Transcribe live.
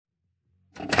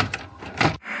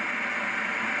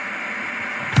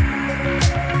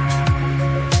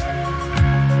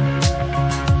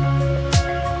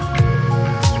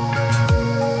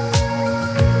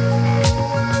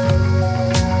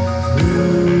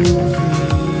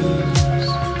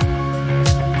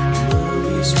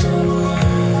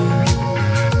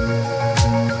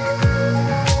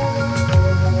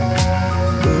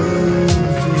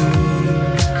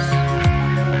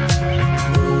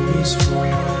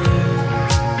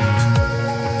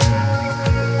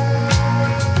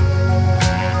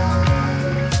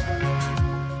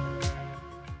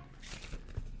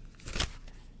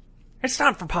It's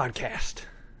time for podcast.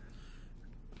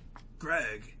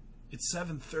 Greg, it's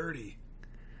 7:30.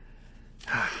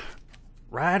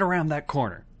 Right around that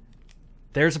corner,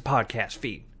 there's a podcast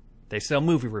feed. They sell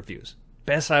movie reviews.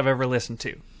 Best I've ever listened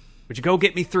to. Would you go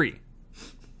get me 3?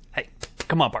 Hey,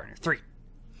 come on, partner. 3.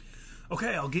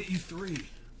 Okay, I'll get you 3.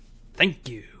 Thank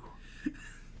you.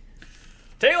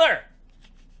 Taylor,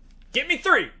 get me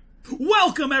 3.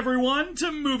 Welcome, everyone,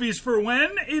 to Movies for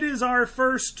When. It is our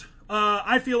first,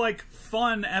 I feel like,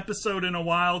 fun episode in a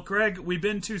while. Greg, we've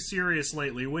been too serious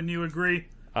lately. Wouldn't you agree?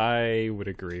 I would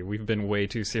agree. We've been way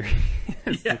too serious.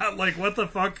 Yeah, like, what the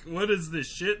fuck? What is this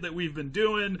shit that we've been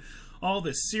doing? All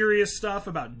this serious stuff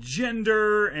about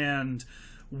gender and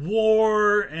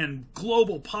war and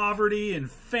global poverty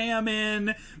and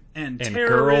famine and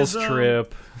terrorism.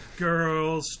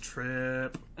 Girls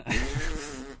trip.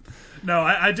 No,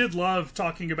 I did love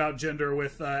talking about gender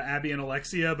with Abby and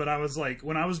Alexia, but I was like,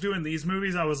 when I was doing these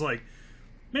movies, I was like,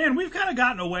 man, we've kind of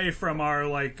gotten away from our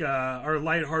our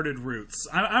lighthearted roots.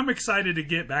 I'm excited to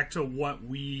get back to what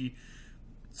we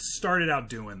started out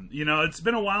doing. You know, it's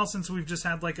been a while since we've just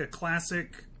had like a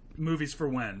classic Movies for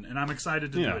When, and I'm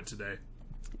excited to do it today.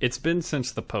 It's been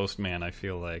since The Postman, I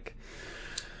feel like.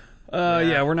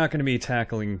 Yeah, we're not going to be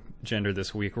tackling gender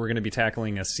this week. We're going to be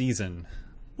tackling a season.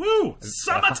 Woo!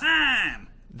 Summertime!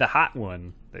 The hot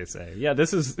one, they say. Yeah,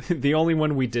 this is the only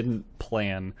one we didn't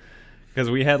plan.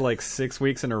 Because we had like 6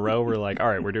 weeks in a row. We're like, all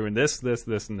right, we're doing this, this,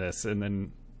 this, and this. And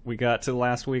then we got to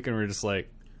last week and we're just like,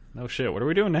 no shit, what are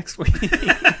we doing next week?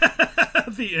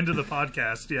 At the end of the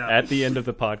podcast, yeah. At the end of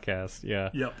the podcast, yeah.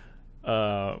 Yep.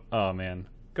 Oh, man.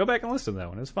 Go back and listen to that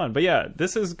one. It was fun. But yeah,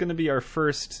 this is going to be our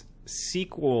first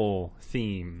sequel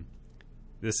theme.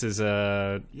 This is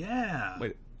a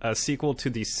sequel to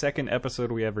the second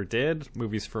episode we ever did,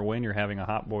 Movies for When You're Having a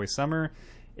Hot Boy Summer.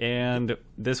 And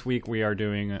this week we are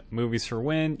doing Movies for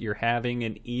When You're Having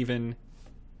an Even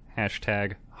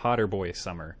 #Hotter Boy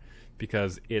Summer.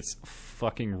 Because it's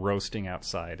fucking roasting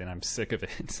outside and I'm sick of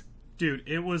it. Dude,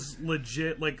 it was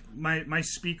legit. Like, my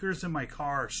speakers in my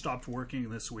car stopped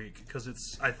working this week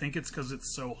because I think it's because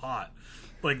it's so hot.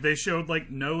 Like, they showed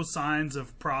like no signs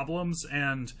of problems,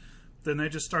 and then they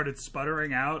just started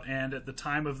sputtering out, and at the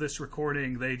time of this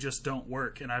recording they just don't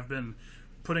work. And I've been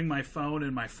putting my phone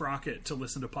in my frocket to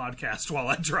listen to podcasts while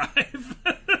I drive.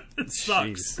 It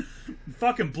sucks. Jeez. It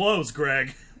fucking blows,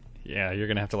 Greg. Yeah, you're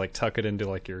gonna have to like tuck it into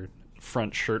like your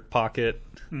front shirt pocket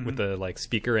with the like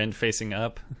speaker end facing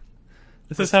up.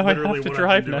 This is how I have to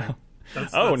drive now.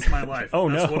 That's my life.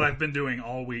 That's what I've been doing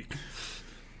all week.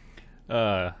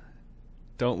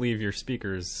 Don't leave your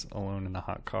speakers alone in a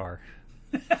hot car.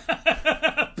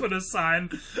 Put a sign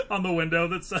on the window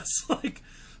that says like,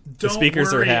 "Don't the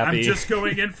speakers worry, are happy. I'm just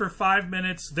going in for 5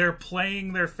 minutes. They're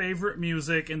playing their favorite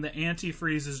music, and the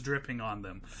antifreeze is dripping on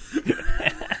them."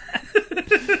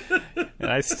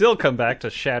 And I still come back to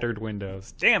shattered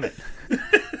windows. Damn it.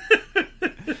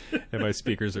 And my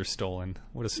speakers are stolen.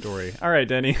 What a story. All right,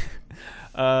 Denny.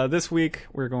 This week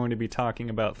we're going to be talking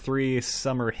about 3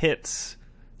 summer hits,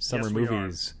 summer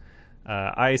movies.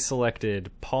 I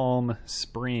selected Palm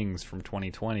Springs from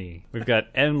 2020. We've got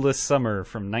Endless Summer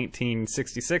from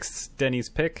 1966, Denny's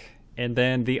pick. And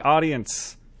then the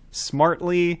audience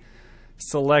smartly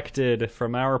selected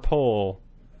from our poll,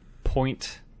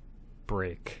 Point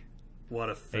Break. What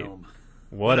a film.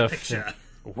 Hey, what a picture.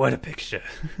 What a picture.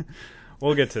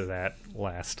 We'll get to that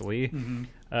lastly.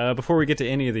 Mm-hmm. Before we get to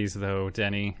any of these, though,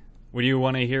 Denny, would you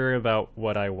want to hear about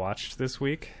what I watched this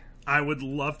week? I would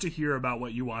love to hear about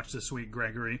what you watched this week,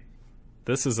 Gregory.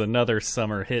 This is another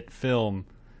summer hit film.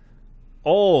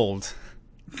 Old.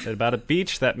 About a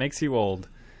beach that makes you old.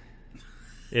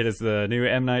 It is the new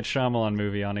M. Night Shyamalan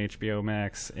movie on HBO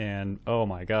Max, and oh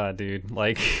my god, dude.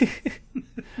 Like,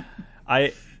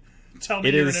 Tell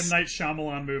me you're an M. Night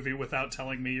Shyamalan movie without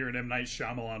telling me you're an M. Night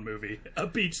Shyamalan movie. A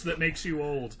beach that makes you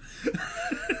old.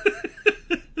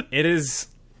 It is...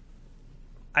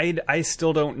 I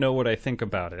still don't know what I think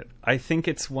about it. I think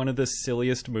it's one of the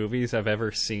silliest movies I've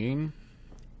ever seen,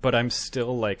 but I'm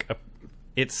still like...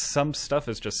 some stuff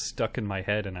is just stuck in my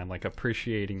head, and I'm like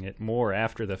appreciating it more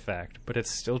after the fact, but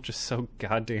it's still just so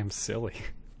goddamn silly.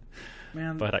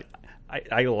 Man. But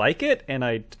I like it, and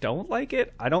I don't like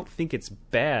it. I don't think it's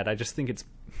bad. I just think it's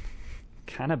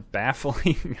kind of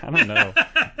baffling. I don't know.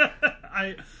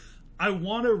 I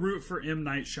want to root for M.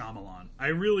 Night Shyamalan. I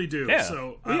really do. Yeah,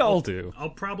 so we all do. I'll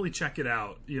probably check it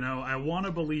out. You know, I want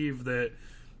to believe that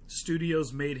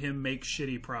studios made him make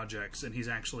shitty projects, and he's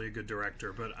actually a good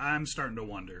director. But I'm starting to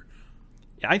wonder.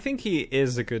 I think he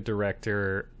is a good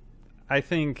director. I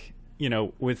think, you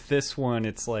know, with this one,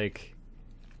 it's like...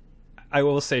 I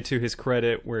will say to his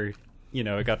credit where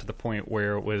it got to the point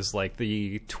where it was like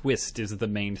the twist is the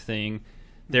main thing.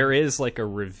 There is like a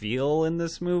reveal in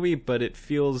this movie, but it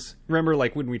feels, remember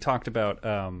like when we talked about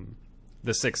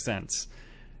The Sixth Sense,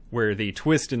 where the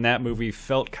twist in that movie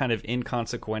felt kind of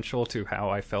inconsequential to how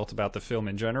I felt about the film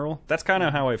in general. That's kind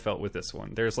of how I felt with this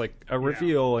one. There's like a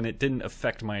reveal, and it didn't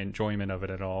affect my enjoyment of it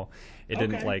at all. It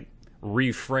didn't like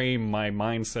reframe my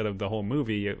mindset of the whole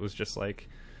movie. It was just like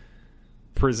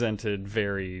presented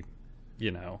very,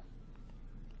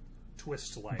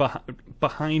 twist-like.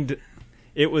 Behind,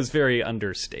 it was very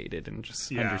understated and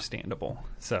just understandable.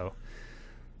 So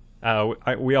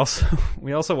we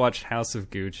also watched House of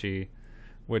Gucci,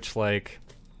 which, like,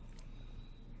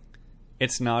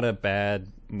 it's not a bad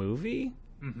movie,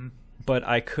 but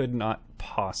I could not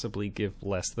possibly give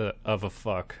less of a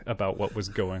fuck about what was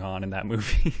going on in that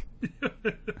movie.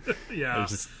 Yeah.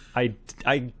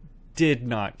 I did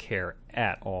not care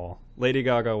at all. Lady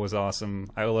Gaga was awesome.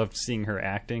 I loved seeing her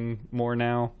acting more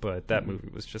now, but that movie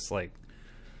was just, like,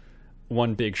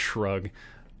 one big shrug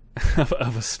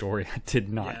of a story. I did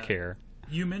not care.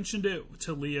 You mentioned it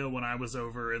to Leah when I was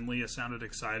over, and Leah sounded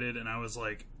excited, and I was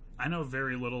like, I know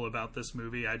very little about this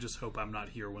movie. I just hope I'm not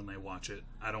here when they watch it.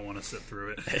 I don't want to sit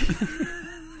through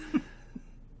it.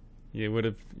 You would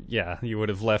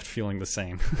have left feeling the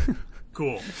same.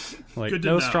 Cool. Like, good to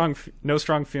know. No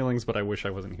strong feelings, but I wish I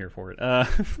wasn't here for it.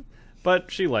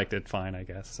 But she liked it fine, I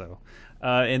guess. So,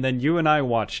 and then you and I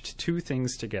watched two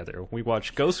things together. We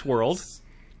watched Ghost World.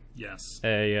 Yes.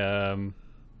 A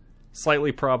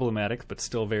slightly problematic, but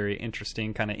still very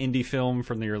interesting kind of indie film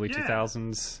from the early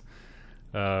 2000s,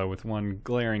 with one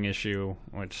glaring issue,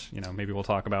 which, maybe we'll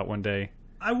talk about one day.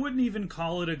 I wouldn't even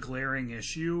call it a glaring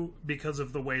issue because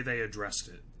of the way they addressed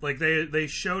it. Like, they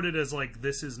showed it as, like,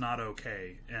 this is not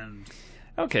okay. And,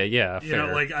 okay, yeah,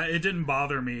 fair. It didn't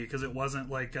bother me because it wasn't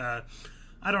like, I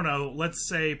don't know, let's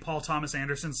say Paul Thomas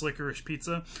Anderson's Licorice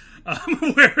Pizza,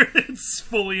 where it's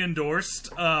fully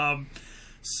endorsed.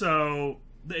 So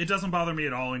it doesn't bother me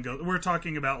at all. And we're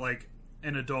talking about, like,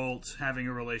 an adult having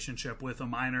a relationship with a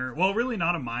minor. Well, really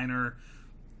not a minor,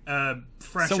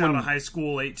 fresh out of high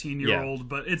school, 18-year-old,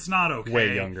 but it's not okay.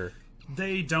 Way younger.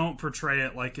 They don't portray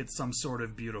it like it's some sort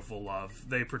of beautiful love.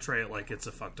 They portray it like it's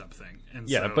a fucked up thing. And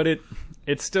but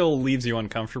it still leaves you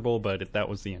uncomfortable, but that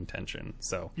was the intention.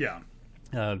 So yeah.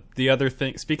 The other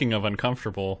thing, speaking of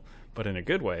uncomfortable, but in a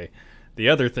good way, the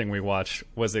other thing we watched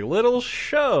was a little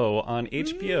show on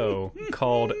HBO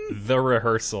called The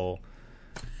Rehearsal.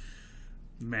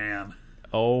 Man.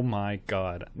 Oh my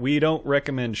god. We don't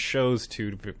recommend shows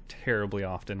too terribly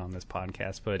often on this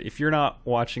podcast, but if you're not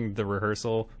watching The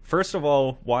Rehearsal, first of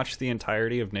all, watch the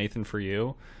entirety of Nathan For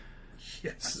You.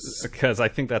 Yes. Because I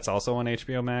think that's also on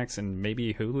HBO Max and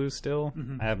maybe Hulu still.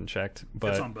 I haven't checked.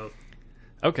 But it's on both.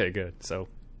 Okay, good. So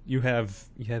you have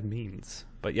means.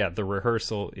 But yeah, The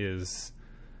Rehearsal is...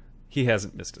 He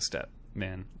hasn't missed a step,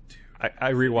 man.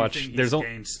 I rewatched...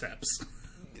 Gained steps.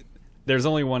 There's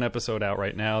only one episode out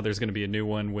right now. There's going to be a new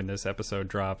one when this episode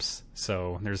drops,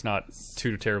 so there's not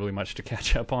too terribly much to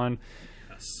catch up on.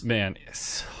 Yes. Man,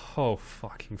 it's so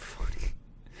fucking funny.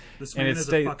 This man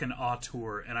is a fucking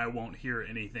auteur, and I won't hear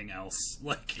anything else.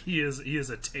 Like, he is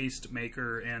a taste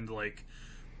maker and, like,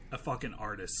 a fucking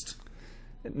artist.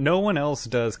 No one else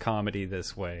does comedy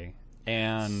this way,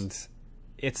 and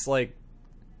it's like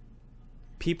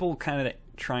people kind of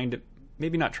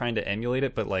maybe not trying to emulate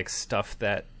it, but like stuff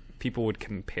that people would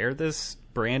compare this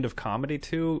brand of comedy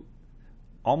to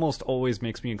almost always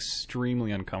makes me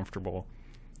extremely uncomfortable.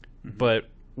 But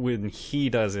when he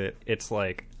does it, it's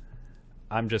like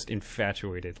I'm just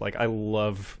infatuated. Like, I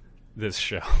love this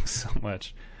show so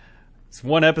much. It's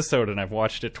one episode and I've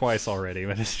watched it twice already,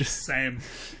 but it's just same.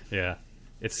 Yeah.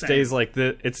 It stays like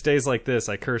this.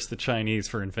 I curse the Chinese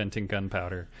for inventing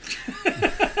gunpowder.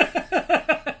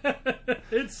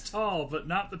 It's tall, but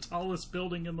not the tallest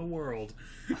building in the world.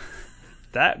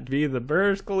 That'd be the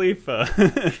Burj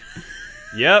Khalifa.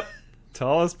 Yep.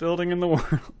 Tallest building in the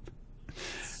world.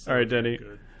 All right, Denny.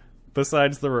 Good.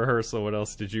 Besides The Rehearsal, what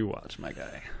else did you watch, my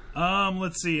guy?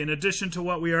 Let's see. In addition to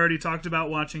what we already talked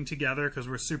about watching together, because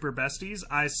we're super besties,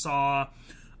 I saw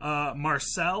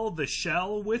Marcel the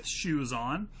Shell with Shoes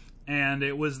On, and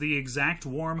it was the exact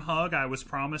warm hug I was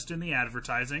promised in the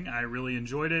advertising. I really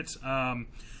enjoyed it.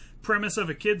 Premise of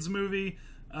a kids movie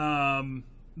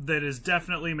that is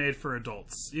definitely made for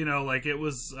adults. You know, like, it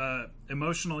was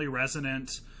emotionally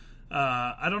resonant.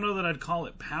 I don't know that I'd call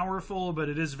it powerful, but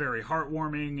it is very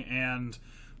heartwarming, and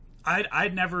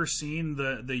I'd never seen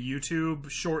the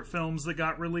YouTube short films that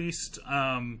got released.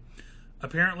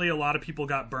 Apparently a lot of people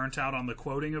got burnt out on the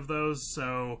quoting of those,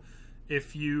 so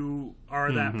If you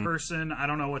are that person, I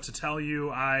don't know what to tell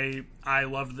you. I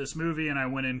loved this movie, and I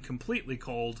went in completely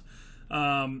cold.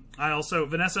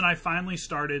 Vanessa and I finally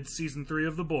started season 3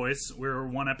 of The Boys. We're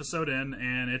 1 episode in,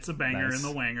 and it's a banger in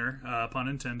the wanger, pun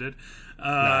intended.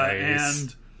 Nice.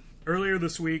 And earlier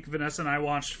this week, Vanessa and I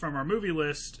watched from our movie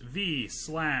list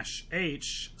V/H/S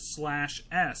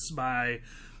by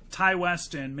Ty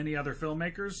West and many other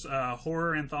filmmakers,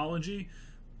 horror anthology.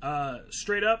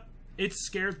 Straight up, it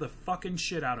scared the fucking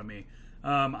shit out of me.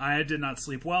 I did not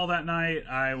sleep well that night.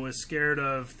 I was scared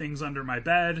of things under my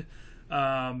bed.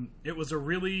 It was a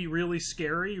really, really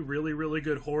scary, really, really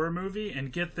good horror movie.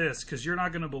 And get this, because you're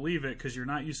not going to believe it, because you're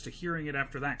not used to hearing it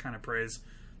after that kind of praise.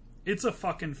 It's a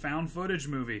fucking found footage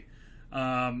movie.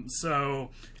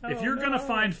 If you're going to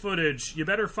find footage, you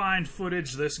better find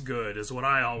footage this good, is what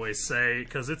I always say,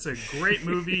 because it's a great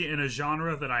movie in a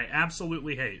genre that I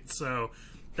absolutely hate. So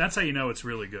that's how you know it's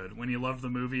really good, when you love the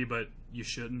movie, but you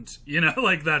shouldn't.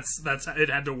 Like that's it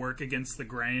had to work against the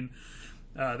grain.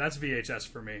 That's VHS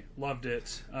for me. Loved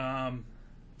it. I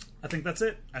think that's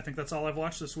it. I think that's all I've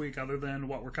watched this week, other than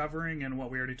what we're covering and what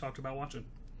we already talked about watching.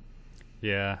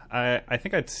 Yeah, I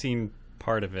think I'd seen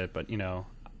part of it, but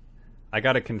I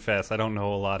gotta confess, I don't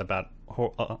know a lot about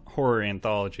horror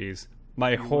anthologies.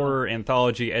 My horror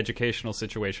anthology educational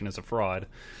situation is a fraud.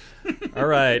 All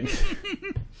right.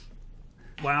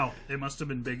 Wow, it must have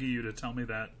been big of you to tell me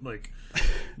that. Like,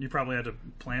 you probably had to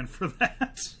plan for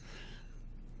that.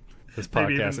 This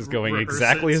podcast is going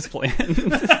exactly as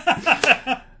planned.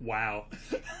 Wow.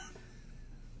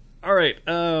 All right.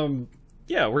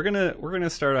 Yeah, we're gonna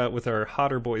start out with our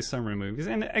Hotter Boy Summer movies,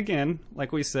 and again,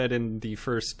 like we said in the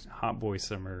first Hot Boy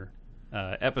Summer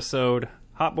episode,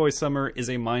 Hot Boy Summer is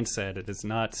a mindset. It is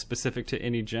not specific to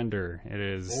any gender. It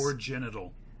is or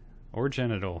genital.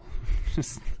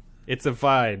 It's a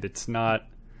vibe. It's not.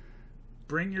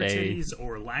 Bring your titties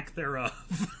or lack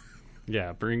thereof.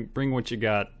 Yeah, bring what you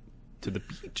got to the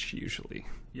beach. Usually,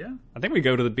 yeah. I think we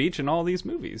go to the beach in all these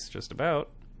movies, just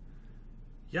about.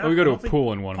 Yeah, well, we go to a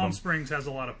pool in one of them. Palm Springs has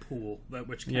a lot of pool,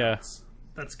 which counts. Yeah.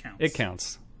 That counts. It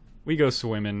counts. We go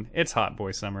swimming. It's Hot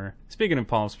Boy Summer. Speaking of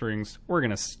Palm Springs, we're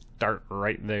going to start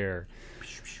right there.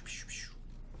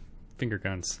 Finger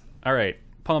guns. All right.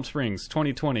 Palm Springs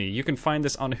 2020. You can find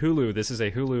this on Hulu. This is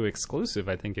a Hulu exclusive.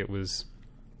 I think it was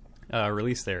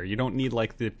released there. You don't need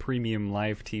like the premium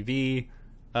live TV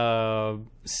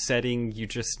setting. You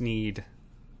just need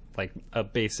like a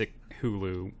basic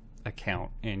Hulu account,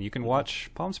 and you can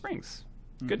watch Palm Springs.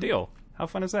 Good deal. How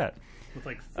fun is that? With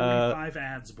like 45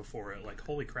 ads before it. Like,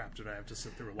 holy crap, did I have to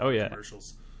sit through a lot of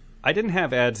commercials? I didn't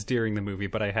have ads during the movie,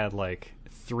 but I had like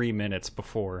 3 minutes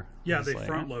before. Yeah, they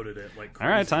front-loaded it like crazy.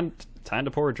 All right, time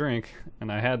to pour a drink.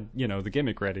 And I had, the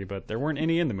gimmick ready, but there weren't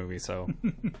any in the movie, so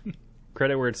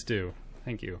credit where it's due.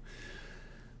 Thank you.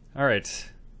 All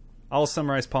right. I'll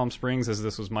summarize Palm Springs as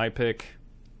this was my pick,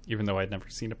 even though I'd never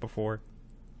seen it before.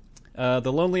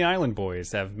 The Lonely Island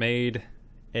Boys have made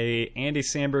a Andy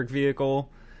Samberg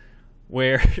vehicle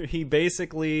where he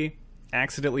basically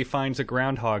accidentally finds a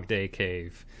Groundhog Day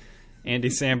cave. Andy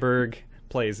Samberg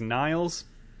plays Niles.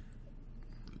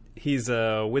 He's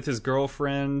with his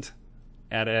girlfriend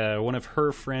at one of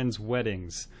her friend's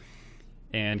weddings,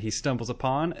 and he stumbles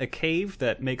upon a cave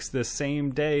that makes the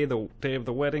same day, the day of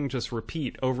the wedding, just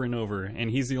repeat over and over,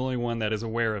 and he's the only one that is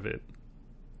aware of it.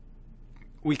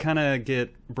 We kind of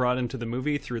get brought into the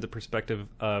movie through the perspective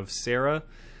of Sarah,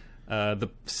 the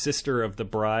sister of the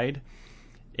bride,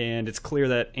 and it's clear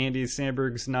that Andy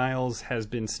Samberg's Niles has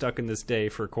been stuck in this day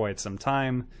for quite some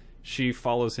time. She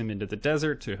follows him into the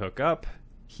desert to hook up.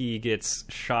 He gets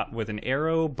shot with an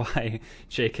arrow by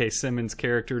J.K. Simmons'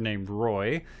 character named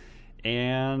Roy,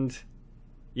 and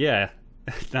yeah,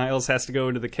 Niles has to go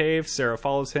into the cave. Sarah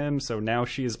follows him, so now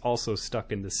she is also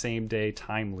stuck in the same day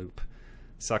time loop.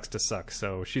 Sucks to suck.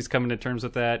 So she's coming to terms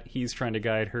with that. He's trying to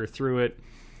guide her through it.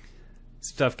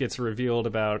 Stuff gets revealed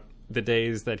about the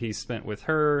days that he spent with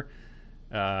her.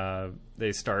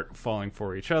 They start falling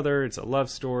for each other. It's a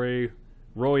love story.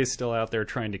 Roy's still out there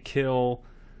trying to kill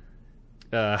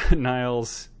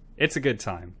Niles. It's a good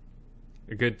time.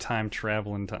 A good time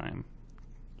traveling time.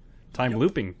 Time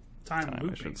looping. Time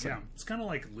looping, yeah. It's kind of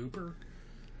like Looper,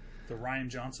 the Rian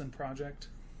Johnson project.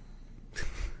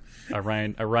 A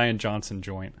Rian Johnson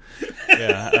joint.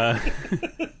 Yeah.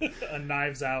 A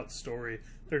Knives Out story.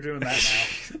 They're doing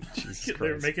that now.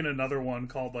 They're making another one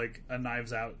called like A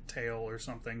Knives Out Tale or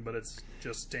something, but it's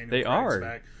just Daniel Craig's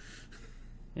back.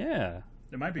 Yeah.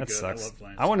 It might be that good. Sucks. I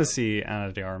love I want to see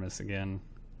Ana de Armas again.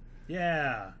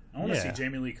 Yeah. I want to see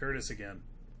Jamie Lee Curtis again.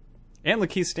 And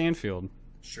Lakeith Stanfield.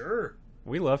 Sure.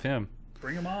 We love him.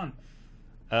 Bring him on.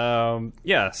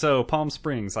 Yeah, so Palm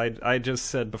Springs. I just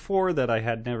said before that I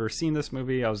had never seen this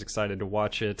movie. I was excited to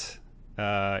watch it.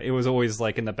 It was always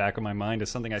like in the back of my mind as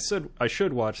something I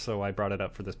should watch, so I brought it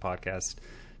up for this podcast.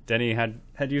 Denny, had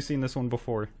you seen this one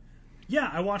before? Yeah,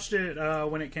 I watched it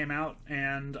when it came out,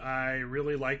 and I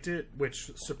really liked it,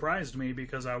 which surprised me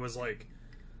because I was like,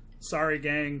 sorry,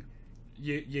 gang,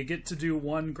 you get to do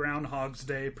one Groundhog's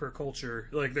Day per culture.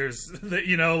 Like,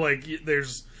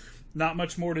 there's not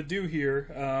much more to do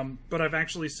here. But I've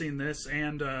actually seen this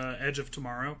and Edge of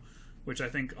Tomorrow, which I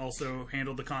think also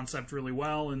handled the concept really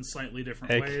well in slightly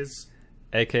different ways.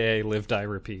 AKA Live, Die,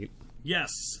 Repeat.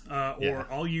 Yes, or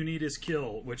All You Need Is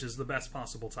Kill, which is the best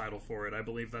possible title for it. I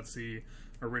believe that's the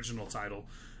original title.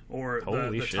 Or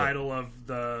the title of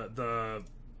the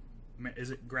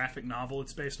is it graphic novel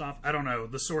it's based off? I don't know.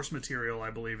 The source material, I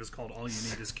believe, is called All You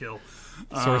Need Is Kill.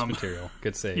 Source material.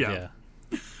 Good save, yeah.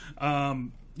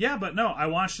 Yeah, but no, I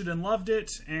watched it and loved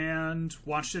it, and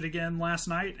watched it again last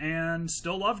night, and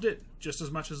still loved it just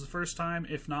as much as the first time,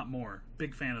 if not more.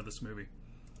 Big fan of this movie.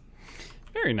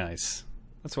 Very nice.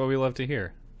 That's what we love to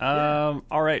hear. All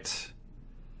right.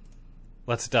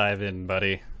 Let's dive in,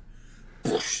 buddy.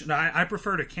 I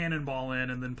prefer to cannonball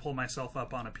in and then pull myself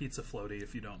up on a pizza floaty,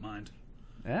 if you don't mind.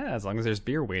 Yeah, as long as there's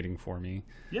beer waiting for me.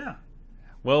 Yeah.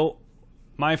 Well,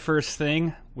 my first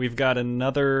thing, we've got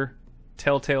another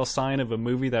telltale sign of a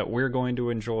movie that we're going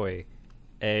to enjoy.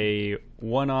 A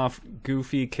one-off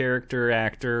goofy character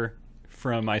actor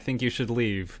from I Think You Should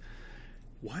Leave.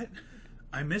 What?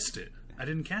 I missed it. I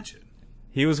didn't catch it.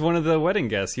 He was one of the wedding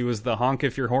guests. He was the honk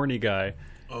if you're horny guy.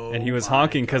 Oh, and he was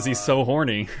honking because he's so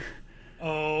horny.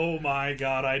 Oh my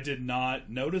god, I did not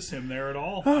notice him there at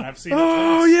all. I've seen it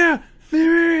twice. Yeah!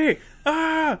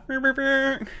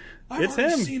 It's him.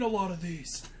 I've seen a lot of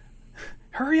these.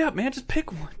 Hurry up, man. Just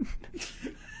pick one.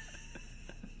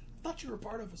 Thought you were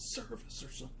part of a service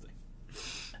or something.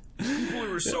 People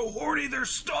were so horny their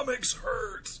stomachs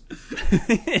hurt.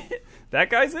 That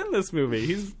guy's in this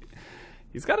movie.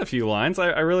 He's got a few lines.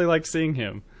 I really like seeing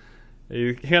him.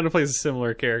 He kind of plays a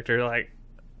similar character, like,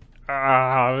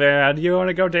 oh man, you want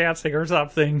to go dancing or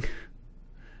something?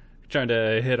 Trying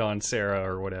to hit on Sarah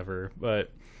or whatever,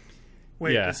 but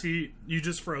wait, yeah. Is he? You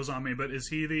just froze on me, but is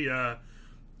he the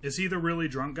really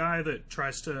drunk guy that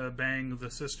tries to bang the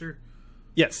sister?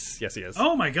 Yes, he is.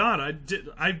 Oh my god,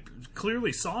 I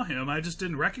clearly saw him. I just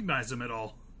didn't recognize him at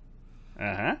all.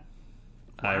 Wow.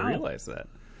 I realized that.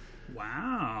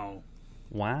 Wow.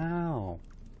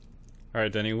 All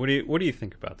right, Denny, what do you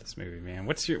think about this movie, man?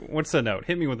 What's the note?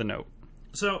 Hit me with a note.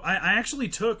 So I actually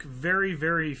took very,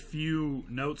 very few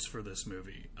notes for this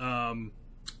movie.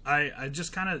 I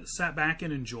just kind of sat back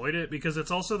and enjoyed it because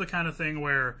it's also the kind of thing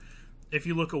where if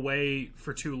you look away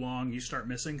for too long, you start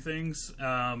missing things.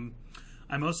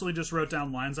 I mostly just wrote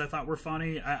down lines I thought were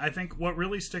funny. I think what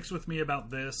really sticks with me about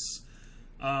this,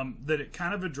 that it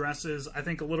kind of addresses, I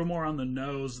think, a little more on the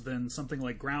nose than something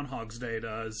like Groundhog's Day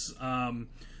does,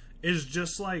 is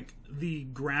just like the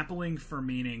grappling for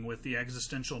meaning with the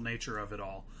existential nature of it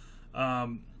all.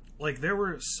 Like, there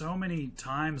were so many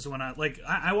times when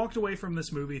I walked away from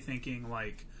this movie thinking,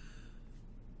 like,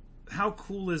 how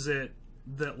cool is it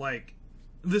that, like,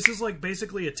 this is like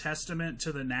basically a testament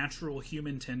to the natural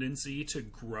human tendency to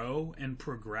grow and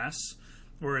progress,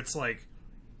 where it's like,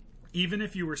 even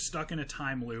if you were stuck in a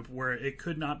time loop where it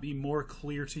could not be more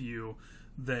clear to you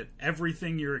that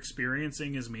everything you're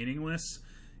experiencing is meaningless,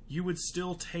 you would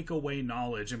still take away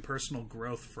knowledge and personal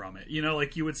growth from it. You know,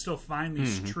 like, you would still find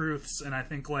these truths, and I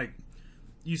think, like,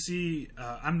 you see,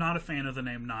 I'm not a fan of the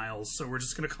name Niles, so we're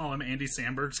just going to call him Andy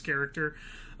Samberg's character.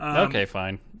 Okay,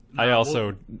 fine. I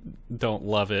also don't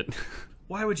love it.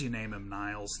 Why would you name him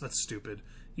Niles? That's stupid.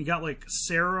 You got, like,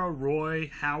 Sarah, Roy,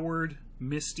 Howard,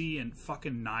 Misty, and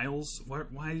fucking Niles.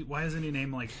 Why isn't he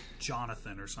named, like,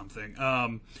 Jonathan or something?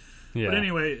 Yeah. But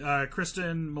anyway,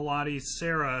 Kristen Milotti,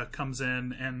 Sarah, comes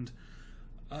in, and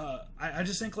I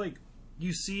just think, like,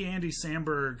 you see Andy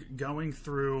Samberg going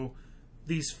through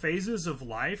these phases of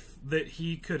life that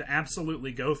he could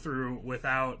absolutely go through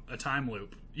without a time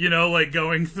loop. You know, like,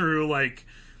 going through, like,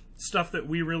 stuff that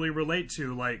we really relate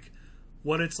to, like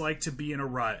what it's like to be in a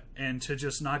rut and to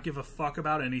just not give a fuck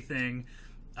about anything.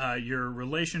 Your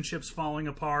relationships falling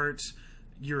apart.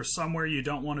 You're somewhere you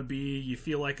don't want to be. You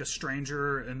feel like a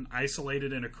stranger and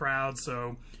isolated in a crowd,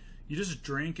 so you just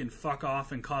drink and fuck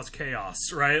off and cause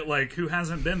chaos, right? Like, who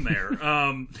hasn't been there?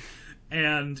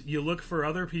 And you look for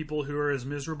other people who are as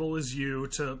miserable as you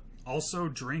to also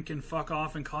drink and fuck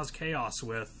off and cause chaos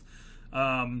with.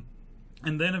 And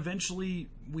then eventually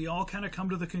we all kind of come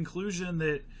to the conclusion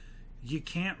that you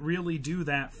can't really do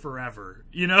that forever.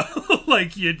 You know?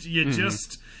 Like, you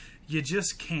just... you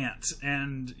just can't.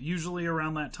 And usually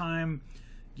around that time,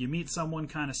 you meet someone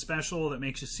kind of special that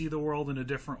makes you see the world in a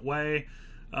different way.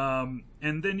 And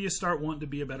then you start wanting to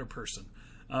be a better person.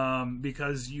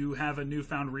 Because you have a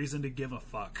newfound reason to give a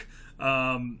fuck.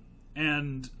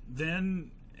 And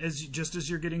then, just as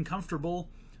you're getting comfortable,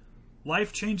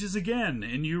 life changes again,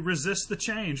 and you resist the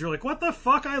change. You're like, what the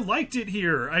fuck? I liked it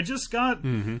here. I just got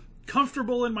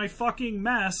comfortable in my fucking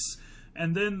mess.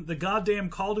 And then the goddamn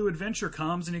call to adventure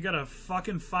comes, and you gotta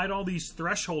fucking fight all these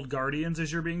threshold guardians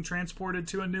as you're being transported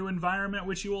to a new environment,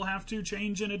 which you will have to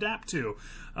change and adapt to,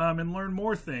 and learn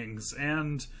more things.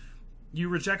 And you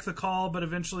reject the call, but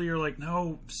eventually you're like,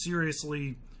 no,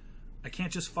 seriously, I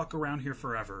can't just fuck around here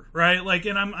forever, right? Like,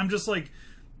 and I'm just like,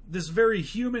 this very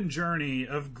human journey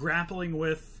of grappling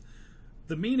with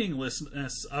the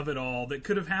meaninglessness of it all that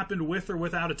could have happened with or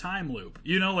without a time loop.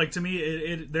 You know, like, to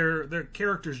me, their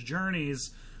characters'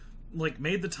 journeys, like,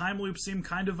 made the time loop seem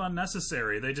kind of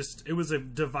unnecessary. It was a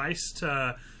device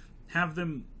to have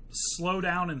them slow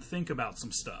down and think about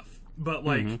some stuff. But,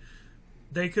 like,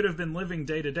 they could have been living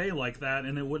day to day like that,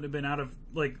 and it wouldn't have been out of,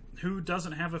 like, who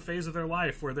doesn't have a phase of their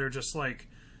life where they're just, like,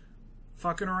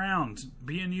 fucking around,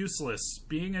 being useless,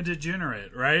 being a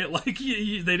degenerate, right? Like,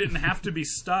 they didn't have to be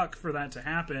stuck for that to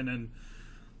happen. And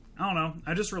I don't know,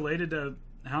 I just related to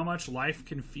how much life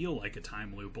can feel like a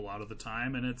time loop a lot of the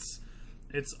time, and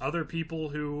it's other people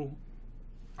who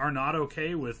are not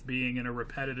okay with being in a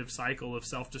repetitive cycle of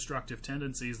self-destructive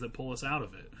tendencies that pull us out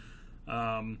of it.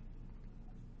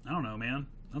 I don't know, man.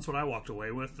 That's what I walked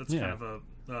away with. That's kind of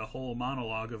a whole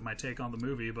monologue of my take on the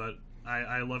movie, but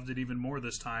I loved it even more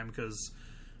this time because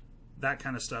that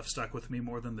kind of stuff stuck with me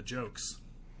more than the jokes.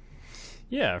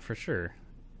 Yeah, for sure.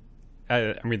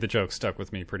 I mean, the jokes stuck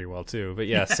with me pretty well too. But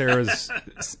yeah, Sarah's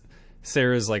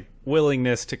like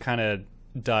willingness to kind of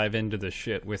dive into the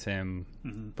shit with him,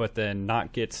 but then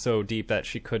not get so deep that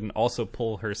she couldn't also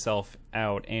pull herself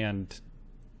out, and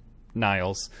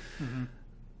Niles.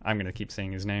 I'm gonna keep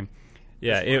saying his name.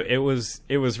 Yeah, it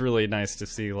was really nice to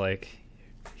see, like,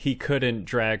 he couldn't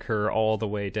drag her all the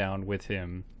way down with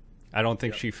him. I don't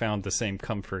think she found the same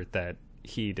comfort that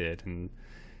he did. And,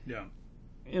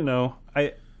 you know,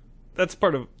 that's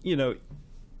part of, you know,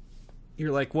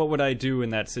 you're like, what would I do in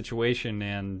that situation?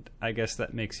 And I guess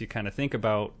that makes you kind of think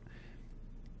about,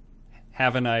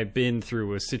 haven't I been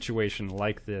through a situation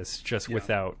like this just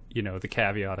without, you know, the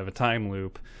caveat of a time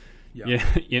loop? Yeah.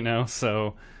 You know,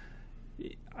 so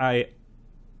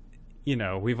you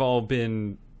know, we've all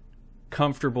been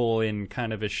comfortable in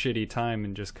kind of a shitty time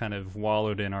and just kind of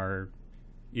wallowed in our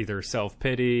either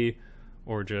self-pity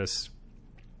or just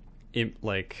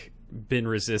like been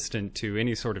resistant to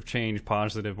any sort of change,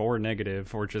 positive or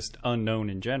negative, or just unknown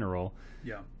in general.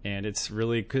 And it's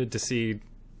really good to see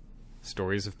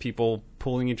stories of people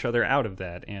pulling each other out of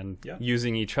that and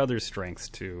using each other's strengths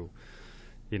to,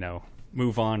 you know,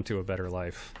 move on to a better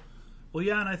life. Well,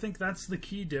 yeah, and I think that's the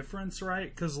key difference, right?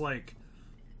 Because, like,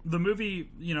 the movie,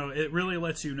 you know, it really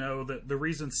lets you know that the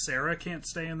reason Sarah can't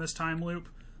stay in this time loop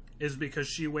is because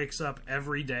she wakes up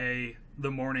every day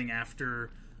the morning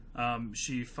after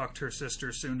she fucked her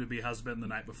sister's soon-to-be husband the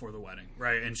night before the wedding,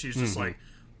 right? And she's just like,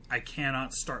 I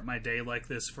cannot start my day like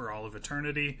this for all of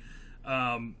eternity.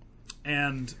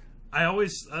 And I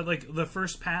always, like, the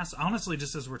first pass, honestly,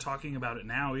 just as we're talking about it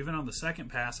now, even on the second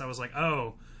pass, I was like,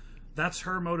 oh, that's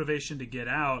her motivation to get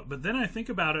out. But then I think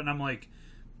about it, and I'm like,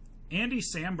 Andy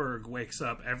Samberg wakes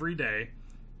up every day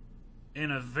in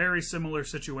a very similar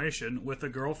situation with a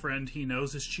girlfriend he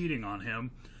knows is cheating on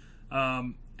him.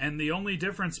 And the only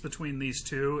difference between these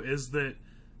two is that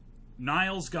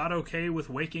Niles got okay with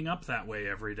waking up that way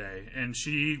every day, and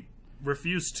she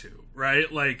refused to, right?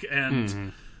 Like,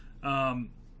 and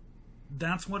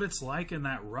that's what it's like in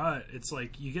that rut. It's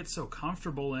like you get so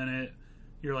comfortable in it,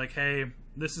 you're like, hey,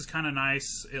 this is kind of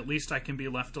nice. At least I can be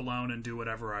left alone and do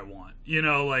whatever I want. You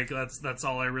know, like, that's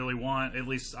all I really want. At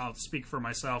least I'll speak for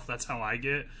myself. That's how I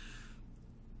get.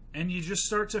 And you just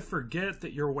start to forget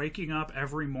that you're waking up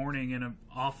every morning in an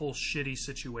awful, shitty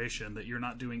situation that you're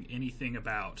not doing anything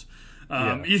about.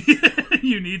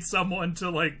 You need someone to,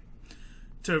 like,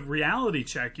 to reality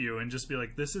check you and just be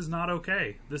like, this is not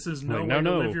okay. This is no way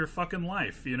to live your fucking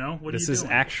life, you know? What this are you is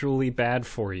doing? Actually bad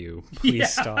for you.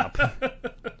 Please stop.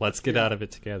 Let's get out of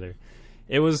it together.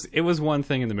 It was one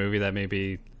thing in the movie that made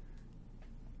me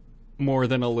more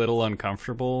than a little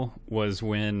uncomfortable was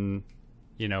when,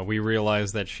 you know, we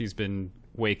realized that she's been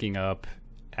waking up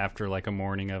after, like, a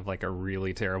morning of, like, a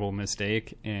really terrible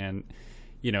mistake, and,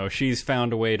 you know, she's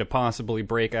found a way to possibly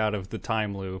break out of the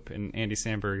time loop, and Andy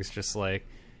Samberg's just like,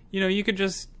 you know,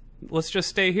 let's just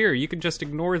stay here. You could just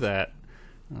ignore that.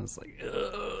 And I was like,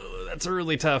 ugh, that's a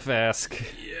really tough ask.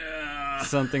 Yeah.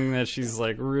 Something that she's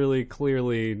like really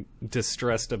clearly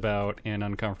distressed about and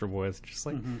uncomfortable with. Just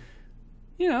like,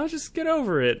 just get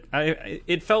over it.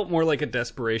 It felt more like a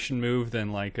desperation move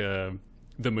than like the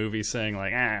movie saying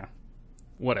like,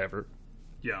 whatever.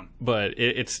 Yeah. But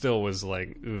it still was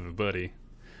like, ooh, buddy.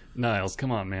 Niles,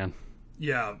 come on, man.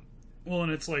 Yeah. Well,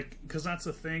 and it's like, because that's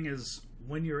the thing is,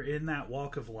 when you're in that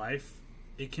walk of life,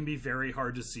 it can be very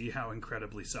hard to see how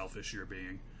incredibly selfish you're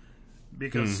being.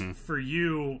 Because for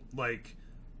you, like,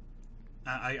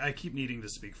 I keep needing to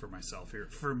speak for myself here.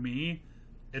 For me,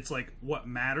 it's like, what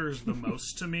matters the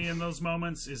most to me in those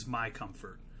moments is my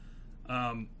comfort.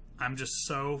 I'm just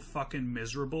so fucking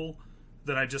miserable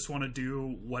that I just want to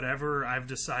do whatever I've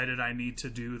decided I need to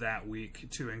do that week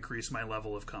to increase my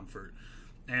level of comfort.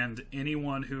 And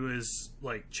anyone who is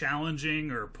like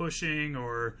challenging or pushing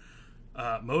or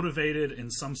motivated in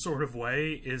some sort of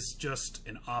way is just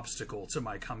an obstacle to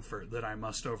my comfort that I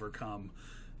must overcome.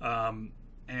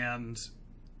 And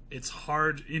it's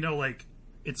hard, like,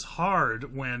 it's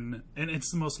hard when, and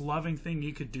it's the most loving thing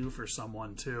you could do for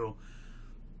someone to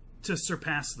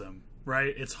surpass them.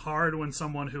 Right? It's hard when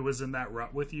someone who was in that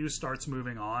rut with you starts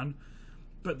moving on,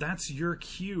 but that's your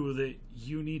cue that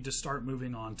you need to start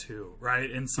moving on too,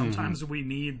 right? And sometimes we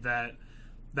need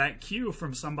that cue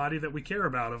from somebody that we care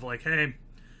about of like, hey,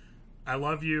 I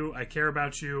love you, I care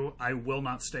about you, I will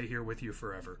not stay here with you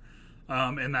forever.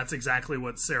 And that's exactly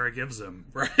what Sarah gives him,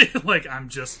 right? Like, I'm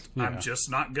just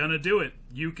not gonna do it.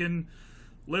 You can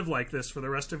live like this for the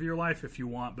rest of your life if you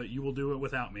want, but you will do it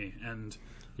without me. And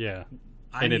yeah.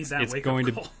 I need that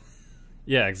wake-up call.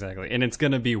 Yeah, exactly. And it's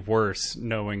going to be worse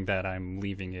knowing that I'm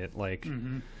leaving it. Like,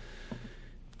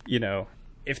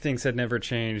 if things had never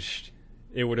changed,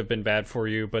 it would have been bad for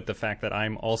you. But the fact that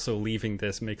I'm also leaving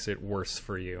this makes it worse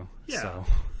for you. Yeah. So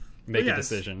make a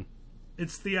decision.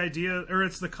 It's the idea, or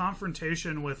it's the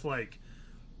confrontation with, like,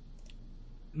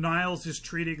 Niles is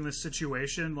treating this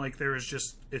situation like it's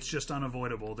just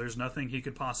unavoidable. There's nothing he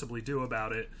could possibly do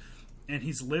about it. And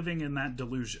he's living in that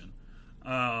delusion.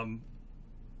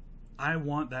 I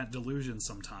want that delusion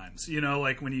sometimes,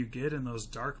 like when you get in those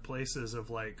dark places of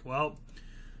like, well,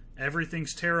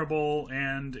 everything's terrible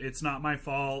and it's not my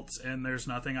fault and there's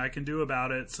nothing I can do about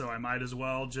it, so I might as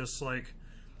well just like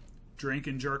drink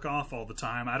and jerk off all the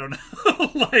time. I don't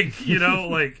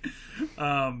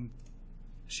know.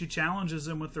 She challenges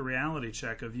him with the reality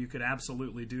check of, you could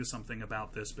absolutely do something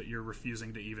about this, but you're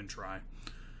refusing to even try.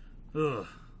 Ugh.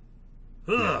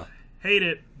 Yeah. Hate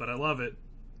it, but I love it,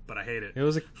 but I hate it. It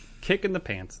was a kick in the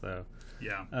pants, though.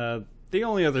 Yeah. The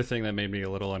only other thing that made me a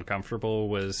little uncomfortable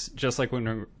was just like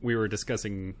when we were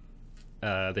discussing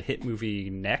the hit movie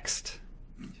Next,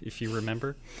 if you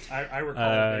remember. I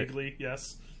recall vaguely,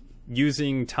 yes.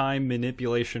 Using time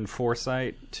manipulation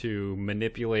foresight to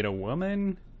manipulate a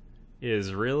woman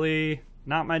is really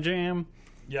not my jam.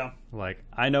 Yeah. Like,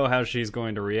 I know how she's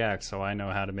going to react, so I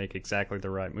know how to make exactly the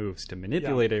right moves to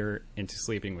manipulate her into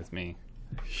sleeping with me.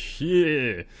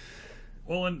 Yeah.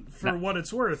 Well, and for what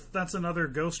it's worth, that's another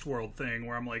Ghost World thing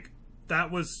where I'm like,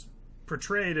 that was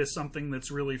portrayed as something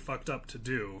that's really fucked up to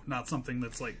do, not something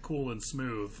that's like cool and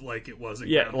smooth like it was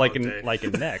in like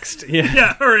in Next. Yeah.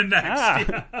 Yeah, or in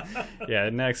Next. Yeah,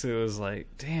 Next it was like,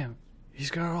 damn,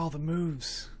 he's got all the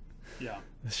moves. Yeah.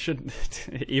 This shouldn't,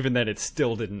 even then it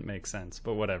still didn't make sense,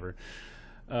 but whatever.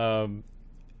 I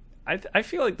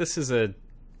feel like this is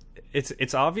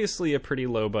it's obviously a pretty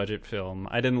low budget film.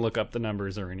 I didn't look up the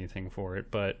numbers or anything for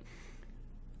it, but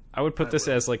I would put this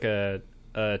as like a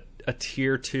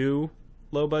tier 2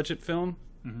 low budget film.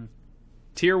 Mm-hmm.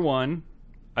 Tier 1,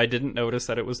 I didn't notice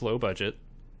that it was low budget.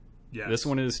 Yes. This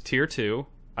one is tier 2.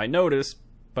 I noticed,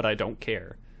 but I don't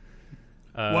care.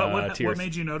 What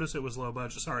made you notice it was low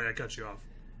budget? Sorry, I cut you off.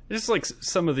 Just like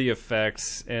some of the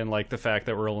effects and like the fact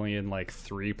that we're only in like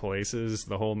 3 places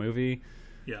the whole movie.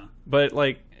 Yeah. But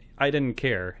like I didn't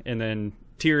care. And then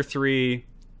tier 3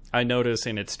 I notice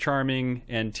and it's charming,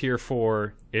 and tier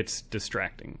 4 it's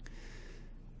distracting.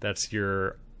 That's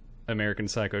your American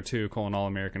Psycho 2 : All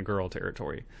American Girl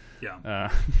territory.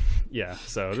 Yeah. Yeah.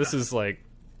 So this is like,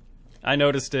 I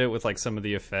noticed it with like some of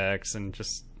the effects and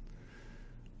just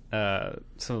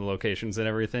some of the locations and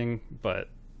everything, but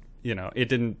it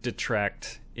didn't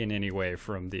detract in any way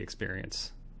from the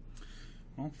experience.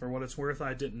 Well, for what it's worth,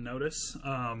 I didn't notice.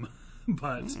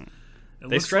 But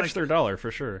they stretched their dollar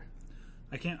for sure.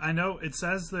 I know it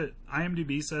says that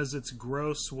IMDb says its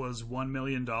gross was $1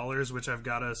 million, which I've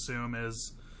got to assume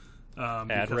is ad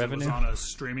because revenue? It was on a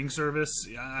streaming service.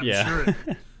 I'm sure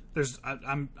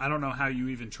I don't know how you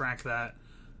even track that.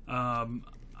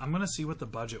 I'm gonna see what the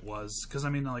budget was, because I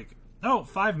mean, like, Oh,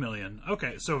 5 million.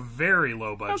 Okay, so very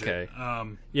low budget.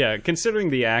 Okay. Yeah,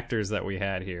 considering the actors that we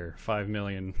had here, 5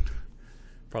 million,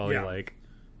 probably like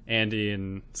Andy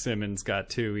and Simmons got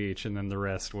 2 each, and then the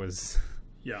rest was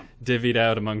divvied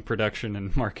out among production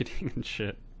and marketing and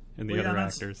shit, and the other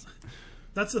actors.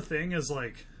 That's the thing, is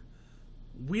like,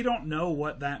 we don't know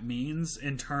what that means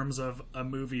in terms of a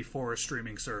movie for a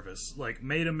streaming service. Like,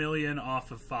 made $1 million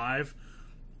off of 5.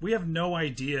 We have no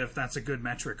idea if that's a good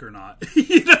metric or not.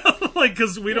 You know, like,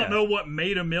 because we don't know what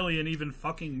made $1 million even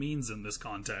fucking means in this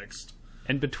context.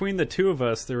 And between the two of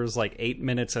us, there was like 8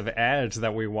 minutes of ads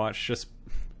that we watched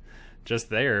just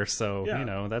there. So you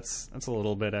know, that's a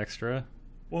little bit extra.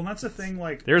 Well, and that's the thing.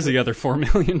 Like, there's the other $4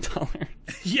 million.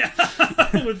 Yeah,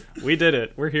 we did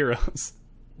it. We're heroes.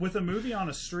 With a movie on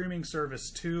a streaming service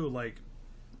too, like,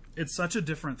 it's such a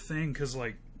different thing because,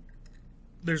 like,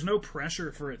 there's no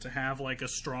pressure for it to have like a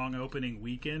strong opening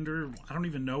weekend, or I don't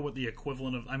even know what the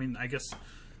equivalent of. I mean, I guess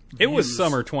it was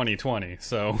summer 2020,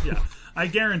 so yeah, I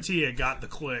guarantee it got the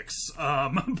clicks.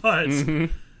 But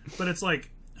it's like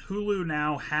Hulu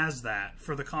now has that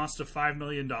for the cost of $5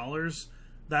 million.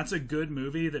 That's a good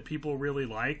movie that people really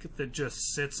like that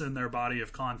just sits in their body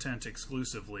of content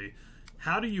exclusively.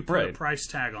 How do you put a price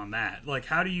tag on that? Like,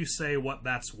 how do you say what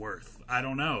that's worth? I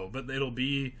don't know, but it'll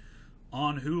be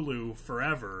on Hulu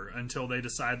forever until they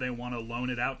decide they want to loan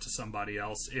it out to somebody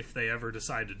else, if they ever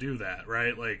decide to do that,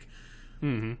 right? Like,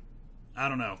 I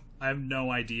don't know. I have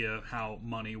no idea how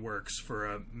money works for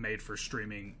a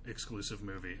made-for-streaming exclusive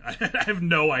movie. I have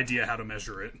no idea how to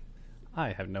measure it.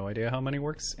 I have no idea how money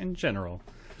works in general.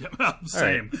 Yeah,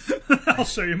 same. Right. I'll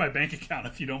show you my bank account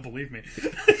if you don't believe me.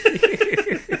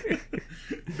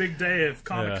 Big day of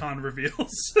Comic-Con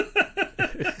reveals.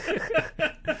 I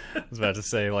was about to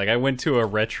say, like, I went to a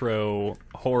retro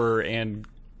horror and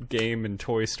game and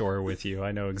toy store with you.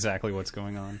 I know exactly what's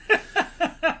going on.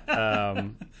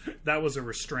 That was a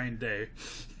restrained day.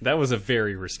 That was a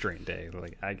very restrained day.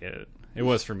 Like, I get it. It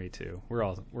was for me too. We're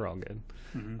all good.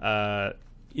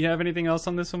 You have anything else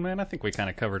on this one, man? I think we kind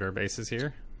of covered our bases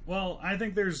here. Well, I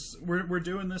think we're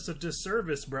doing this a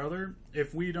disservice, brother,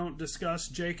 if we don't discuss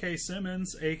J.K.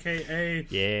 Simmons, a.k.a.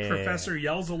 Professor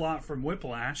Yells-A-Lot from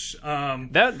Whiplash.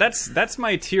 That's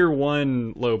my tier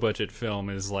 1 low-budget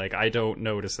film, is like, I don't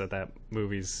notice that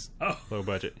movie's low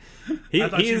budget. I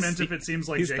thought you meant if it seems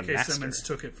like J.K. Simmons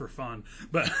took it for fun.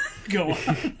 But go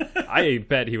on. I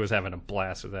bet he was having a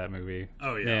blast with that movie.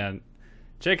 Oh, yeah. Man,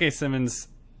 J.K. Simmons,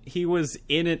 he was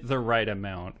in it the right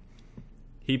amount.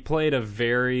 He played a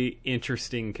very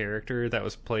interesting character that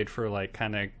was played for, like,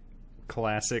 kind of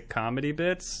classic comedy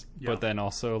bits, but then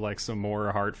also, like, some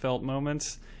more heartfelt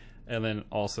moments. And then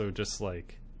also just,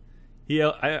 like,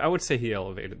 I would say he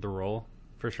elevated the role,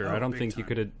 for sure. I don't think you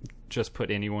could have just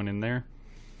put anyone in there.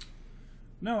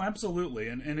 No, absolutely.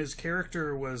 And his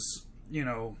character was, you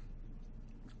know,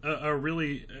 a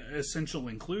really essential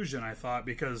inclusion, I thought,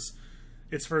 because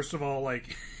it's, first of all,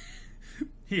 like...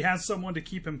 He has someone to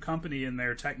keep him company in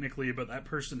there, technically, but that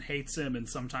person hates him and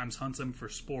sometimes hunts him for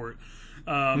sport.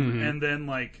 And then,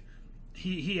 like,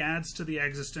 he adds to the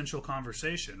existential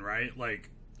conversation, right? Like,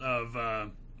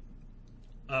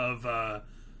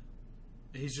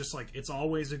 he's just like, it's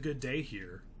always a good day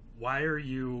here. Why are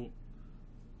you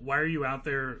out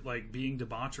there, like, being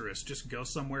debaucherous? Just go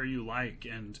somewhere you like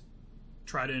and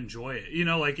try to enjoy it. You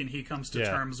know, like, and he comes to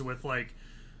terms with, like,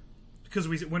 because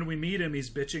when we meet him, he's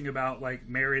bitching about, like,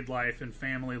 married life and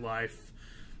family life,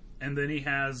 and then he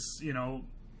has, you know,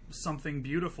 something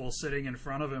beautiful sitting in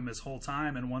front of him his whole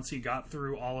time, and once he got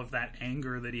through all of that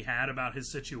anger that he had about his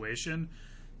situation,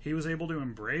 he was able to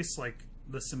embrace, like,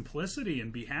 the simplicity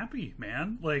and be happy,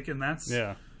 man. Like, and that's,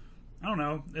 I don't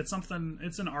know, it's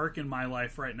an arc in my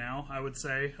life right now, I would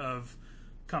say, of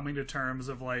coming to terms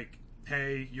of, like,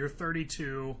 hey, you're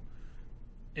 32.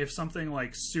 If something,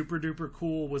 like, super duper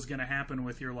cool was going to happen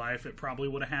with your life, it probably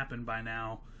would have happened by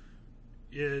now.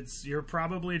 You're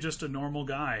probably just a normal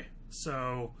guy.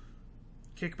 So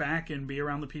kick back and be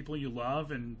around the people you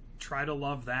love and try to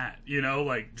love that, you know,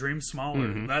 like, dream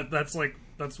smaller.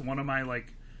 That's one of my,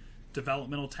 like,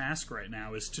 developmental tasks right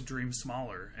now, is to dream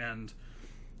smaller. And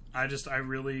I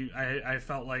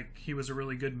felt like he was a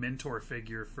really good mentor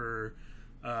figure for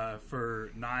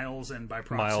Niles, and by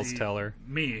proxy Miles Teller.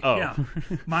 Me. Yeah.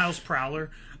 Miles Prowler.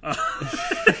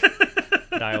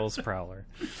 Niles Prowler.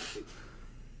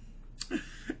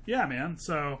 Yeah, man.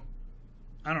 So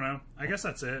I don't know. I guess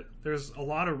that's it. There's a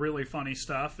lot of really funny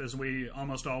stuff, as we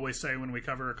almost always say when we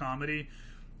cover a comedy.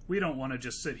 We don't want to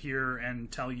just sit here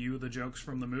and tell you the jokes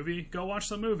from the movie. Go watch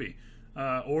the movie.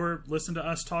 Or listen to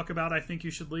us talk about I Think You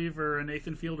Should Leave or a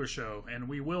Nathan Fielder show, and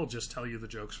we will just tell you the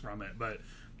jokes from it. But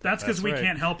That's because we right.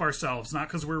 can't help ourselves, not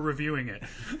because we're reviewing it.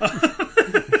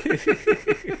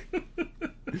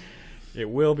 It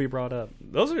will be brought up.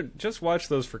 Those are just watch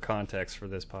those for context for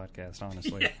this podcast,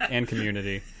 honestly, and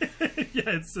community. Yeah,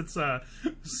 it's a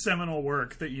seminal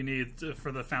work that you need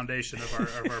for the foundation of our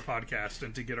podcast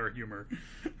and to get our humor.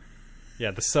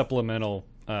 Yeah, the supplemental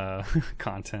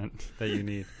content that you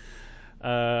need.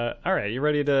 All right, you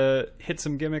ready to hit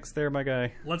some gimmicks there, my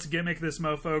guy? Let's gimmick this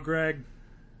mofo, Greg.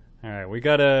 All right,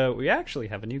 we actually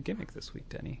have a new gimmick this week,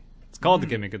 Denny. It's called the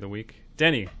Gimmick of the Week.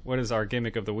 Denny, what is our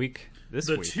gimmick of the week this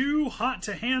week? The too hot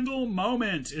to handle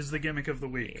moment is the gimmick of the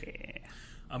week. Yeah.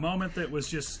 A moment that was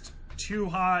just too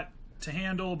hot to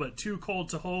handle but too cold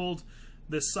to hold.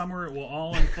 This summer it will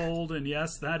all unfold, and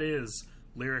yes, that is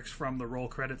lyrics from the roll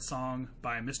credits song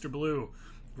by Mr. Blue,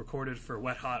 recorded for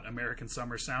Wet Hot American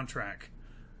Summer soundtrack.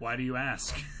 Why do you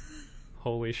ask?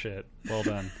 Holy shit. Well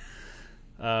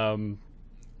done.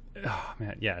 Oh,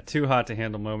 man. Yeah, too hot to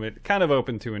handle moment. Kind of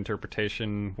open to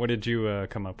interpretation. What did you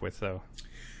come up with, though?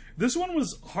 This one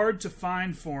was hard to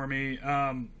find for me.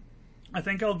 I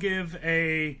think I'll give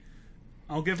a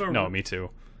No, me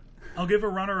too. I'll give a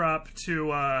runner-up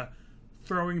to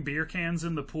throwing beer cans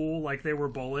in the pool like they were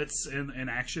bullets in an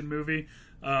action movie.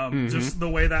 Just the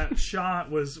way that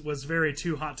shot was very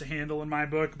too hot to handle in my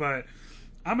book. But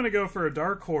I'm going to go for a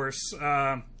dark horse.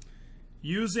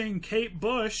 Using Kate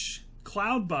Bush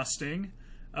cloud busting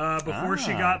before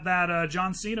she got that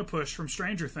John Cena push from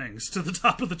Stranger Things to the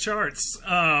top of the charts.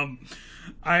 I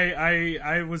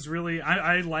was really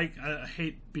I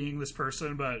hate being this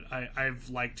person, but I've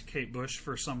liked Kate Bush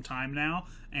for some time now,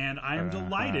 and I am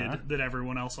delighted that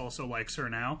everyone else also likes her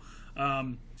now.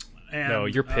 And, No,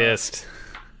 you're pissed.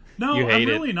 No, you hate I'm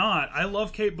really not. I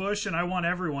love Kate Bush, and I want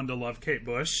everyone to love Kate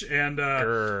Bush. And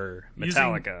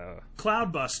Metallica.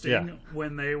 Cloud busting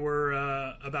when they were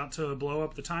about to blow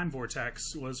up the time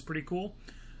vortex was pretty cool.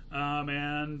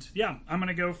 And yeah, I'm going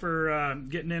to go for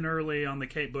getting in early on the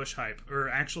Kate Bush hype, or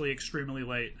actually extremely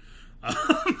late.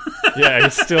 Yeah,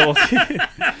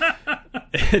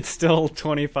 it's still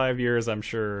 25 years, I'm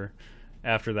sure,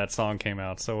 after that song came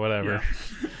out, so whatever.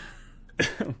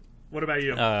 Yeah. What about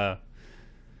you?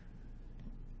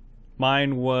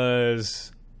 Mine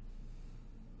was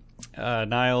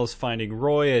Niles finding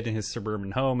Roy at his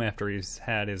suburban home after he's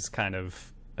had his kind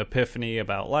of epiphany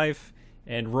about life,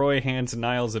 and Roy hands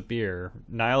Niles a beer.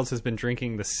 Niles has been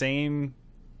drinking the same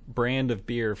brand of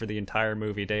beer for the entire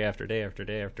movie, day after day after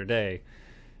day after day,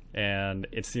 and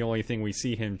it's the only thing we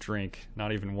see him drink,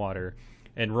 not even water.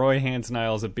 And Roy hands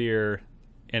Niles a beer,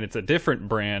 and it's a different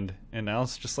brand, and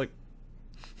Niles just like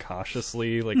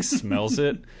cautiously like smells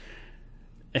it.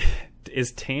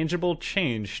 Is tangible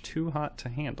change too hot to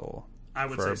handle? I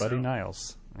would for say our buddy so.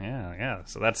 Niles. Yeah.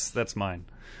 So that's mine.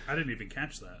 I didn't even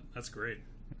catch that. That's great.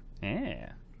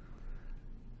 Yeah.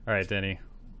 All right, Denny.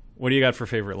 What do you got for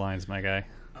favorite lines, my guy?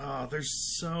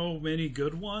 There's so many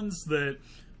good ones that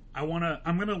I'm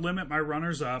gonna limit my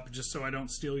runners up just so I don't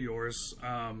steal yours.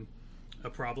 A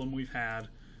problem we've had.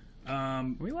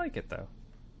 We like it though.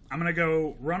 I'm gonna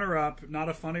go runner up, not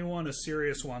a funny one, a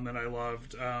serious one that I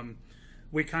loved.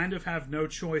 We kind of have no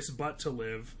choice but to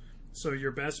live, so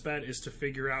your best bet is to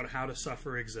figure out how to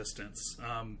suffer existence.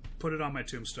 Put it on my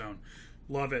tombstone.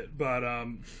 Love it, but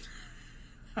I'm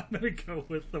gonna go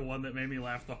with the one that made me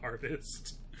laugh the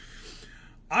hardest.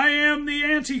 I am the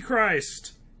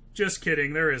Antichrist. Just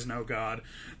kidding, there is no God.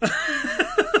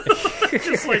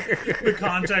 Just like the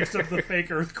context of the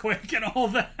fake earthquake and all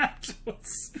that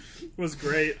was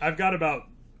great. I've got about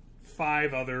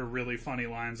 5 other really funny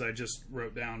lines I just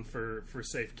wrote down for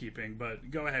safekeeping,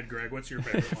 but go ahead, Greg. What's your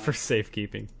favorite line? For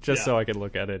safekeeping, just so I could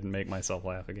look at it and make myself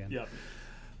laugh again. Yep.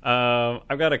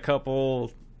 I've got a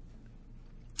couple.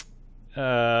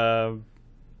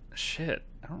 Shit,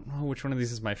 I don't know which one of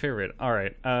these is my favorite. All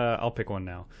right, I'll pick one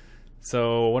now.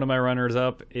 So one of my runners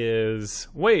up is,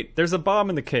 wait, there's a bomb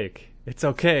in the cake. It's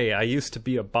okay. I used to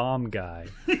be a bomb guy.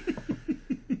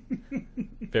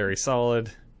 Very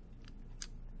solid.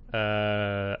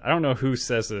 I don't know who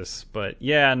says this, but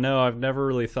yeah, no, I've never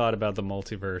really thought about the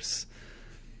multiverse.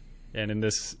 And in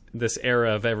this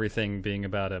era of everything being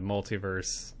about a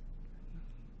multiverse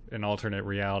and alternate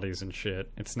realities and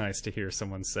shit, it's nice to hear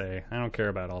someone say, I don't care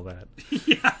about all that.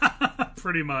 Yeah,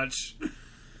 pretty much.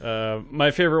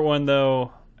 My favorite one,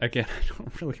 though, again, I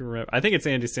don't really remember. I think it's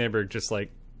Andy Samberg just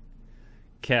like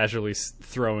casually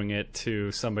throwing it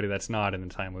to somebody that's not in the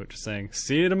time loop, just saying,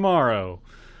 see you tomorrow.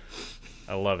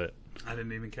 I love it. I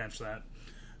didn't even catch that.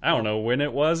 I don't know when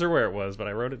it was or where it was, but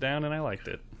I wrote it down and I liked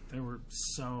it. There were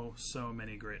so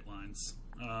many great lines,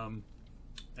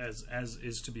 as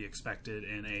is to be expected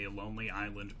in a Lonely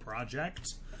Island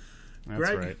project. That's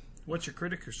Greg, right. what's your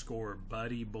critical score,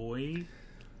 buddy boy?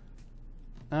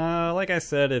 Like I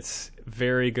said, it's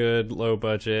very good, low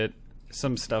budget.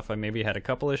 Some stuff I maybe had a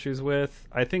couple issues with.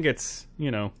 I think it's,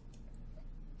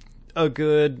 a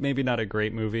good, maybe not a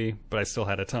great movie, but I still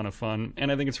had a ton of fun, and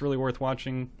I think it's really worth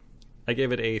watching. I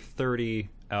gave it a 30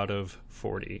 out of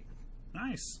 40.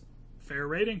 Nice. Fair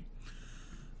rating.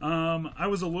 I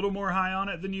was a little more high on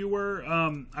it than you were.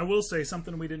 I will say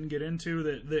something we didn't get into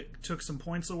that took some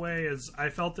points away is I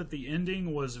felt that the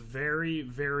ending was very,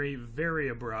 very, very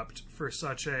abrupt for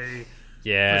such a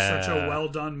well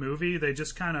done movie. They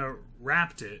just kind of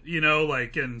wrapped it,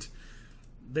 and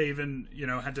they even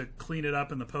had to clean it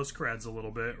up in the post creds a little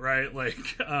bit, right?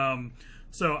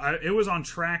 It was on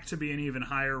track to be an even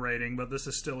higher rating, but this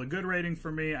is still a good rating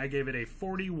for me. I gave it a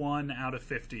 41 out of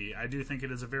 50. I do think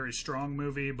it is a very strong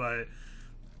movie, but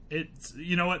it's,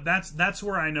 that's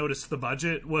where I noticed the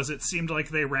budget was. It seemed like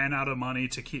they ran out of money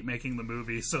to keep making the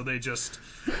movie, so they just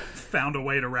found a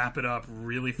way to wrap it up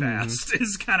really fast.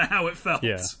 Is kind of how it felt.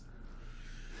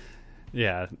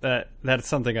 Yeah, that's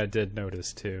something I did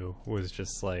notice too, was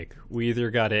just like, we either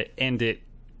got to end it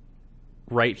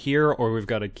right here, or we've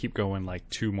got to keep going like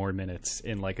 2 more minutes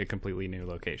in like a completely new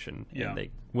location. Yeah. And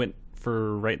they went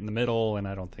for right in the middle, and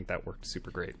I don't think that worked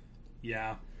super great.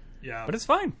 Yeah. But it's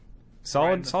fine.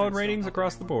 Solid ratings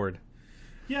across the board.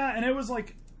 Yeah, and it was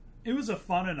a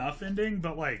fun enough ending,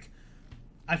 but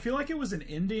I feel like it was an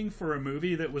ending for a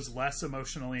movie that was less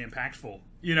emotionally impactful.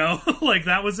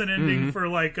 That was an ending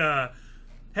for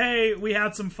hey, we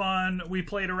had some fun, we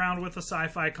played around with a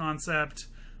sci-fi concept,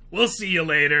 we'll see you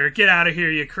later. Get out of here,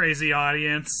 you crazy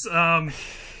audience. And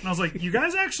I was like, you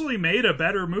guys actually made a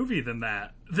better movie than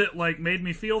that. That made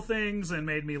me feel things and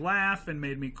made me laugh and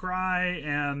made me cry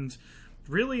and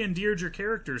really endeared your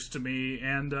characters to me.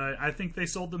 And I think they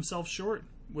sold themselves short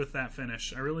with that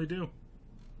finish. I really do.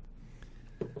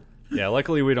 Yeah,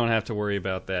 luckily we don't have to worry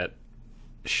about that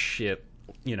shit,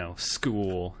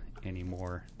 school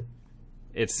anymore.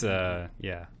 It's,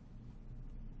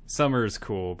 Summer's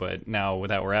cool, but now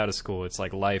that we're out of school, it's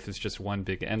like life is just one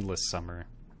big endless summer.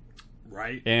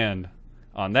 Right. And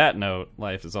on that note,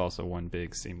 life is also one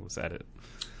big seamless edit.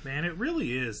 Man, it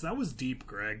really is. That was deep,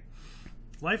 Greg.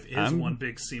 Life is one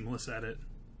big seamless edit.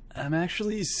 I'm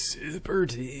actually super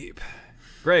deep.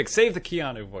 Greg, save the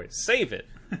Keanu voice. Save it.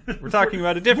 We're talking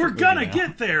about a different movie gonna now.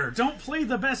 Get there. Don't play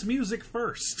the best music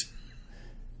first.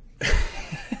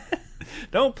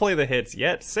 Don't play the hits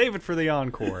yet. Save it for the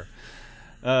encore.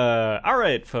 All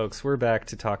right, folks, we're back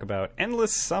to talk about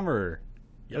Endless Summer.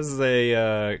 Yep. This is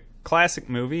a classic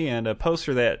movie and a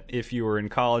poster that, if you were in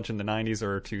college in the 90s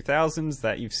or 2000s,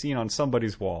 that you've seen on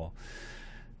somebody's wall.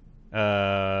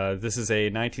 This is a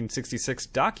 1966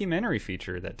 documentary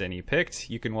feature that Denny picked.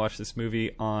 You can watch this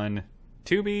movie on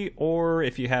Tubi, or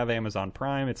if you have Amazon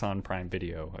Prime, it's on Prime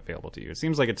Video available to you. It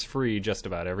seems like it's free just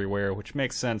about everywhere, which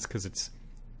makes sense because it's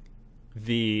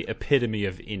the epitome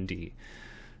of indie.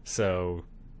 So,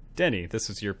 Denny, this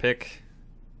is your pick.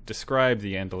 Describe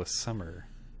the Endless Summer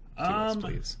to us,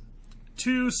 please.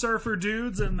 2 surfer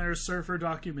dudes and their surfer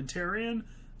documentarian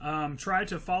try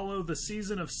to follow the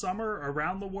season of summer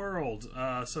around the world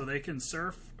so they can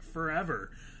surf forever.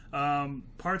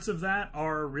 Parts of that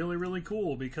are really, really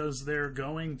cool because they're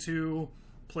going to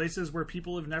places where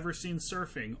people have never seen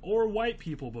surfing or white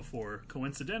people before.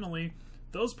 Coincidentally,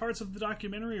 those parts of the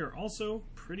documentary are also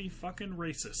pretty fucking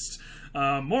racist.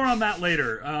 More on that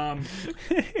later.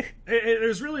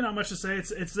 There's really not much to say.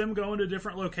 It's them going to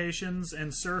different locations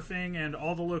and surfing, and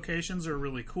all the locations are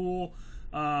really cool.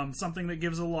 Something that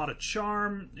gives a lot of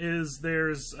charm is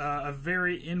there's a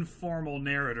very informal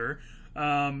narrator,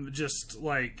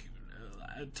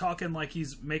 talking like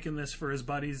he's making this for his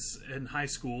buddies in high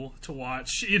school to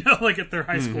watch, at their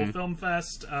high school film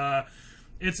fest.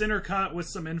 It's intercut with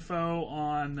some info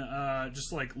on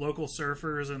just local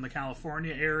surfers in the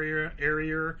California area.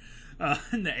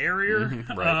 In the area.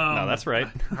 Right. No, that's right.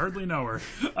 I hardly know her.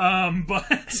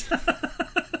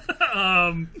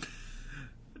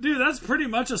 Dude, that's pretty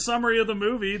much a summary of the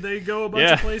movie. They go a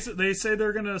bunch of places. They say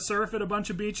they're going to surf at a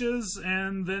bunch of beaches,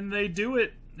 and then they do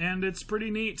it, and it's pretty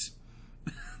neat.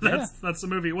 That's the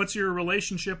movie. What's your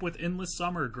relationship with Endless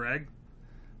Summer, Greg?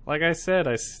 Like I said,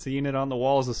 I've seen it on the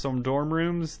walls of some dorm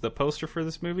rooms, the poster for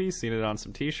this movie, seen it on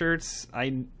some t-shirts.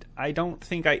 I don't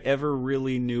think I ever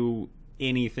really knew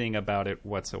anything about it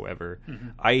whatsoever.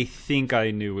 I think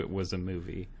I knew it was a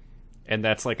movie, and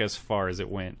that's as far as it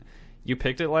went. You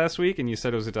picked it last week, and you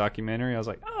said it was a documentary. I was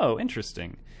like, oh,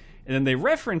 interesting. And then they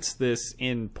referenced this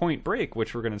in Point Break,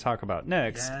 which we're going to talk about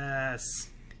next. Yes.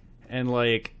 And,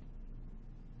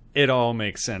 it all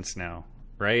makes sense now.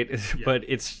 right? Yeah. But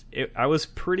I was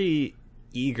pretty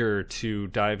eager to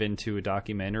dive into a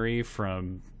documentary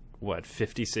from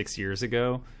 56 years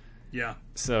ago. Yeah.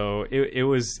 So it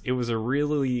was a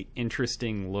really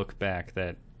interesting look back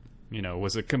that,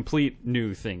 was a complete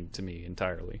new thing to me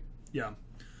entirely. Yeah.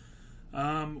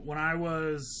 When I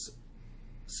was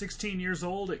 16 years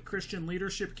old at Christian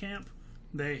Leadership Camp,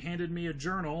 they handed me a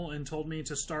journal and told me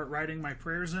to start writing my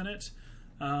prayers in it.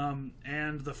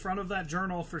 And the front of that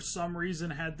journal, for some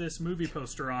reason, had this movie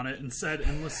poster on it and said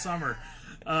 "Endless Summer."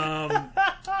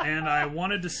 And I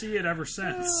wanted to see it ever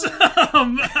since.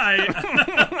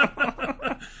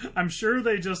 I'm sure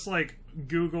they just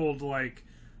Googled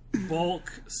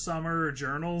bulk summer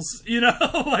journals, and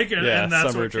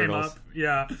that's summer what came journals. up.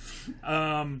 Yeah.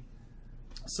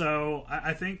 So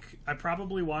I think I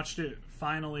probably watched it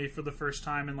finally for the first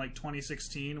time in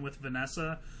 2016 with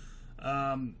Vanessa.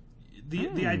 The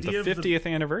idea the of 50th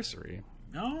anniversary.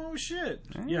 Oh shit!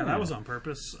 Yeah, that was on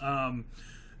purpose.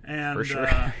 And For sure.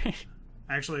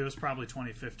 actually, it was probably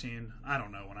 2015. I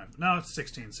don't know when No, it's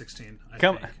 16. I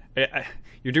Come, think.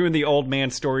 You're doing the old man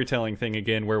storytelling thing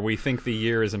again, where we think the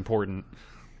year is important.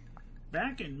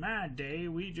 Back in my day,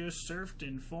 we just surfed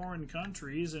in foreign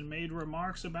countries and made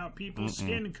remarks about people's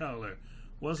skin color.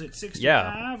 Was it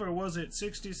 65 or was it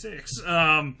 66?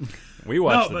 We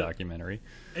watched the documentary.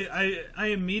 I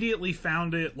immediately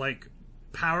found it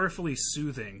powerfully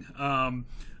soothing.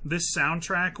 This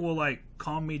soundtrack will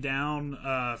calm me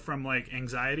down from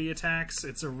anxiety attacks.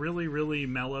 It's a really, really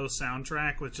mellow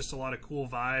soundtrack with just a lot of cool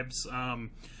vibes.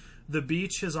 The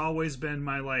beach has always been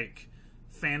my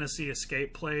fantasy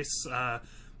escape place.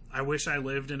 I wish I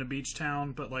lived in a beach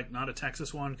town, but not a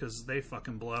Texas one because they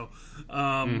fucking blow.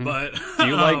 But do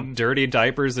you like dirty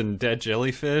diapers and dead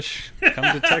jellyfish?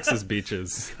 Come to Texas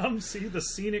beaches. Come see the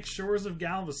scenic shores of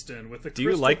Galveston with a Do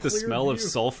you like the smell view. of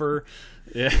sulfur?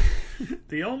 Yeah.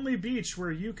 The only beach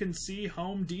where you can see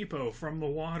Home Depot from the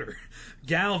water.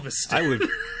 Galveston.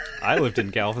 I lived in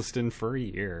Galveston for a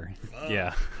year.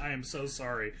 Yeah. I am so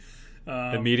sorry.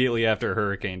 Immediately after a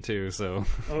hurricane too, so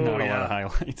not a lot of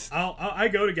highlights. I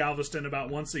go to Galveston about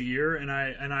once a year, and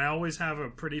I always have a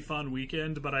pretty fun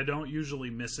weekend, but I don't usually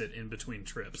miss it in between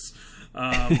trips.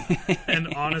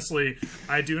 And honestly,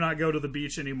 I do not go to the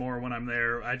beach anymore when I'm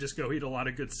there. I just go eat a lot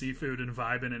of good seafood and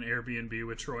vibe in an Airbnb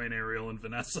with Troy and Ariel and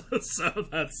Vanessa. So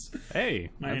that's my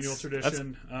annual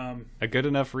tradition. That's a good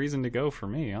enough reason to go for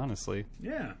me, honestly.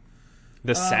 Yeah.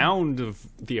 The sound of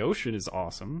the ocean is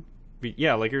awesome. But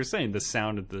yeah, like you were saying, the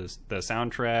sound of the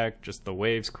soundtrack, just the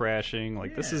waves crashing.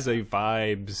 This is a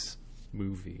vibes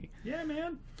movie. Yeah,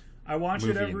 man. I watch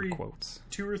it every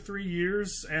 2 or 3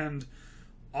 years, and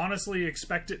honestly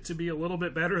expect it to be a little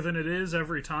bit better than it is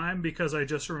every time because I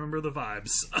just remember the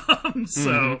vibes.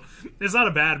 So it's not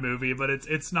a bad movie, but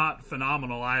it's not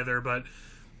phenomenal either. But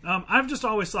I've just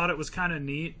always thought it was kind of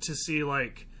neat to see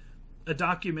a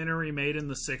documentary made in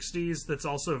the 60s that's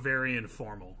also very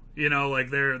informal.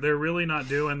 They're really not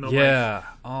doing the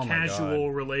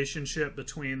casual relationship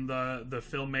between the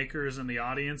filmmakers and the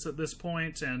audience at this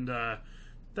point, and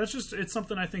it's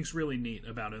something I think's really neat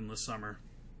about Endless Summer.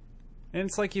 And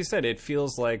it's like you said, it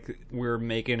feels like we're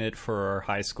making it for our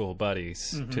high school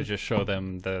buddies to just show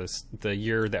them the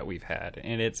year that we've had,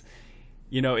 and it's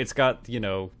got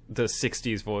the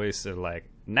 60s voice of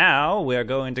now we're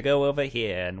going to go over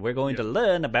here and we're going to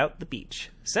learn about the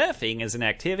beach. Surfing is an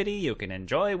activity you can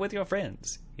enjoy with your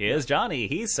friends. Here's Johnny,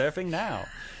 he's surfing now.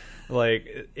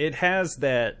 It has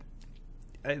that.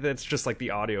 That's just the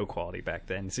audio quality back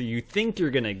then. So you think you're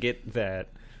gonna get that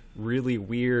really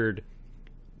weird,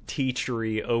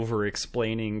 teachery,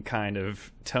 over-explaining kind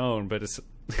of tone, but it's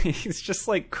just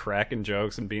cracking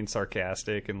jokes and being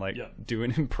sarcastic and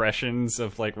doing impressions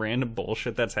of random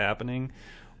bullshit that's happening.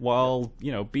 While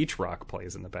beach rock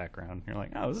plays in the background, you're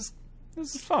like, oh, this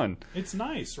is fun. It's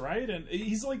nice, right? And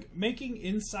he's making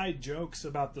inside jokes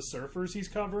about the surfers he's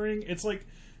covering.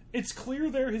 It's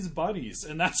clear they're his buddies,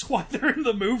 and that's why they're in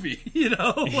the movie. He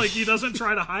doesn't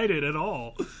try to hide it at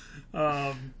all.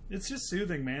 It's just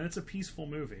soothing, man. It's a peaceful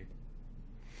movie.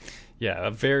 Yeah,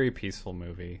 a very peaceful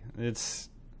movie. It's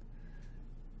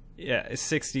a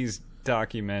 60s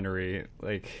documentary.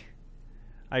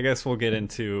 I guess we'll get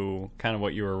into kind of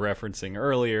what you were referencing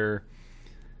earlier.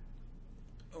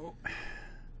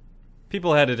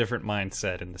 People had a different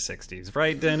mindset in the 60s,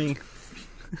 right, Denny?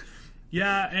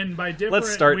 Yeah, and by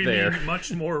different, we mean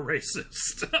much more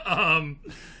racist.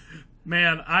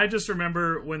 Man, I just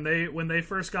remember when they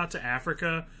first got to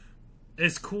Africa,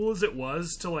 as cool as it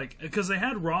was to because they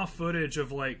had raw footage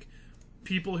of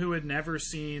people who had never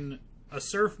seen a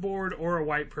surfboard or a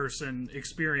white person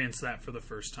experience that for the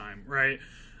first time, right?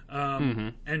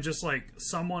 and just like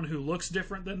someone who looks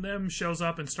different than them shows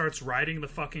up and starts riding the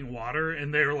fucking water,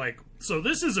 and they're like, so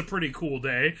this is a pretty cool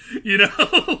day, you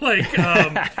know? Like,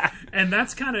 and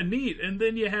that's kind of neat. And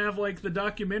then you have like the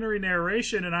documentary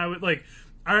narration, and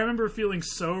I remember feeling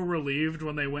so relieved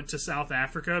when they went to South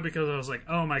Africa, because I was like,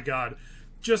 oh my god,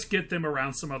 just get them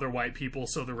around some other white people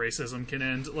so the racism can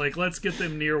end. Like, let's get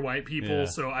them near white people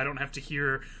so I don't have to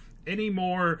hear any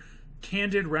more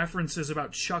candid references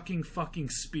about chucking fucking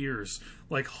spears.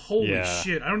 Like, holy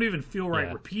shit, I don't even feel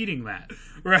right repeating that.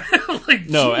 Right? Like,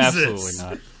 no, Jesus. absolutely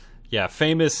not. Yeah,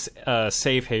 famous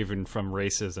safe haven from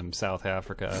racism, South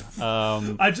Africa.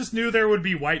 I just knew there would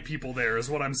be white people there, is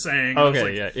what I'm saying. Okay, I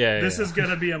was like, this is going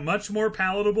to be a much more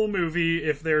palatable movie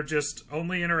if they're just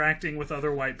only interacting with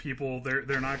other white people.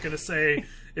 They're not going to say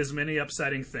as many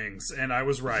upsetting things, and I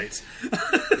was right.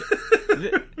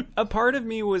 A part of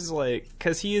me was like,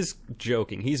 because he is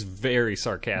joking, he's very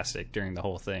sarcastic during the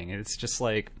whole thing, and it's just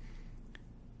like,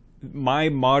 my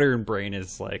modern brain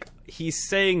is like, he's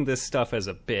saying this stuff as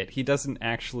a bit. He doesn't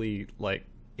actually, like,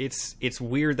 it's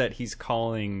weird that he's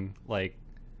calling, like,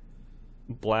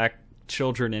 black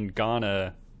children in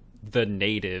Ghana the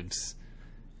natives,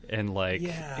 and like,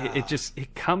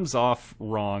 it comes off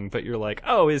wrong, but you're like,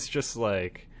 oh, it's just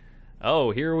like,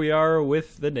 oh, here we are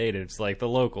with the natives, like the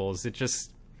locals.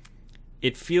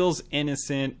 It feels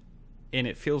innocent, and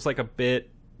it feels like a bit,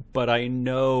 but I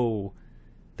know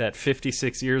that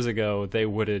 56 years ago they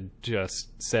would have just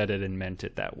said it and meant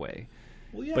it that way.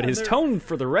 Well, but his tone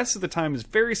for the rest of the time is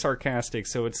very sarcastic,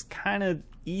 so it's kind of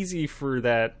easy for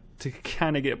that to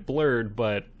kind of get blurred,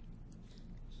 but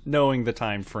knowing the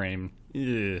time frame,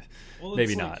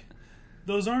 maybe not.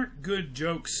 Those aren't good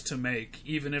jokes to make,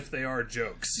 even if they are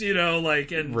jokes, you know,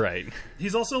 like, and right.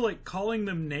 He's also like calling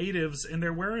them natives, and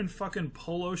they're wearing fucking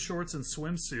polo shorts and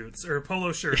swimsuits, or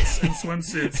polo shirts and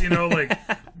swimsuits, you know, like,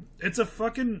 it's a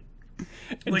fucking,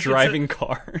 like, driving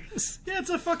cars. Yeah, it's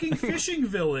a fucking fishing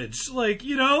village, like,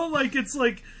 you know, like, it's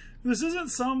like, this isn't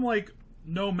some like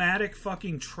nomadic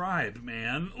fucking tribe,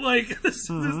 man. Like,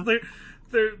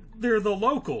 they're the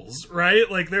locals, right?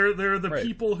 Like, they're the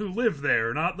people who live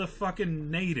there, not the fucking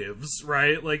natives,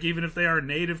 right? Like, even if they are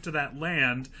native to that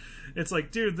land, it's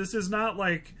like, dude, this is not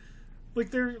like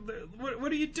they're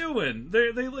what are you doing?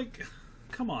 They like,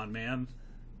 come on, man.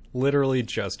 Literally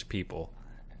just people.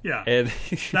 Yeah, and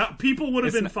that people would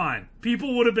have been fine.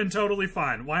 People would have been totally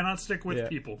fine. Why not stick with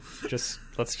people?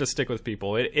 Let's just stick with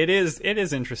people. It is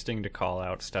interesting to call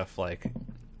out stuff like,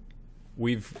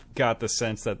 we've got the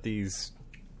sense that these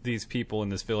people in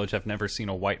this village have never seen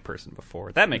a white person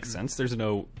before. That makes sense. There's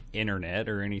no internet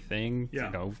or anything. Yeah.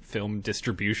 You know, film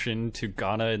distribution to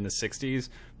Ghana in the 60s,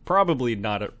 probably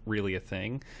not really a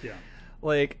thing. Yeah.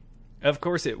 Like, of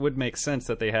course it would make sense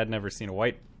that they had never seen a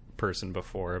white person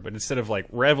before, but instead of like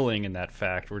reveling in that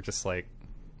fact, we're just like,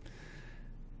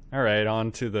 all right,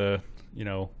 on to the, you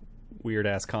know, weird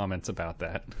ass comments about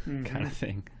that kind of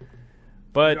thing.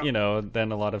 But, you know,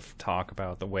 then a lot of talk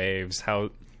about the waves,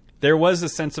 how there was a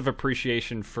sense of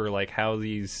appreciation for like how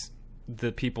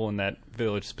the people in that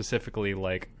village specifically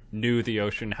like knew the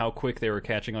ocean, how quick they were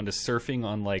catching on to surfing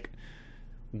on like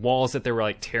walls that they were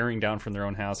like tearing down from their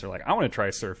own house. They're like, I want to try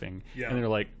surfing. Yeah. And they're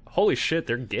like, holy shit,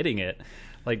 they're getting it.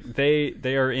 Like, they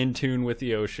are in tune with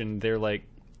the ocean. They're like,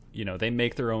 you know, they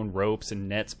make their own ropes and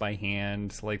nets by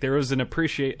hand. Like, there was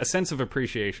a sense of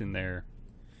appreciation there,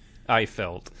 I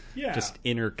felt. Yeah. Just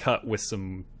intercut with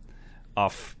some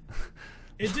off,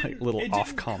 little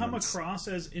off comments. Come across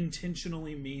as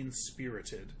intentionally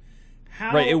mean-spirited.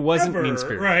 Right, it wasn't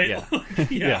mean-spirited. Right?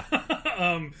 Yeah.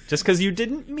 Just because you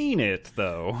didn't mean it,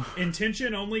 though.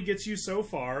 Intention only gets you so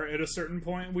far. At a certain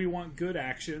point, we want good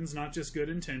actions, not just good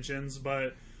intentions.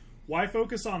 But why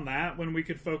focus on that when we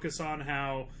could focus on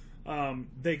how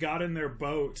they got in their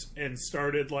boat and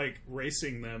started, like,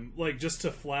 racing them, like, just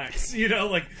to flex? You know,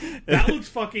 like, that looked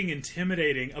fucking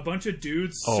intimidating. A bunch of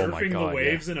dudes surfing the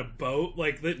waves in a boat,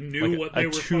 like, that knew like what they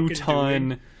were fucking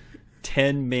doing.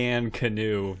 10-man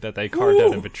canoe that they carved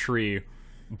out of a tree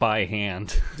by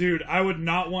hand. Dude, I would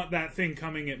not want that thing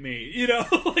coming at me. You know,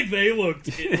 like, they looked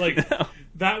like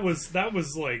that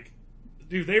was like,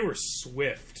 dude, they were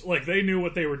swift. Like, they knew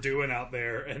what they were doing out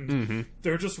there, and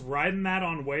they're just riding that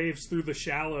on waves through the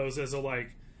shallows as a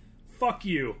like, fuck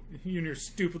you and your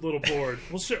stupid little board.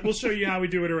 We'll show you how we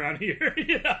do it around here.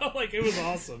 You know, like, it was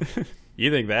awesome. You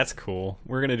think that's cool?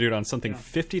 We're gonna do it on something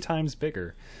 50 times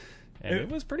bigger. And it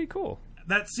was pretty cool.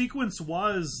 That sequence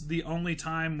was the only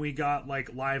time we got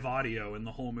like live audio in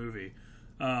the whole movie.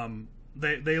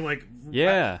 They like,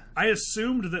 I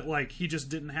assumed that like he just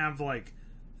didn't have like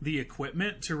the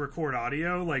equipment to record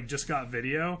audio, like just got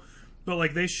video. But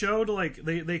like they showed like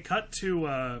they cut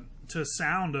to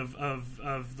sound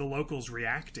of the locals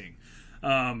reacting.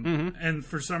 And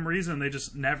for some reason they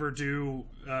just never do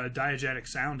diegetic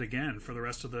sound again for the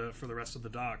rest of the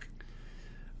doc.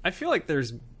 I feel like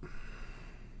there's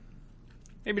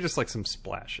maybe just like some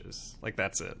splashes, like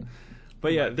that's it.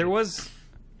 But yeah, there was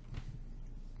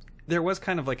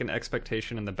kind of like an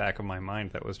expectation in the back of my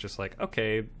mind that was just like,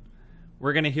 okay,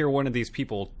 we're gonna hear one of these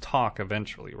people talk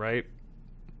eventually, right?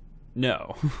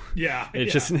 No. Yeah.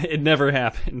 It never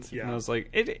happened. Yeah. And I was like,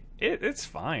 it's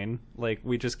fine. Like,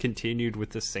 we just continued with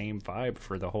the same vibe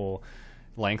for the whole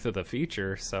length of the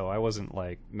feature, so I wasn't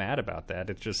like mad about that.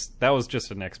 That was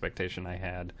just an expectation I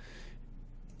had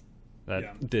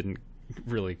that didn't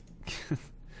really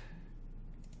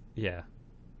Yeah.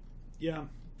 Yeah.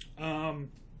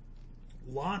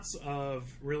 Lots of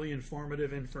really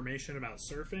informative information about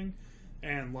surfing,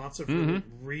 and lots of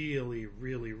really,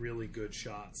 really, really good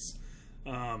shots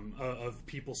of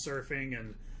people surfing.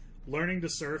 And learning to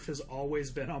surf has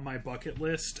always been on my bucket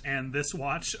list, and this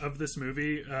watch of this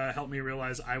movie helped me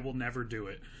realize I will never do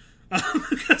it.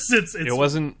 Because it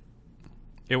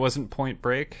wasn't Point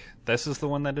Break. This is the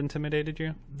one that intimidated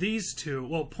you? These two.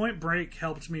 Well, Point Break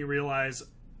helped me realize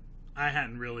I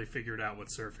hadn't really figured out what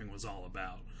surfing was all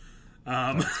about.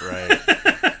 That's right.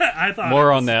 I thought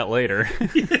more on that later.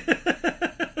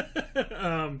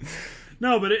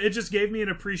 No, but it just gave me an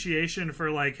appreciation for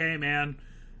like, hey man,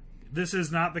 this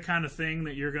is not the kind of thing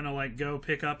that you're gonna like go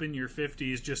pick up in your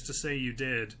 50s just to say you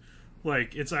did.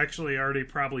 Like, it's actually already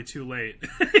probably too late.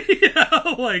 You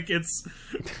know, like it's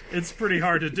pretty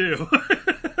hard to do.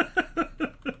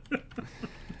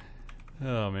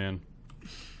 Oh man.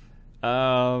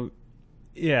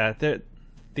 Yeah,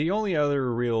 the only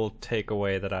other real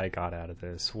takeaway that I got out of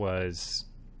this was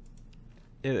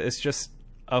it's just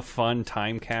a fun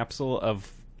time capsule of,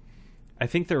 I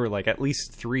think there were like at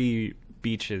least 3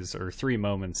 beaches or 3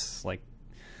 moments, like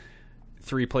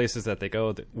 3 places that they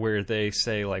go where they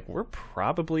say like, we're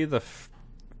probably the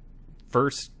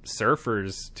first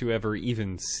surfers to ever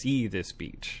even see this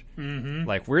beach.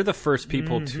 Like, we're the first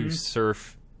people to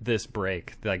surf this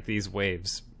break, like these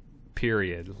waves,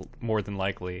 period, more than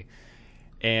likely.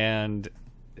 And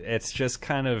it's just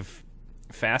kind of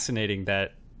fascinating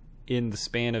that in the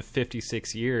span of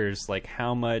 56 years, like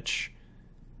how much,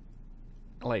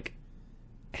 like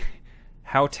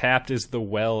how tapped is the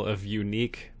well of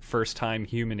unique first-time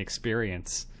human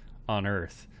experience on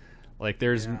Earth. Like,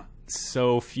 there's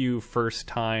so few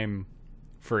first-time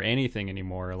for anything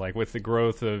anymore. Like, with the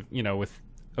growth of, you know, with,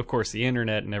 of course, the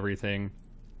internet and everything,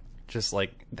 just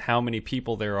like how many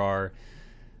people there are,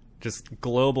 just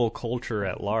global culture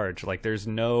at large. Like, there's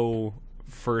no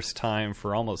first time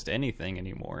for almost anything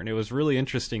anymore. And it was really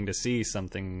interesting to see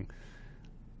something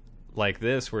like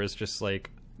this, where it's just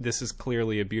like, this is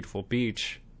clearly a beautiful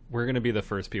beach. We're going to be the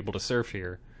first people to surf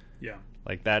here. Yeah.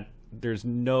 Like that, there's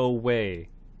no way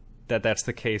that that's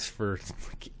the case for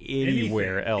like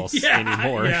anywhere else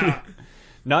anymore. Yeah.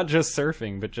 Not just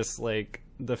surfing, but just like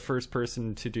the first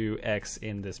person to do X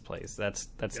in this place. That's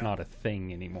not a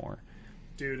thing anymore.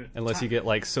 Dude. Unless you get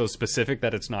like so specific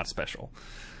that it's not special.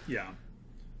 Yeah.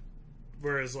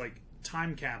 Whereas like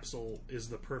time capsule is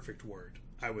the perfect word,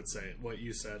 I would say, what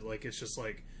you said. Like, it's just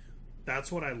like,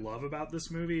 that's what I love about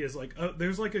this movie is like,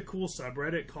 there's like a cool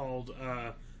subreddit called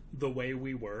The Way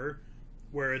We Were,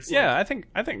 where it's I think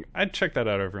I'd check that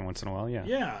out every once in a while.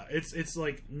 Yeah, it's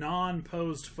like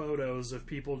non-posed photos of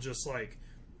people just like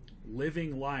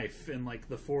living life in like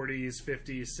the 40s,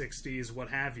 50s, 60s, what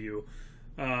have you.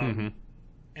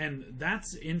 And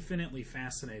that's infinitely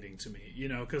fascinating to me, you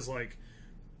know, because like,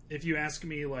 if you ask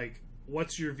me like,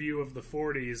 what's your view of the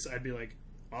 40s, I'd be like,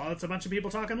 well, it's a bunch of people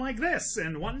talking like this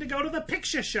and wanting to go to the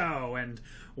picture show and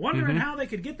wondering how they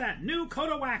could get that new coat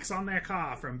of wax on their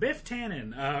car from Biff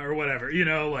Tannen or whatever, you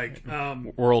know, like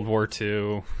World War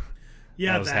II.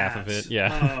 Yeah, that was half of it.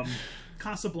 Yeah,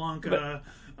 Casablanca.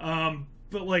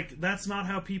 But like, that's not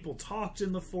how people talked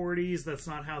in the 40s. That's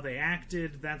not how they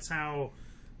acted. That's how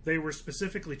they were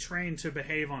specifically trained to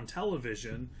behave on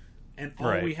television. And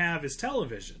all we have is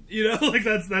television, you know, like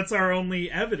that's our only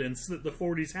evidence that the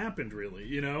 40s happened, really,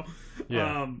 you know.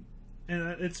 Yeah.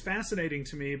 And it's fascinating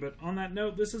to me. But on that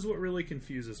note, this is what really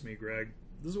confuses me, Greg.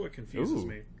 This is what confuses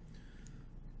me.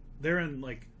 They're in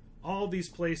like all these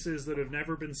places that have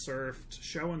never been surfed,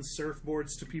 showing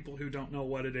surfboards to people who don't know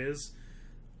what it is,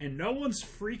 and no one's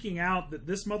freaking out that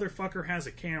this motherfucker has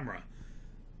a camera.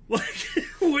 Like,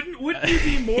 wouldn't you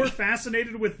be more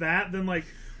fascinated with that than like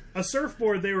a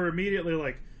surfboard? They were immediately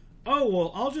like, oh,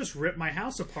 well, I'll just rip my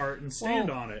house apart and stand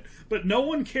on it. But no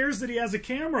one cares that he has a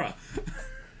camera.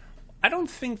 I don't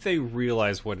think they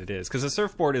realize what it is, because a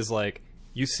surfboard is like,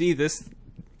 you see this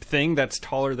thing that's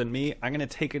taller than me, I'm going to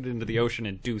take it into the ocean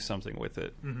and do something with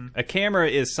it. A camera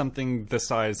is something the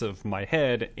size of my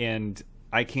head, and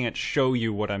I can't show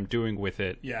you what I'm doing with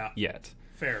it yet.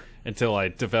 Fair. Until I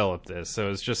develop this.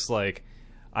 So it's just like,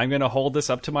 I'm going to hold this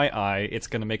up to my eye, it's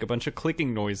going to make a bunch of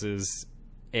clicking noises,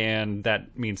 and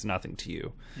that means nothing to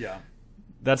you. Yeah.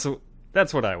 That's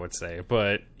what I would say,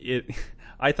 but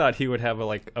I thought he would have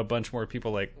a bunch more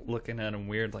people like looking at him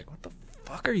weird, like, what the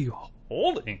fuck are you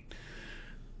holding?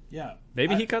 Yeah,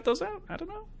 maybe he cut those out. I don't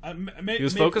know. He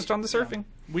was maybe, focused on the surfing.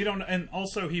 Yeah. We don't, and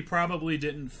also he probably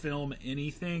didn't film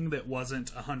anything that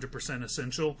wasn't 100%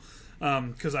 essential,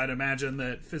 because I'd imagine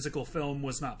that physical film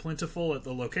was not plentiful at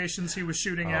the locations he was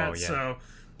shooting at. Yeah. So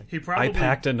he probably I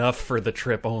packed enough for the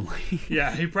trip only.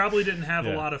 Yeah, he probably didn't have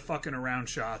a lot of fucking around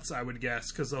shots, I would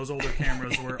guess, because those older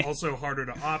cameras were also harder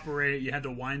to operate. You had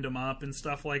to wind them up and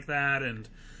stuff like that, and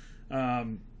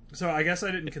so I guess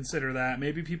I didn't consider that.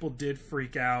 Maybe people did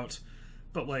freak out,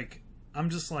 but like, I'm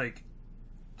just like,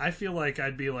 I feel like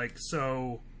I'd be like,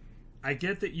 so I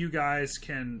get that you guys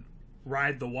can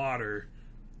ride the water.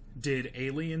 Did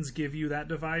aliens give you that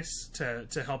device to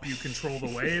help you control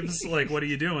the waves? Like, what are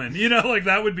you doing? You know, like,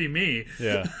 that would be me.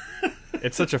 Yeah.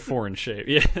 It's such a foreign shape.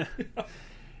 Yeah.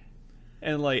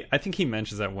 And like, I think he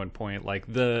mentions at one point, like,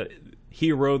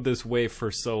 he rode this wave for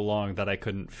so long that I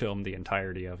couldn't film the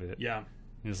entirety of it. Yeah.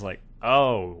 He's like,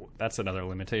 oh, that's another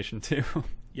limitation too.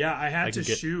 Yeah, I had to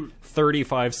shoot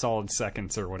 35 solid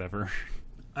seconds or whatever.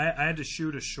 I had to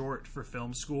shoot a short for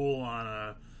film school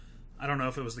on I don't know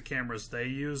if it was the cameras they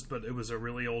used, but it was a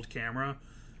really old camera.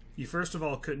 You first of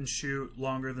all couldn't shoot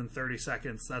longer than 30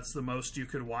 seconds. That's the most you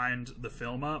could wind the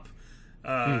film up.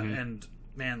 And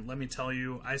man, let me tell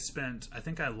you, I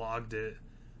think I logged it.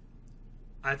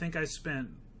 I think I spent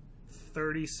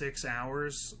 36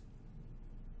 hours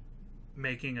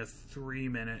making a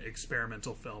 3-minute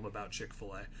experimental film about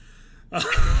Chick-fil-A.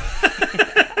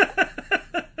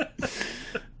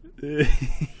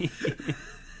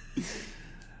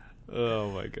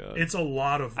 Oh my god. It's a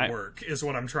lot of work, is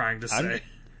what I'm trying to say.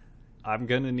 I'm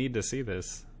gonna need to see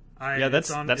this.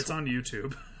 It's on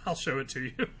YouTube. I'll show it to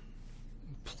you.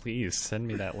 Please send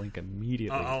me that link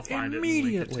immediately. I'll find it and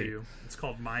link it to you. It's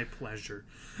called My Pleasure.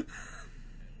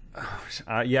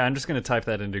 Yeah, I'm just going to type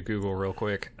that into Google real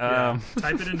quick. Type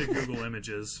it into Google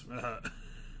Images.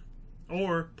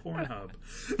 Or Pornhub.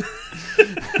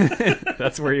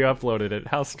 That's where you uploaded it.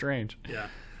 How strange. Yeah.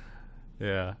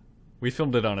 Yeah. We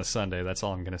filmed it on a Sunday. That's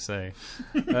all I'm going to say.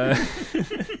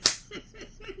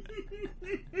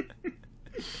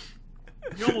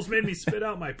 You almost made me spit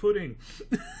out my pudding.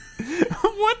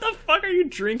 What the fuck, are you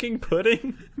drinking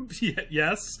pudding?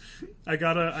 Yes, I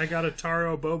got a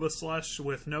taro boba slush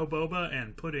with no boba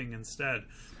and pudding instead,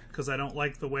 because I don't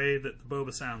like the way that the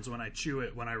boba sounds when I chew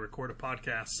it when I record a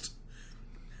podcast.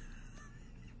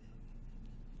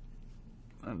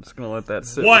 I'm just gonna let that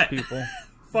sit with people.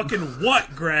 Fucking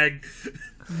what, Greg?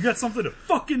 You got something to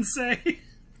fucking say?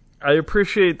 I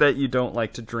appreciate that you don't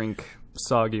like to drink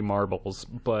soggy marbles,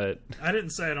 but I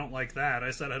didn't say I don't like that.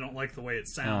 I said I don't like the way it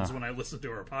sounds when I listen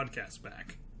to our podcast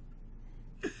back.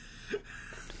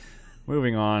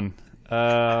 Moving on.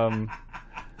 I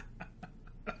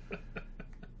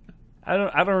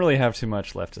don't really have too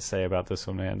much left to say about this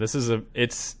one, man. This is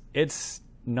it's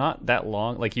not that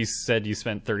long. Like you said, you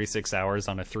spent 36 hours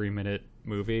on a 3-minute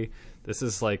movie. This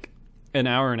is like an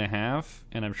hour and a half,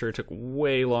 and I'm sure it took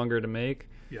way longer to make.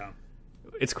 Yeah.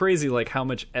 It's crazy, like, how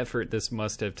much effort this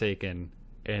must have taken,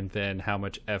 and then how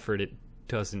much effort it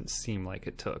doesn't seem like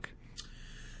it took.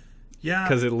 Yeah.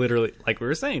 Because it literally, like we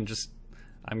were saying, just,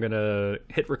 I'm going to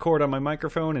hit record on my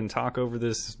microphone and talk over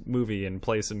this movie and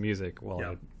play some music while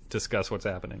I discuss what's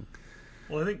happening.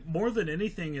 Well, I think more than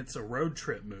anything, it's a road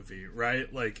trip movie,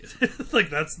 right? Like, like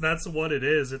that's what it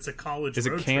is. It's a college road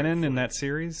trip. Is it canon in that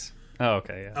series? Oh,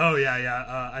 okay, yeah. Oh,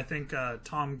 yeah. I think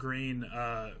Tom Green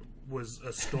was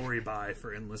a story by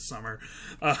for Endless Summer.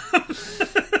 But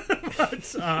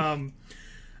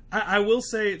I will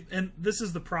say, and this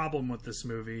is the problem with this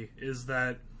movie, is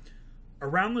that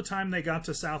around the time they got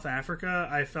to South Africa,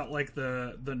 I felt like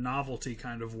the novelty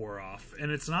kind of wore off. And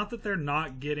it's not that they're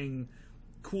not getting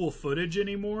cool footage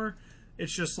anymore.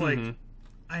 It's just like,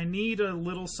 I need a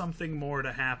little something more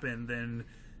to happen than...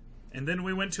 And then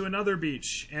we went to another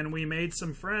beach, and we made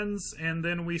some friends, and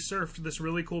then we surfed this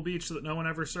really cool beach that no one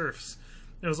ever surfs.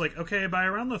 It was like, okay, by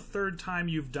around the third time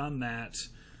you've done that,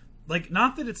 like,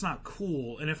 not that it's not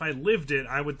cool, and if I lived it,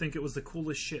 I would think it was the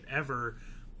coolest shit ever,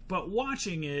 but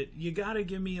watching it, you gotta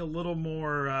give me a little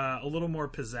more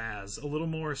pizzazz, a little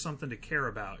more something to care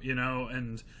about, you know,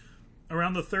 and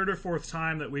around the third or fourth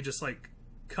time that we just like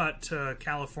cut to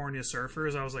California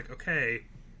surfers, I was like, okay,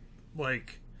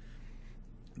 like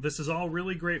this is all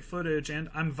really great footage, and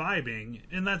I'm vibing,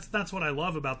 and that's what I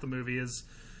love about the movie is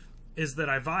that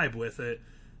I vibe with it.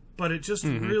 But it just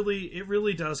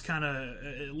really does kind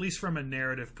of, at least from a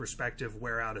narrative perspective,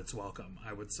 wear out its welcome,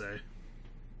 I would say.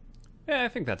 Yeah, I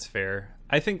think that's fair.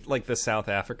 I think like the South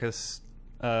Africa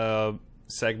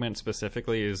segment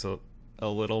specifically is a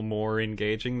little more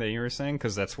engaging than you were saying,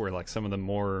 because that's where like some of the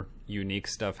more unique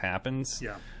stuff happens.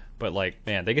 Yeah. But like,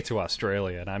 man, they get to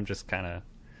Australia, and I'm just kind of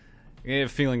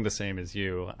feeling the same as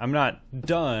you. I'm not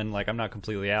done, like I'm not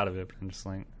completely out of it, but I'm just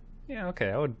like, yeah,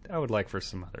 okay, I would like for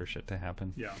some other shit to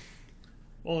happen. Yeah.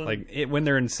 Well, like when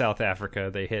they're in South Africa,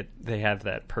 they have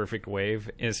that perfect wave.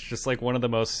 It's just like one of the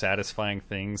most satisfying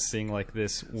things, seeing like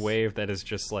this wave that is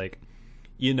just like,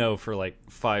 you know, for like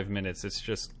 5 minutes, it's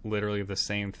just literally the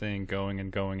same thing going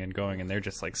and going and going, and they're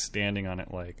just like standing on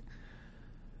it like,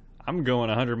 I'm going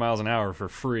 100 miles an hour for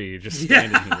free, just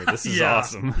standing here. This is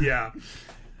awesome. Yeah.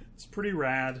 It's pretty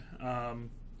rad.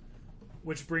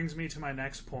 Which brings me to my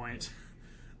next point.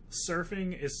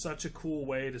 Surfing is such a cool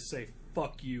way to say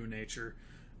fuck you, nature.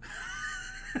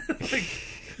 Like,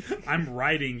 I'm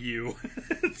riding you.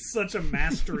 It's such a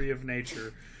mastery of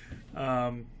nature.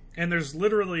 And there's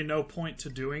literally no point to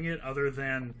doing it other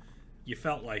than you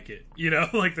felt like it. You know,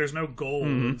 like there's no goal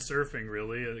in surfing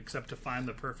really, except to find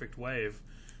the perfect wave.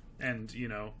 And, you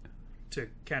know, to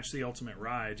catch the ultimate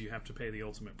ride, you have to pay the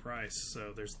ultimate price.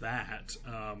 So there's that.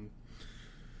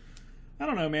 I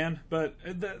don't know, man, but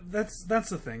that's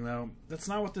the thing, though. That's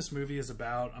not what this movie is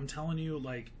about. I'm telling you,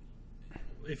 like,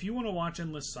 if you want to watch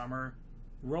Endless Summer,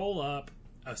 roll up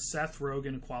a Seth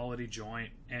Rogen quality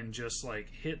joint and just, like,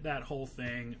 hit that whole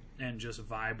thing and just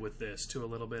vibe with this to a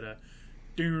little bit of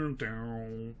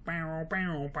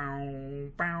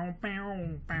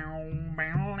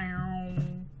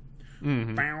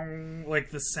like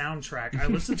the soundtrack. I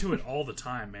listen to it all the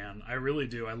time, man. I really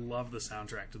do. I love the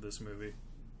soundtrack to this movie.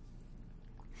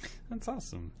 That's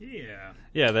awesome. Yeah.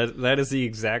 Yeah, that is the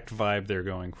exact vibe they're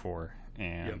going for.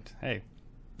 And hey,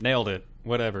 nailed it.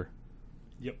 Whatever.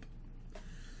 Yep.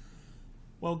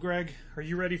 Well, Greg, are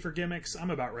you ready for gimmicks? I'm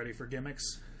about ready for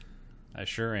gimmicks. I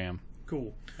sure am.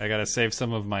 Cool. I gotta save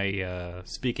some of my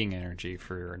speaking energy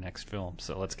for our next film,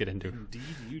 so let's get into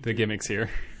the gimmicks here.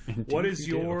 What is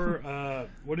your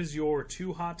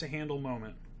too hot to handle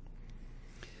moment?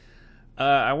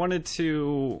 I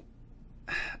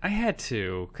had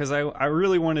to, because I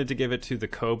really wanted to give it to the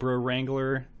Cobra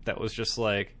Wrangler that was just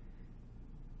like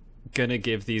gonna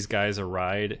give these guys a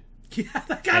ride. Yeah,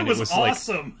 that guy was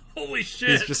awesome. Like, holy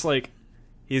shit.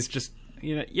 He's just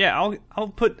you know, yeah,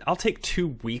 I'll take 2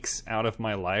 weeks out of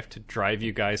my life to drive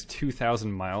you guys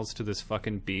 2,000 miles to this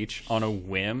fucking beach on a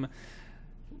whim,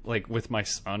 like with my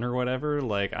son or whatever.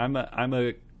 Like I'm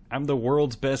the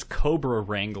world's best Cobra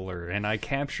Wrangler, and I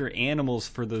capture animals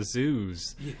for the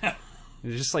zoos. Yeah.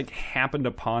 It just like happened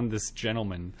upon this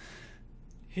gentleman.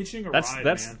 Hitching a ride,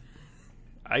 man.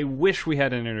 I wish we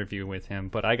had an interview with him,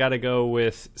 but I gotta go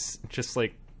with just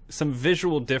like some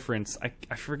visual difference. I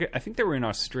forget. I think they were in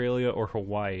Australia or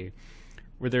Hawaii,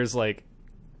 where there's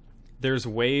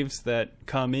waves that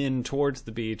come in towards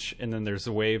the beach, and then there's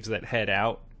waves that head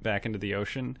out back into the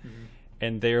ocean,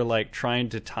 and they're like trying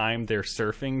to time their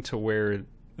surfing to where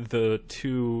the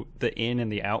in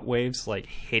and the out waves like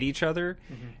hit each other,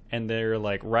 and they're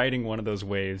like riding one of those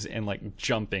waves and like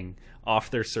jumping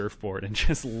off their surfboard and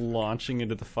just launching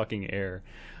into the fucking air.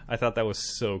 I thought that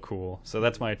was so cool. So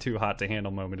that's my too hot to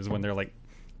handle moment, is when they're like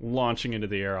launching into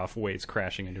the air off waves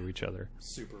crashing into each other.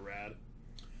 Super rad.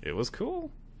 It was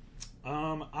cool.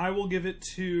 I will give it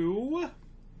to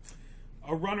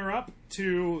a runner-up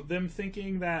to them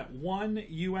thinking that $1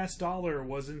 US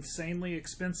was insanely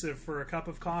expensive for a cup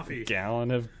of coffee. A gallon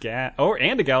of gas. Oh,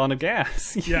 and a gallon of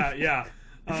gas. Yeah.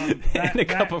 And a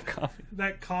cup of coffee.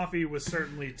 That coffee was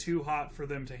certainly too hot for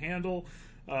them to handle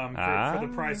for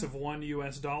the price of $1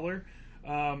 US.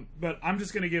 But I'm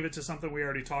just going to give it to something we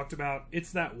already talked about.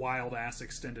 It's that wild-ass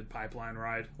extended pipeline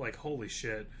ride. Like, holy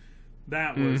shit.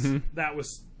 That was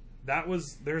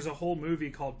there's a whole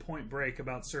movie called Point Break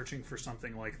about searching for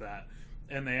something like that,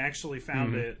 and they actually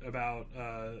found it about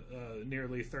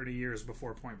nearly 30 years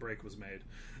before Point Break was made.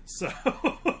 So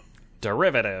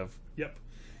derivative. Yep.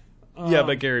 Yeah,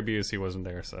 but Gary Busey wasn't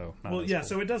there, so cool.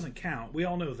 So it doesn't count. We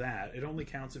all know that. It only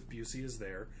counts if Busey is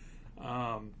there.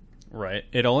 Right.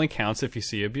 It only counts if you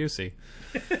see a Busey.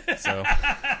 So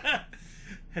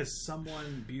has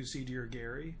someone Busey'd your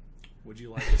Gary? Would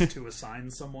you like us to assign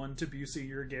someone to Busey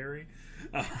your Gary?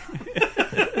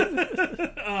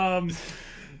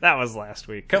 That was last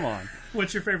week. Come on.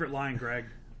 What's your favorite line, Greg?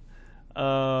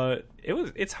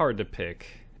 It's hard to pick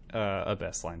a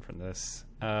best line from this.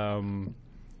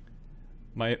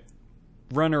 My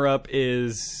runner-up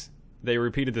is, they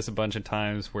repeated this a bunch of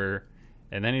times, where,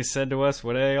 and then he said to us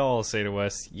what they all say to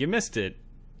us: "You missed it.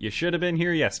 You should have been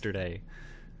here yesterday."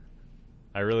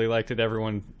 I really liked it.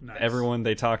 Everyone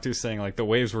they talked to saying, like, the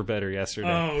waves were better yesterday.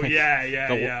 Oh,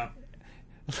 yeah.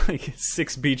 Like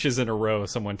 6 beaches in a row,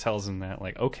 someone tells him that.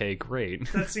 Like, okay,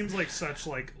 great. That seems like such,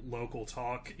 like, local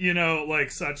talk. You know, like,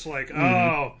 such, like,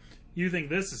 oh, you think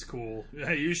this is cool.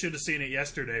 Hey, you should have seen it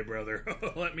yesterday, brother.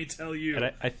 Let me tell you.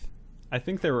 And I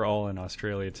think they were all in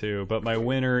Australia, too. But my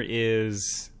winner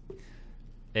is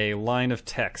a line of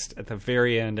text at the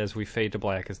very end as we fade to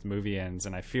black as the movie ends.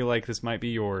 And I feel like this might be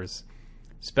yours.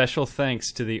 "Special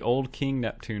thanks to the old King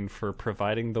Neptune for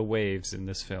providing the waves in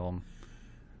this film."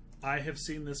 I have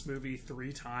seen this movie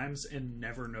 3 times and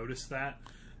never noticed that.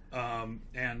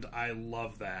 And I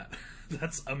love that.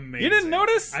 That's amazing. You didn't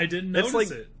notice? I didn't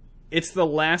notice it. It's the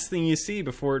last thing you see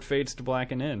before it fades to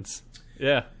black and ends.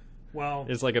 Yeah. Well,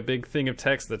 it's like a big thing of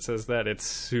text that says that. It's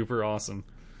super awesome.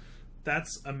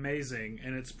 That's amazing,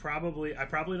 and I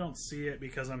probably don't see it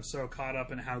because I'm so caught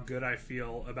up in how good I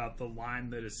feel about the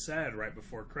line that is said right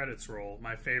before credits roll.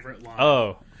 My favorite line.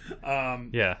 Oh,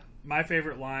 yeah. My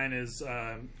favorite line is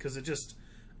because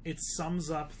it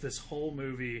sums up this whole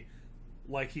movie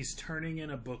like he's turning in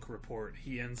a book report.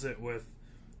 He ends it with,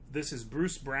 "This is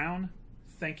Bruce Brown.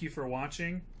 Thank you for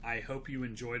watching. I hope you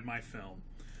enjoyed my film."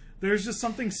 There's just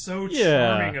something so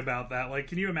charming about that. Like,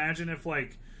 can you imagine if,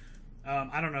 like,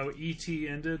 I don't know, E.T.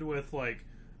 ended with, like,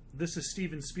 "This is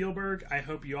Steven Spielberg. I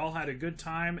hope you all had a good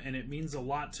time, and it means a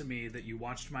lot to me that you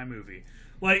watched my movie."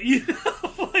 Like, you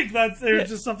know, like, there's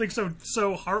just something so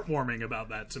heartwarming about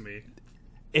that to me.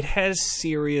 It has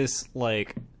serious,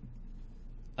 like,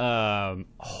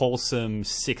 wholesome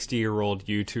 60-year-old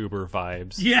YouTuber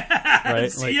vibes. Yes,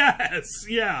 right? Like, yes,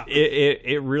 yeah.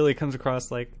 It really comes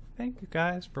across like, "Thank you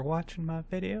guys for watching my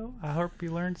video. I hope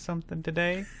you learned something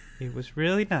today. It was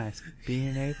really nice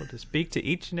being able to speak to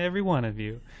each and every one of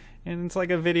you." And it's like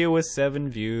a video with 7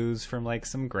 views from, like,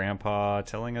 some grandpa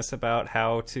telling us about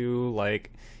how to,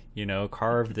 like, you know,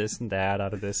 carve this and that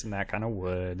out of this and that kind of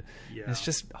wood. Yeah. It's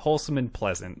just wholesome and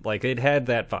pleasant. Like, it had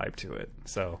that vibe to it.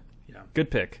 So, yeah,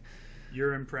 good pick.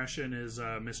 Your impression is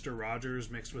Mr. Rogers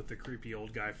mixed with the creepy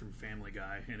old guy from Family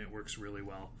Guy, and it works really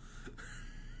well.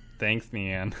 Thanks,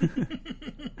 man.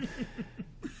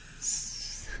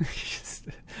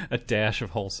 A dash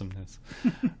of wholesomeness.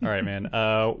 All right, man.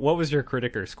 What was your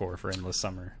Criticker score for Endless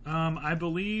Summer? I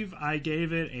believe I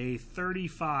gave it a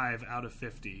 35 out of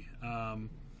 50,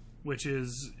 which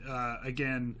is,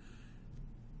 again,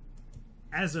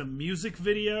 as a music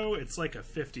video, it's like a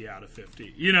 50 out of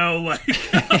 50. You know, like,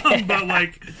 but,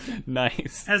 like,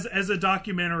 nice. As a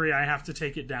documentary, I have to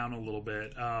take it down a little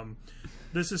bit.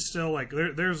 This is still, like,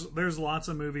 there's lots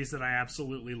of movies that I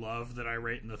absolutely love that I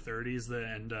rate in the 30s,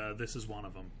 and this is one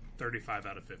of them. 35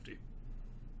 out of 50.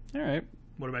 All right.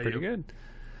 What about you? Pretty good.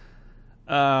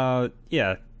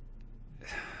 Yeah.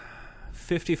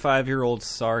 55-year-old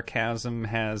sarcasm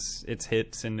has its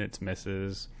hits and its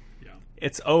misses. Yeah.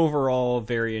 It's overall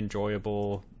very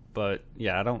enjoyable, but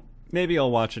yeah, maybe I'll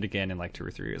watch it again in like 2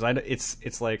 or 3 years.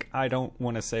 It's like, I don't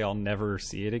want to say I'll never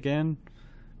see it again,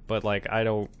 but, like, I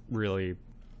don't really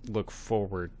look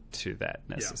forward to that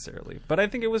necessarily. Yeah. But I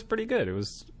think it was pretty good. It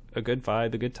was a good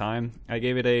vibe, a good time. I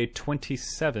gave it a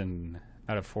 27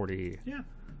 out of 40. Yeah.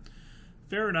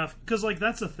 Fair enough. Because, like,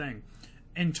 that's the thing.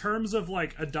 In terms of,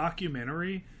 like, a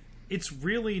documentary, it's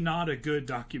really not a good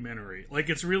documentary. Like,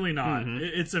 it's really not. Mm-hmm.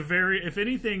 It's a very... If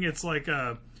anything, it's like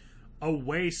a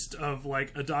waste of,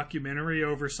 like, a documentary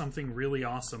over something really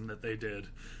awesome that they did.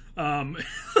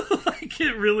 Like,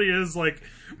 it really is, like,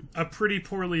 a pretty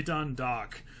poorly done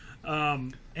doc.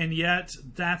 And yet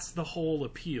that's the whole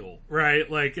appeal, right?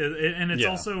 Like, and it's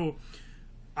also,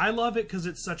 I love it because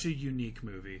it's such a unique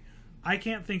movie. I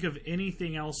can't think of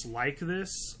anything else like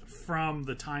this from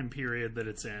the time period that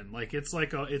it's in. Like, it's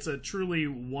a truly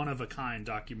one of a kind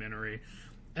documentary,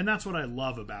 and that's what I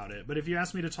love about it. But if you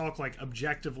ask me to talk, like,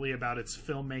 objectively about its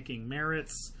filmmaking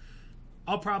merits,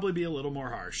 I'll probably be a little more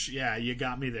harsh. Yeah, you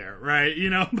got me there, right? You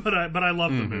know, but I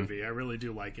love the movie. I really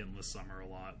do like Endless Summer a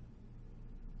lot.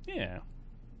 Yeah.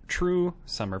 True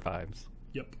summer vibes.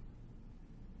 Yep.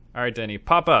 All right, Denny,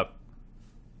 pop up.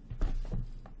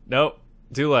 Nope.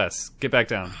 Do less. Get back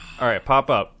down. All right, pop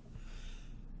up.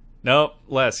 Nope,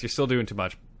 less. You're still doing too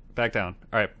much. Back down.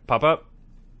 All right, pop up.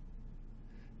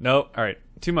 Nope. All right,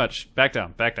 too much. Back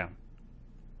down. Back down.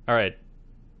 All right.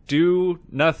 Do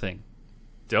nothing.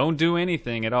 Don't do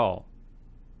anything at all.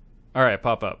 All right,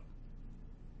 pop up.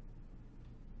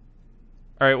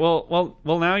 All right, well.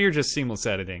 Now you're just seamless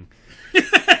editing.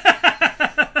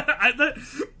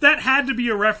 That had to be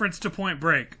a reference to Point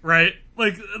Break, right?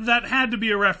 Like, that had to be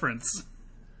a reference.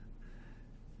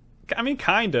 I mean,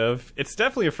 kind of. It's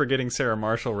definitely a Forgetting Sarah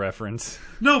Marshall reference.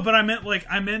 No, but I meant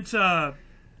that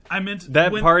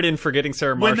part in Forgetting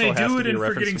Sarah Marshall. When they has do to it be a in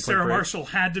reference Forgetting to Point Sarah Break. Marshall,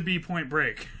 had to be Point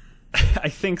Break. I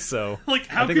think so. Like,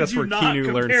 how could you not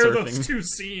compare those two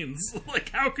scenes? Like,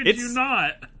 how could you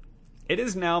not? It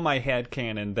is now my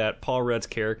headcanon that Paul Rudd's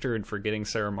character in Forgetting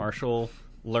Sarah Marshall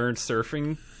learned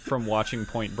surfing from watching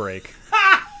Point Break.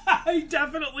 He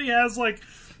definitely has, like,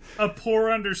 a poor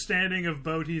understanding of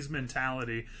Bodhi's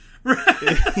mentality. That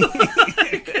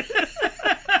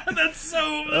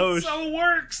so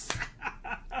works.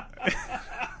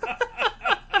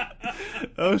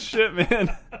 Oh shit,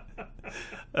 man.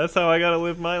 That's how I gotta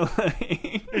live my life.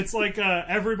 It's like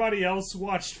everybody else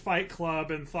watched Fight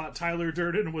Club and thought Tyler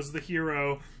Durden was the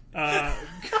hero.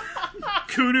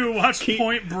 Kunu watched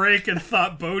Point Break and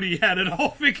thought Bodhi had it all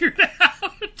figured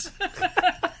out.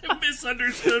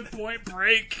 Misunderstood Point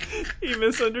Break. He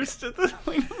misunderstood the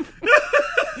point.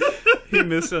 He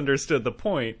misunderstood the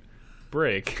point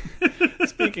break.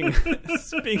 Speaking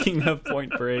of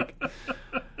Point Break.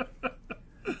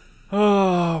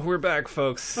 Oh, we're back,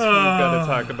 folks. We've got to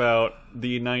talk about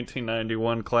the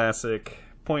 1991 classic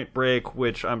Point Break,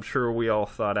 which I'm sure we all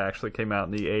thought actually came out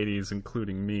in the 80s,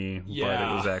 including me. Yeah. But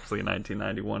it was actually a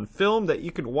 1991 film that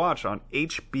you can watch on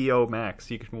HBO Max.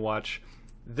 You can watch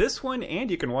this one, and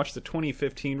you can watch the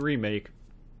 2015 remake.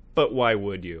 But why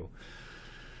would you?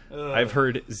 I've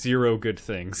heard zero good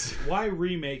things. Why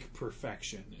remake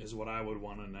perfection is what I would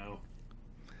want to know.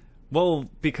 Well,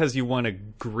 because you want a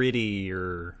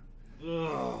grittier,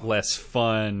 less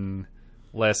fun,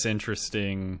 less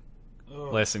interesting,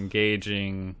 less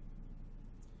engaging.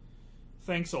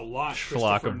 Thanks a lot,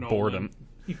 schlock of Nolan. Boredom.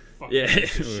 You fucking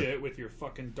piece of shit with your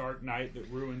fucking Dark Knight that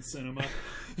ruined cinema.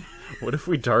 What if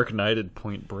we Dark Knighted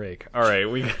Point Break? All right,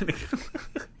 we.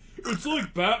 It's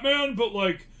like Batman, but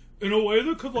like in a way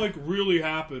that could like really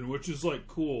happen, which is like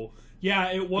cool.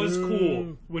 Yeah, it was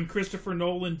cool when Christopher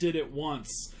Nolan did it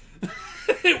once.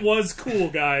 It was cool,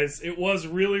 guys. It was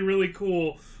really, really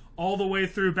cool. All the way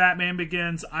through Batman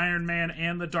Begins, Iron Man,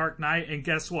 and The Dark Knight, and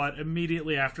guess what?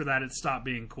 Immediately after that, it stopped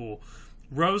being cool.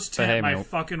 Rose tint my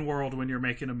fucking world when you're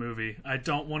making a movie. I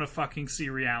don't want to fucking see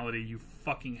reality, you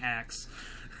fucking hacks.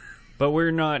 But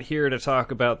we're not here to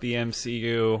talk about the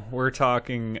MCU. We're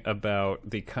talking about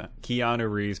the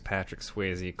Keanu Reeves, Patrick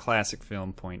Swayze classic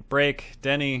film Point Break.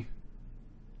 Denny,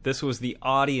 this was the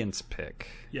audience pick.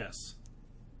 Yes.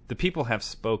 The people have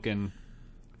spoken.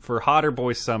 For Hotter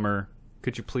Boy Summer,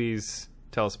 could you please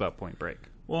tell us about Point Break?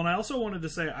 Well, and I also wanted to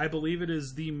say, I believe it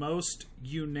is the most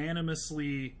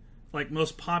unanimously, like,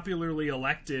 most popularly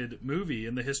elected movie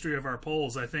in the history of our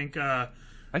polls. I think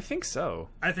so.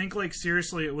 I think, like,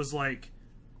 seriously, it was, like,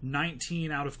 19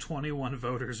 out of 21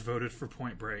 voters voted for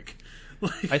Point Break.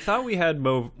 Like, I thought we had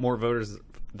more voters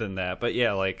than that, but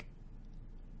yeah, like,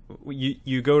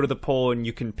 you go to the poll and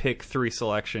you can pick 3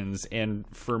 selections, and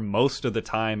for most of the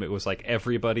time it was like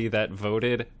everybody that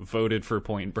voted for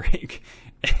Point Break.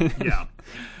 Yeah.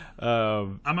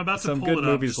 I'm about to some pull good it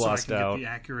up movies just so lost I can out. get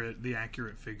the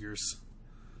accurate figures.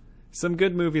 Some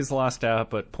good movies lost out,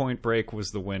 but Point Break was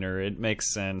the winner. It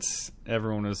makes sense.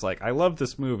 Everyone was like, I love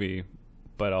this movie,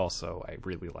 but also I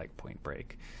really like Point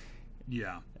Break.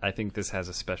 Yeah. I think this has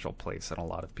a special place in a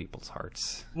lot of people's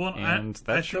hearts. Well, and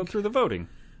I that showed think, through the voting.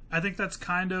 I think that's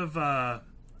kind of the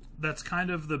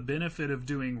benefit of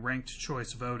doing ranked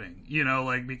choice voting. You know,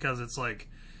 like, because it's like,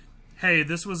 hey,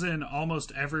 this was in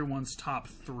almost everyone's top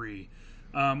 3.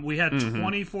 We had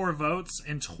 24 votes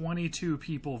and 22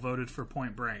 people voted for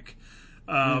Point Break.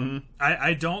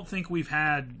 I don't think we've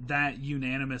had that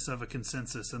unanimous of a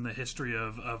consensus in the history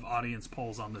of audience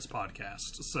polls on this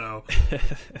podcast. So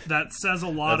that says a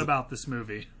lot about this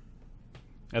movie.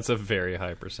 That's a very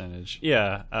high percentage.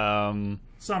 Yeah.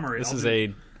 Summary. This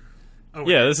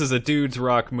is a dudes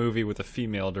rock movie with a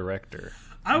female director.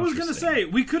 I was going to say,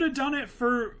 we could have done it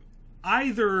for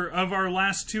either of our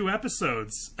last 2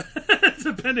 episodes,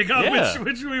 depending on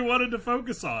which we wanted to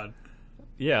focus on.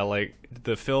 Yeah, like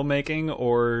the filmmaking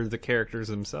or the characters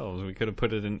themselves. We could have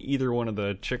put it in either one of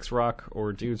the Chicks Rock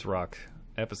or Dudes Rock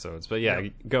episodes. But yeah,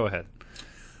 go ahead.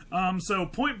 So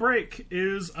Point Break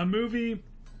is a movie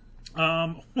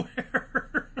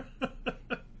where...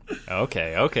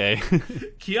 Okay.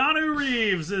 Keanu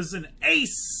Reeves is an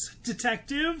ace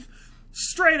detective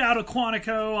straight out of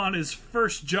Quantico on his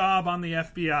first job on the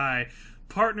FBI,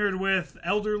 partnered with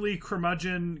elderly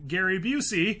curmudgeon Gary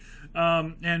Busey.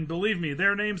 And believe me,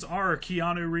 their names are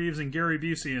Keanu Reeves and Gary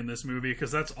Busey in this movie,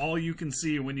 because that's all you can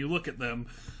see when you look at them.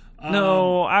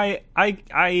 No,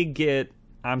 I get...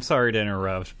 I'm sorry to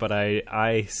interrupt, but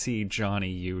I see Johnny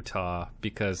Utah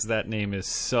because that name is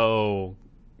so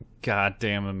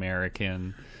goddamn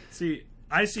American. See,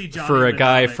 I see Johnny for a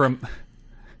guy Mnemonic.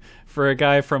 for a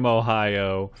guy from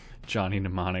Ohio, Johnny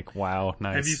Mnemonic. Wow,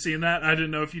 nice. Have you seen that? I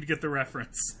didn't know if you'd get the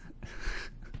reference.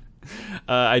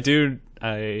 I do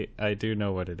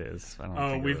know what it is. I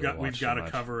don't we've got to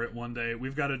cover it one day.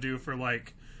 We've got to do for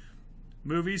like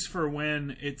movies for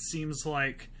when it seems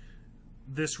like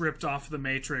this ripped off The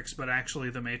Matrix, but actually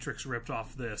The Matrix ripped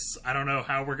off this. I don't know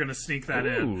how we're going to sneak that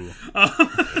in.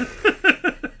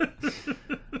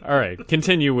 All right,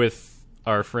 continue with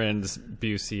our friends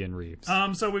Busey and Reeves.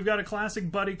 So we've got a classic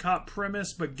buddy cop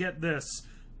premise, but get this.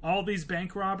 All these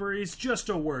bank robberies, just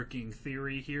a working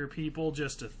theory here, people.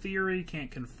 Just a theory,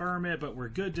 can't confirm it, but we're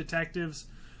good detectives.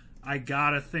 I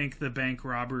gotta think the bank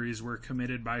robberies were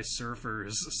committed by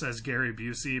surfers, says Gary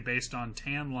Busey, based on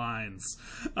tan lines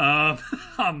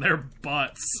on their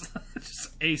butts.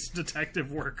 Just ace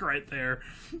detective work right there.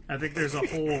 I think there's a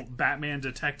whole Batman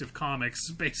Detective Comics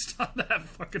based on that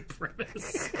fucking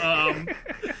premise.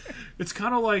 It's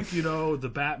kind of like,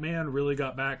 the Batman really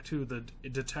got back to the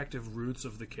detective roots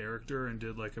of the character and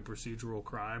did like a procedural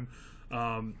crime.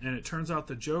 And it turns out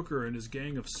the Joker and his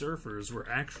gang of surfers were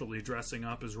actually dressing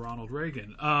up as Ronald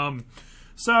Reagan.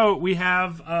 So we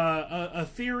have a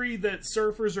theory that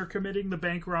surfers are committing the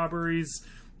bank robberies,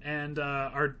 and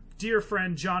our dear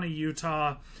friend Johnny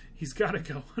Utah, he's got to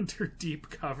go under deep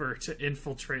cover to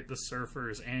infiltrate the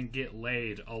surfers and get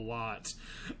laid a lot.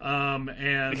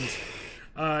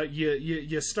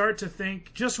 You start to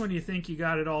think, just when you think you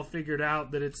got it all figured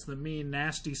out, that it's the mean,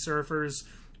 nasty surfers.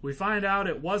 We find out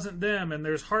it wasn't them, and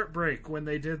there's heartbreak when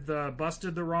they did the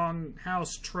busted the wrong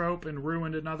house trope and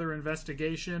ruined another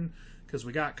investigation because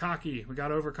we got cocky, we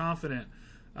got overconfident.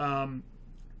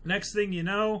 Next thing you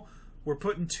know, we're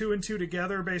putting 2 and 2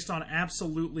 together based on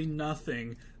absolutely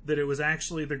nothing, that it was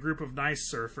actually the group of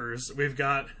nice surfers. We've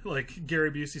got, like, Gary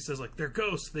Busey says, like, they're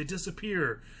ghosts, they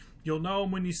disappear. You'll know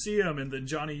them when you see them. And then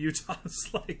Johnny Utah's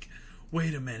like,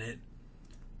 wait a minute.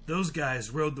 Those guys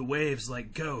rode the waves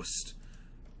like ghosts.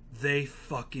 They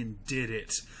fucking did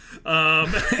it.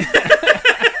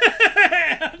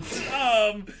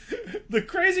 The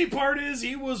crazy part is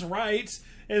he was right,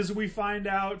 as we find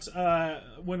out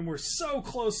when we're so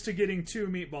close to getting 2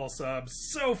 meatball subs,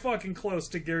 so fucking close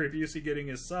to Gary Busey getting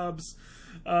his subs.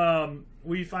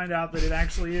 We find out that it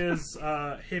actually is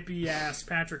hippie-ass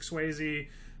Patrick Swayze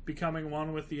becoming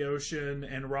one with the ocean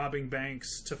and robbing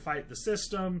banks to fight the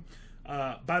system.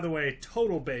 By the way,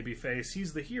 total babyface.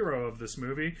 He's the hero of this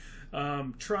movie.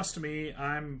 Trust me,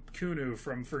 I'm Kunu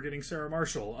from Forgetting Sarah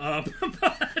Marshall.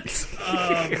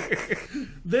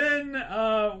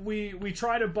 Then we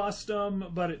try to bust them,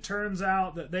 but it turns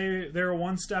out that they're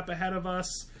one step ahead of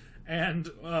us. And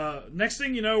next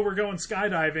thing you know, we're going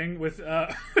skydiving with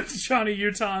Johnny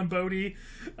Utah and Bodhi.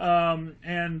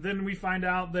 And then we find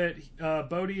out that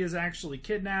Bodhi is actually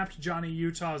kidnapped Johnny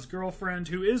Utah's girlfriend,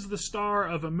 who is the star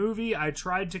of a movie I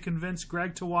tried to convince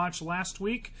Greg to watch last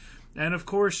week. And of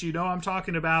course, I'm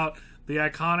talking about the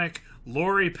iconic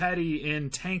Lori Petty in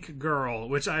Tank Girl,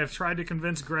 which I have tried to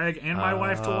convince Greg and my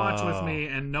wife to watch with me,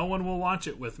 and no one will watch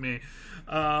it with me.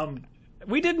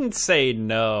 We didn't say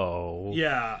no.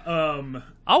 Yeah.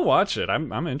 I'll watch it.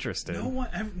 I'm interested. No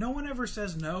one ever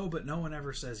says no, but no one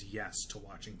ever says yes to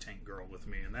watching Tank Girl with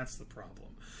me, and that's the problem.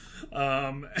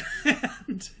 And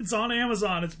it's on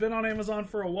Amazon. It's been on Amazon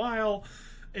for a while.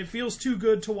 It feels too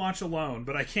good to watch alone,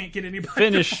 but I can't get anybody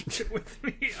to watch it with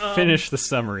me. Finish the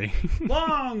summary.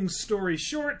 Long story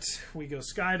short, we go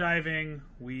skydiving.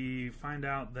 We find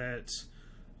out that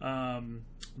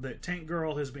that Tank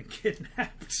Girl has been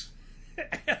kidnapped.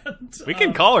 And, we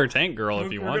can call her Tank Girl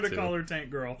if you want to. We're going to call her Tank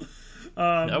Girl.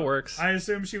 That works. I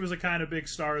assume she was a kind of big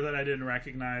star that I didn't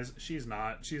recognize. She's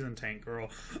not. She's in Tank Girl.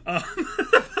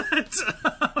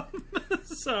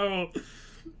 So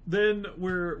then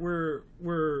we're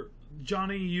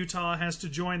Johnny Utah has to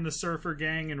join the surfer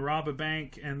gang and rob a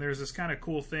bank, and there's this kind of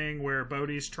cool thing where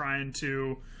Bodhi's trying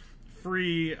to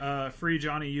free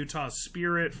Johnny Utah's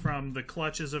spirit from the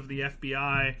clutches of the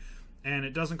FBI. And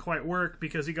it doesn't quite work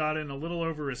because he got in a little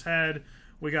over his head.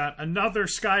 We got another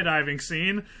skydiving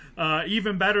scene,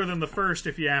 even better than the first,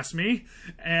 if you ask me.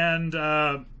 And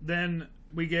then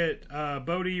we get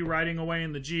Bodhi riding away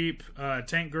in the Jeep.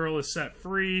 Tank Girl is set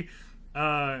free.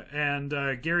 And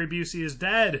Gary Busey is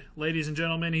dead, ladies and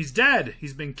gentlemen. He's dead.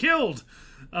 He's been killed.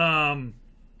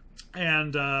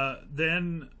 And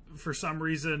then, for some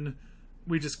reason,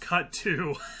 we just cut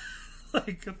to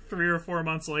like 3 or 4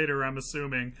 months later, I'm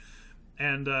assuming.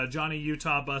 And Johnny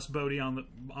Utah busts Bodhi on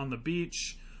the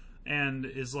beach and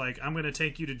is like, I'm going to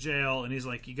take you to jail. And he's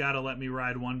like, you got to let me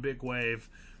ride one big wave.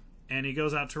 And he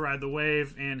goes out to ride the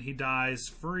wave, and he dies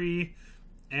free.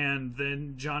 And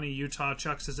then Johnny Utah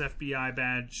chucks his FBI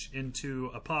badge into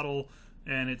a puddle,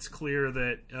 and it's clear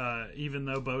that even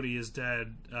though Bodhi is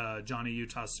dead, Johnny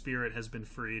Utah's spirit has been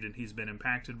freed, and he's been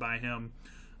impacted by him.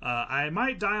 I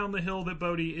might die on the hill that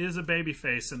Bodhi is a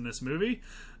babyface in this movie,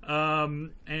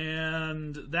 and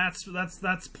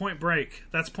that's Point Break.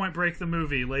 That's Point Break the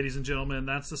movie, ladies and gentlemen.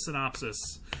 That's the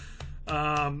synopsis.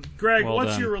 Greg, Well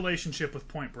what's done. your relationship with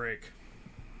Point Break?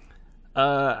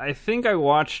 I think I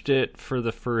watched it for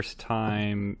the first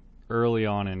time early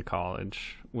on in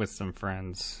college with some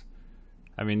friends.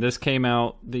 I mean, this came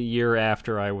out the year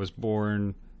after I was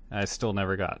born. I still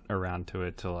never got around to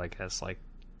it till, I guess, like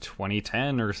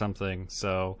 2010 or something.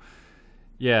 So,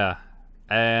 yeah.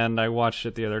 And I watched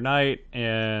it the other night,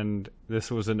 and this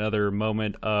was another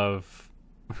moment of...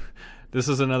 This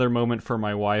is another moment for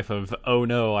my wife of, oh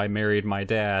no, I married my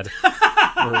dad.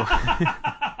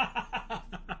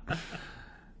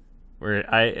 Where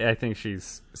I think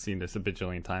she's seen this a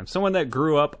bajillion times. Someone that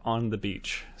grew up on the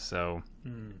beach. So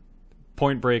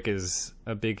Point Break is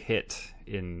a big hit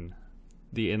in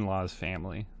the in-laws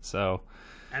family. So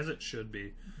As it should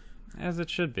be. as it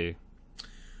should be.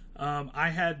 I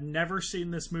had never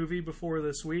seen this movie before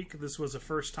this week. This was a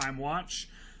first-time watch.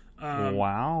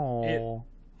 Wow. It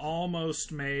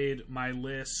almost made my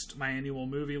list, my annual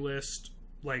movie list,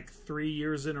 like 3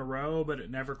 years in a row, but it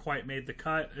never quite made the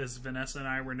cut as Vanessa and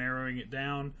I were narrowing it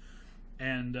down,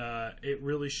 and it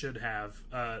really should have.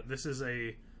 This is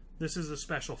a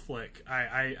special flick.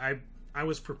 I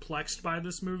was perplexed by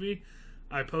this movie.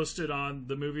 I posted on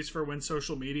the Movies for When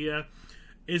social media.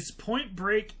 Is Point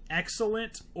Break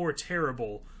excellent or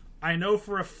terrible? I know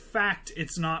for a fact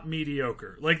it's not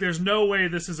mediocre. Like, there's no way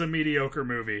this is a mediocre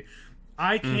movie.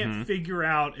 I can't figure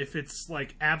out if it's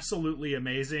like absolutely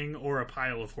amazing or a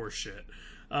pile of horse shit.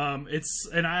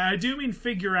 And I do mean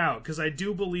figure out, because I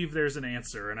do believe there's an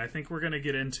answer, and I think we're going to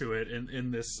get into it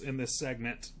in this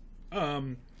segment.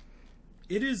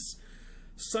 It is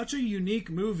such a unique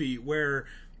movie where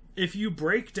if you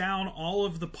break down all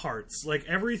of the parts, like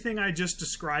everything I just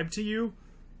described to you,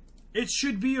 it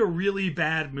should be a really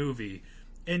bad movie.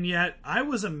 And yet I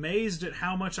was amazed at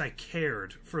how much I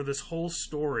cared for this whole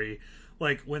story.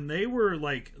 Like, when they were,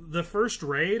 like, the first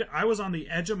raid, I was on the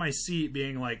edge of my seat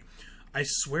being like, I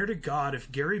swear to God,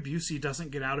 if Gary Busey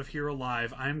doesn't get out of here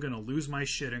alive, I'm going to lose my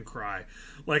shit and cry.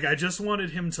 Like, I just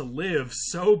wanted him to live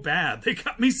so bad. They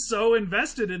got me so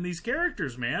invested in these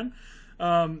characters, man.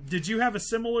 Did you have a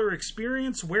similar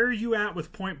experience? Where are you at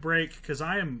with Point Break? Because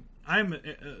I'm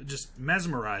just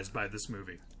mesmerized by this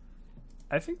movie.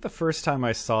 I think the first time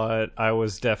I saw it, I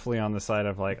was definitely on the side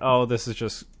of like, oh, this is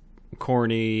just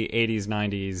corny 80s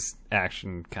 90s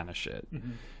action kind of shit.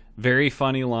 Very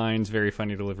funny lines, very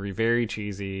funny delivery, very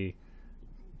cheesy,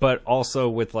 but also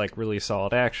with like really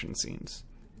solid action scenes.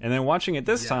 And then watching it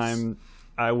this time,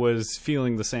 I was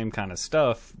feeling the same kind of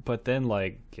stuff, but then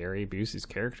like Gary Busey's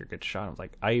character gets shot. I was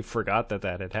like, I forgot that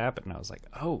had happened. I was like,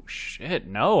 oh shit,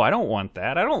 no, I don't want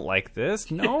that. I don't like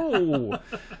this. No,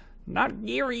 not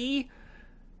Gary.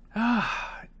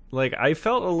 Like, I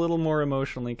felt a little more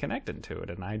emotionally connected to it,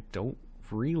 and I don't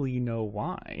really know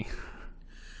why.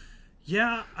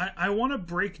 Yeah, I want to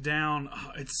break down.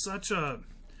 It's such a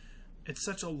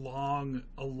long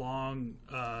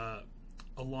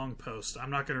post. I'm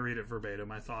not going to read it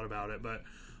verbatim. I thought about it, but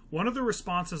one of the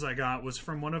responses I got was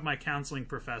from one of my counseling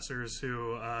professors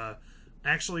who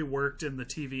actually worked in the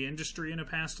TV industry in a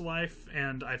past life,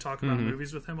 and I talk about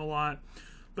movies with him a lot.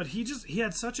 But he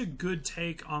had such a good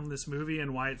take on this movie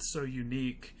and why it's so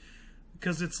unique,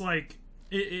 because it's like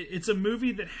it's a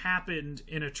movie that happened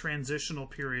in a transitional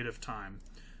period of time.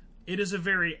 It is a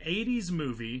very 80s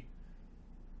movie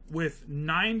with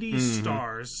 90s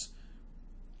stars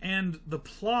and the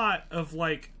plot of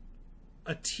like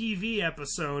a TV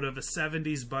episode of a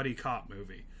 70s buddy cop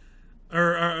movie.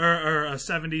 Or a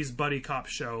 70s buddy cop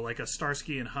show, like a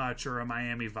Starsky and Hutch or a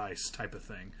Miami Vice type of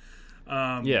thing.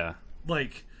 Yeah.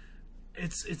 Like,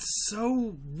 it's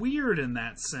so weird in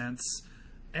that sense.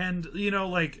 And, you know,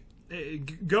 like,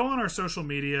 go on our social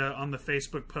media on the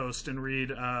Facebook post and read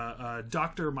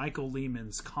Dr. Michael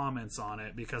Lehman's comments on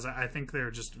it, because I think they're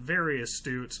just very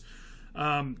astute.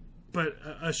 But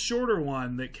a shorter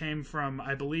one that came from,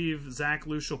 I believe, Zach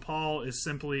Lucial Paul is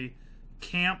simply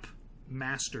camp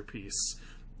masterpiece.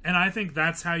 And I think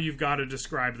that's how you've got to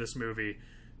describe this movie.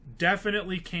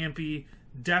 definitely campy,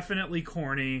 definitely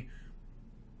corny,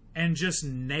 and just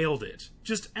nailed it.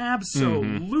 Just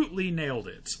absolutely nailed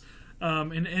it.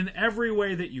 In every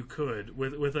way that you could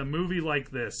with a movie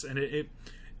like this. And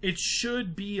it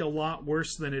should be a lot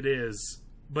worse than it is,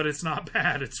 but it's not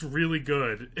bad. It's really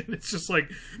good. And it's just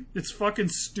like, it's fucking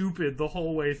stupid the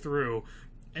whole way through.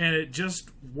 And it just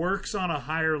works on a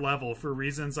higher level for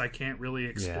reasons I can't really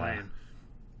explain.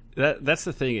 Yeah. That's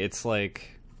the thing. It's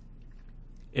like,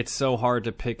 it's so hard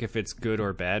to pick if it's good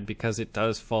or bad because it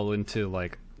does fall into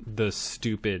like the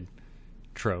stupid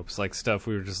tropes, like stuff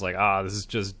we were just like, this is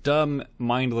just dumb,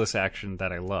 mindless action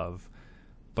that I love.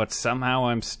 But somehow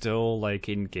I'm still like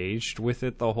engaged with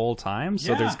it the whole time.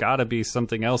 So there's got to be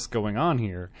something else going on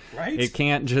here. Right? It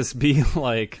can't just be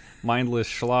like mindless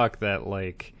schlock that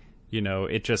like,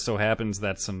 it just so happens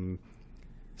that some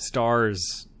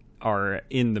stars are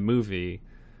in the movie.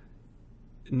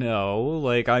 No,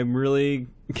 like I'm really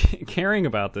caring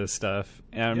about this stuff,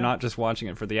 and I'm not just watching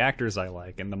it for the actors I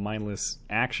like and the mindless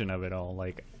action of it all.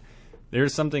 Like,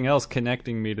 there's something else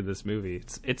connecting me to this movie.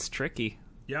 It's tricky.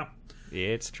 Yeah.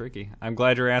 It's tricky. I'm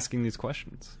glad you're asking these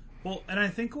questions. Well, and I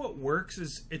think what works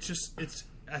is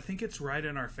I think it's right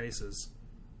in our faces.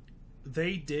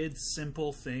 They did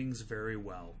simple things very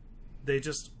well. They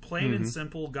just plain and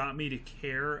simple got me to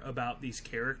care about these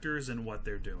characters and what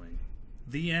they're doing.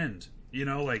 The end.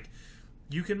 Like,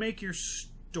 you can make your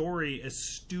story as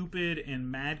stupid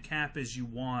and madcap as you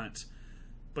want,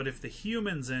 but if the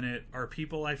humans in it are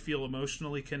people I feel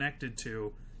emotionally connected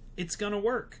to, it's gonna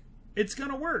work. It's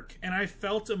gonna work. And I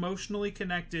felt emotionally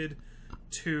connected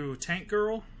to Tank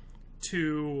Girl,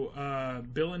 to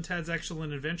Bill and Ted's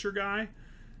Excellent Adventure guy,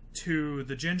 to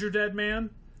the Ginger Dead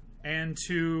Man, and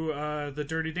to the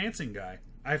Dirty Dancing guy.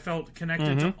 I felt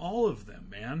connected to all of them,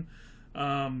 man.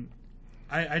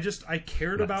 I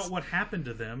cared about what happened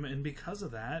to them, and because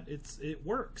of that, it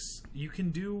works. You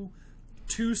can do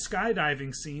 2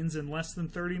 skydiving scenes in less than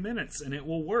 30 minutes, and it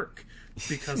will work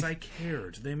because I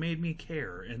cared. They made me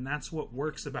care, and that's what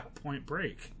works about Point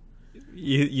Break.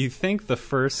 You think the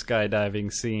first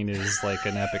skydiving scene is like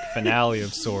an epic finale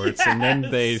of sorts, and then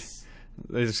they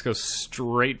just go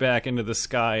straight back into the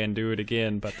sky and do it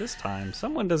again, but this time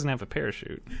someone doesn't have a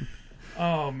parachute.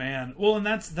 Oh man. Well, and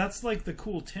that's like the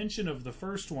cool tension of the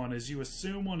first one is you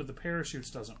assume one of the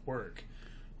parachutes doesn't work.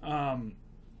 And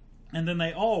then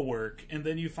they all work, and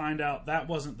then you find out that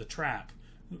wasn't the trap.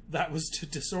 That was to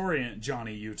disorient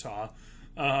Johnny Utah.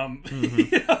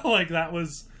 Like that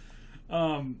was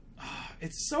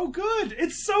it's so good.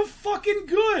 It's so fucking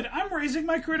good. I'm raising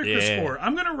my critical score.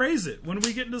 I'm going to raise it. When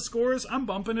we get into scores, I'm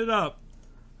bumping it up.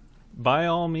 By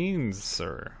all means,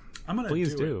 sir.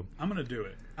 Please do. I'm going to do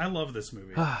it. I love this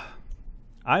movie.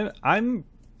 I'm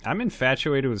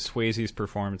infatuated with Swayze's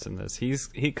performance in this.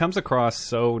 He comes across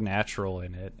so natural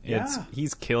in it.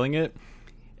 He's killing it.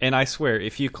 And I swear,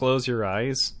 if you close your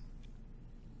eyes,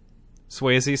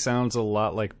 Swayze sounds a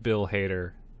lot like Bill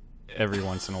Hader every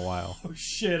once in a while. Oh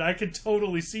shit, I could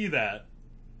totally see that.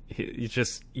 You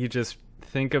just hear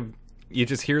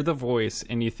the voice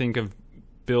and you think of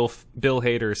Bill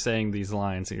Hader saying these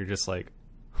lines, and you're just like,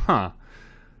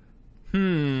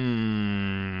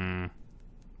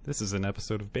 this is an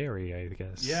episode of Barry, I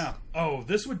guess. Yeah. Oh,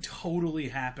 this would totally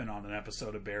happen on an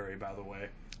episode of Barry, by the way.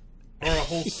 Or a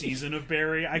whole season of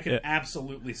Barry. I could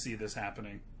absolutely see this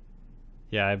happening.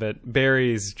 Yeah, I bet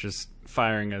Barry's just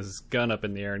firing his gun up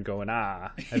in the air and going,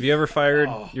 ah. Have you ever fired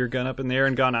your gun up in the air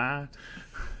and gone, ah?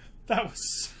 That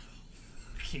was so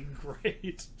fucking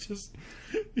great. Just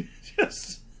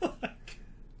like...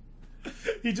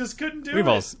 He just couldn't do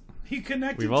it. He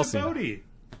connected to Bodhi.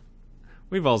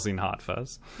 We've all seen Hot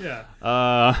Fuzz. Yeah.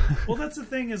 Well, that's the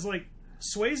thing is, like,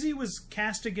 Swayze was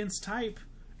cast against type,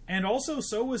 and also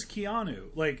so was Keanu.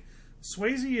 Like,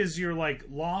 Swayze is your, like,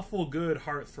 lawful good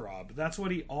heartthrob. That's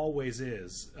what he always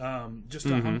is. Just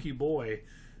a hunky boy.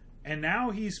 And now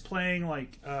he's playing,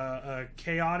 like, a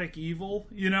chaotic evil,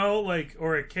 like,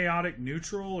 or a chaotic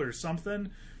neutral or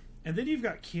something. And then you've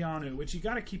got Keanu, which you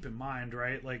gotta keep in mind,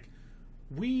 right? Like,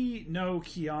 we know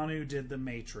Keanu did The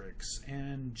Matrix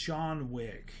and John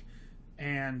Wick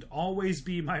and Always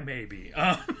Be My Maybe,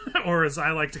 or as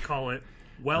I like to call it,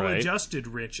 well-adjusted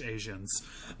rich Asians.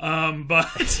 But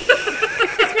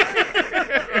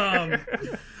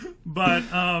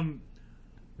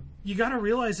you got to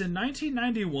realize in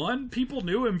 1991, people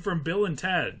knew him from Bill and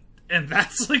Ted. And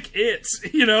that's like it,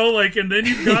 like, and then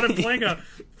you've got him playing a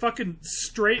fucking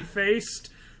straight-faced,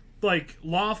 like,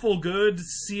 lawful good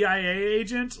CIA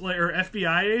agent, like, or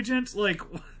FBI agent. Like,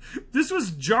 this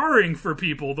was jarring for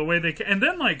people the way they and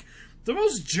then, like, the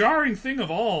most jarring thing of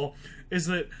all is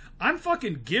that I'm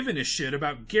fucking giving a shit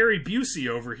about Gary Busey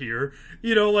over here,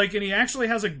 you know, like, and he actually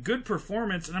has a good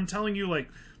performance, and I'm telling you, like,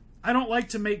 I don't like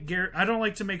to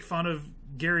make fun of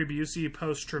Gary Busey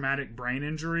post-traumatic brain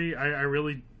injury. I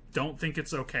really don't think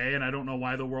it's okay, and I don't know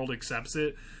why the world accepts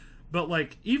it. But,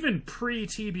 like, even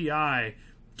pre-TBI,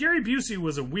 Gary Busey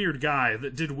was a weird guy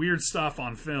that did weird stuff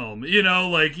on film. You know,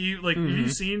 like, have you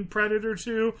seen Predator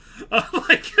 2?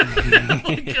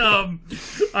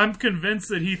 I'm convinced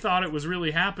that he thought it was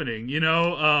really happening, you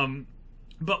know?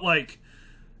 But, like,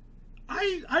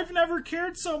 I've never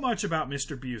cared so much about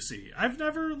Mr. Busey. I've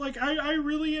never, like, I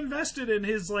really invested in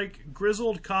his, like,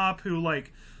 grizzled cop who,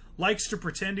 like, likes to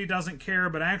pretend he doesn't care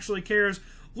but actually cares.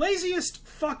 Laziest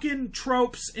fucking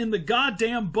tropes in the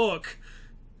goddamn book.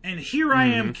 And here I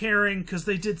am caring because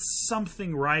they did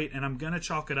something right, and I'm going to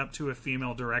chalk it up to a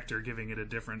female director giving it a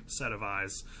different set of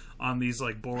eyes on these,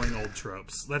 like, boring old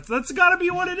tropes. That's got to be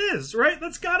what it is, right?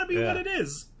 That's got to be what it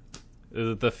is.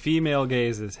 The female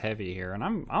gaze is heavy here, and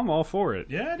I'm all for it.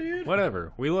 Yeah, dude.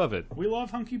 Whatever. We love it. We love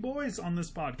hunky boys on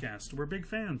this podcast. We're big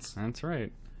fans. That's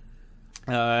right.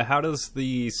 How does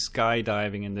the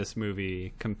skydiving in this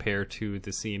movie compare to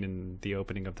the scene in the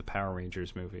opening of the Power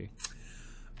Rangers movie?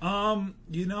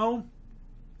 You know,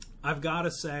 I've got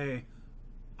to say,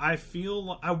 I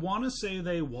want to say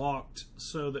they walked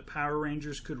so that Power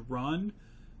Rangers could run,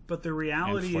 but the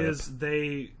reality is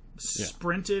they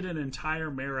sprinted an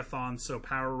entire marathon so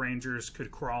Power Rangers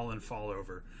could crawl and fall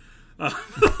over.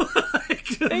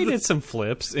 They did some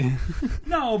flips.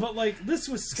 No, but, like, this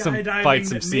was skydiving fight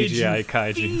some that made CGI you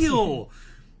kaiju. feel.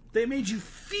 They made you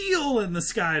feel in the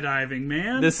skydiving,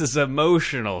 man. This is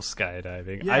emotional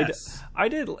skydiving. Yes. I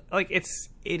did, like,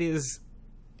 it is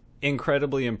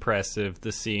incredibly impressive,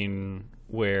 the scene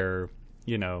where,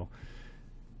 you know,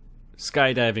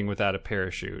 skydiving without a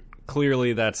parachute.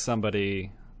 Clearly that's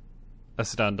somebody, a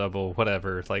stunt double,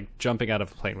 whatever, like, jumping out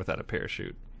of a plane without a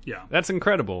parachute. Yeah. That's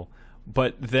incredible.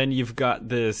 But then you've got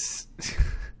this...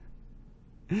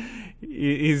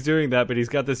 He's doing that, but he's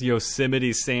got this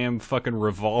Yosemite Sam fucking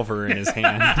revolver in his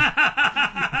hand.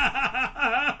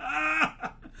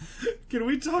 Can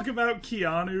we talk about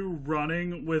Keanu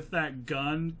running with that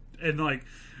gun? And, like,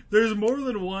 there's more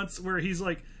than once where he's,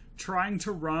 like, trying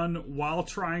to run while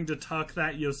trying to tuck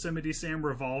that Yosemite Sam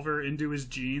revolver into his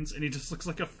jeans, and he just looks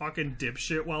like a fucking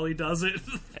dipshit while he does it.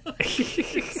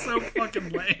 It's so fucking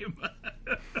lame.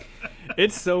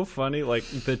 It's so funny. Like,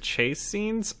 the chase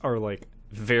scenes are, like,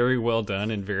 very well done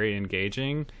and very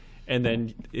engaging, and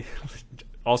then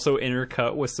also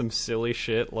intercut with some silly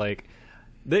shit. Like,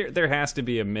 there has to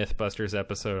be a Mythbusters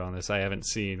episode on this I haven't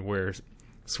seen where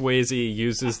Swayze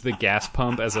uses the gas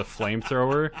pump as a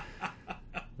flamethrower.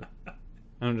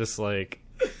 I'm just like,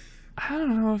 I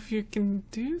don't know if you can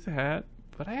do that,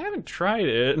 but I haven't tried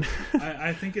it.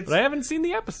 I think it's... But I haven't seen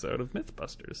the episode of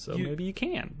Mythbusters, so maybe you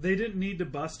can. They didn't need to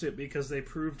bust it because they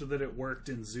proved that it worked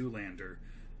in Zoolander.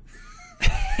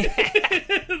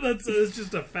 It's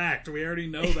just a fact. We already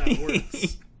know that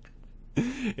works.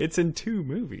 It's in 2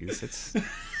 movies. It's it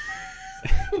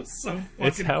was so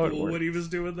fucking how it cool works. when he was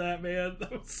doing that, man.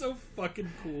 That was so fucking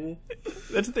cool.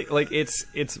 That's the thing. Like, it's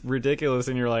ridiculous,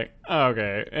 and you're like, oh,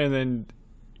 okay, and then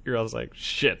you're always like,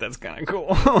 shit, that's kind of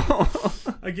cool.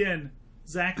 Again,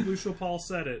 Zach Lucia-Paul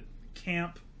said it.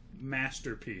 Camp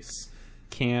masterpiece.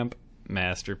 Camp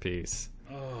masterpiece.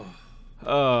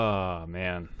 Oh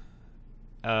man.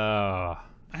 I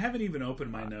haven't even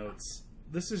opened my notes.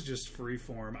 This is just free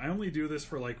form. I only do this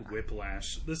for, like,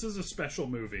 Whiplash. This is a special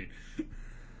movie.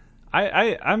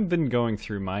 I've been going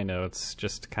through my notes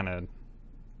just to kind of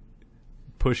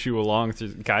push you along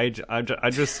through guide. I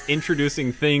just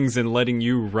introducing things and letting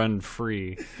you run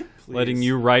free. Please. Letting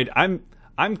you ride.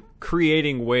 I'm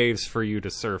creating waves for you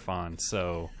to surf on.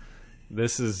 So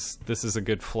this is a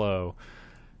good flow.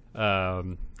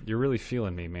 You're really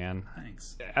feeling me, man.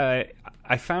 Thanks.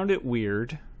 I found it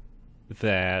weird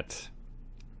that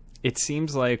it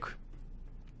seems like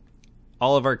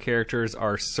all of our characters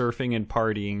are surfing and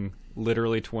partying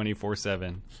literally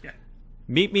 24/7. Yeah.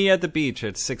 Meet me at the beach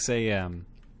at 6 a.m.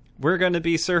 We're going to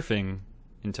be surfing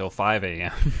until 5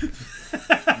 a.m.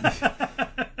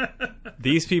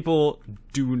 These people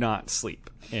do not sleep,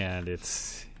 and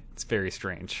it's very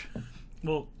strange.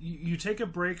 Well, you take a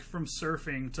break from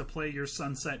surfing to play your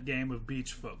sunset game of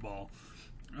beach football.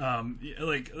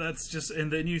 Like, that's just... And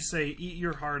then you say, eat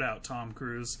your heart out, Tom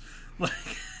Cruise. Like...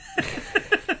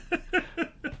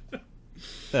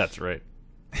 That's right.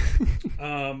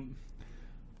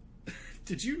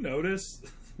 Did you notice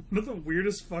one of the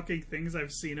weirdest fucking things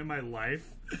I've seen in my life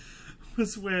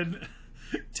was when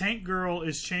Tank Girl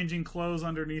is changing clothes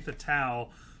underneath a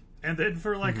towel, And then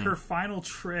for like her final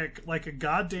trick, like a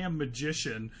goddamn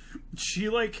magician, she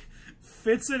like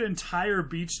fits an entire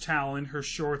beach towel in her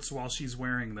shorts while she's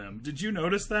wearing them. Did you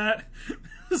notice that?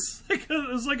 It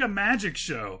was like a magic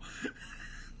show.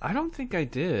 I don't think I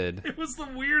did. It was the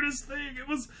weirdest thing. It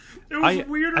was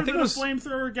weirder than a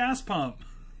flamethrower gas pump.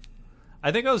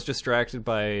 I think I was distracted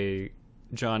by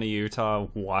Johnny Utah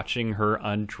watching her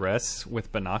undress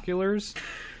with binoculars.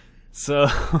 So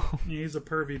he's a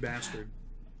pervy bastard.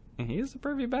 He is a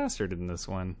pervy bastard in this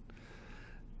one.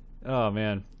 Oh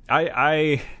man,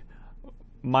 I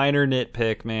minor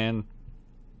nitpick, man.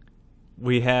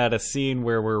 We had a scene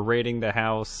where we're raiding the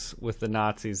house with the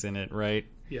Nazis in it, right?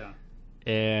 Yeah.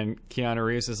 And Keanu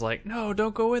Reeves is like, no,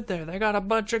 don't go in there. They got a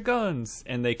bunch of guns.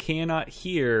 And they cannot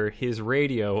hear his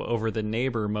radio over the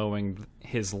neighbor mowing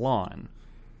his lawn.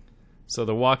 So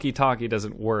the walkie-talkie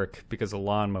doesn't work because the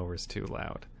lawnmower's too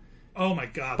loud. Oh my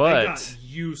god, they got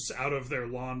use out of their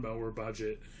lawnmower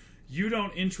budget. You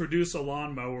don't introduce a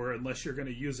lawnmower unless you're going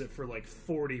to use it for like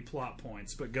 40 plot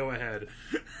points, but go ahead.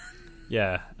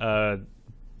 Yeah,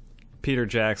 Peter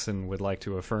Jackson would like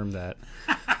to affirm that.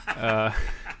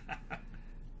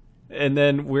 And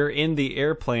then we're in the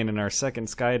airplane in our second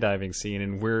skydiving scene,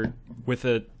 and we're with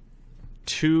a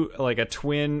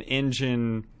twin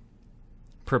engine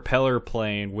propeller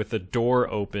plane with the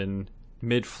door open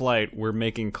mid-flight. We're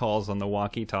making calls on the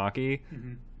walkie-talkie,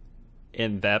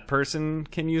 and that person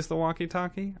can use the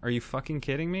walkie-talkie? Are you fucking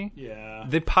kidding me? Yeah.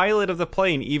 The pilot of the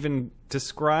plane even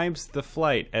describes the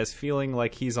flight as feeling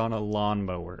like he's on a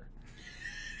lawnmower.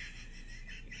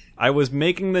 I was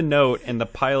making the note, and the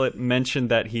pilot mentioned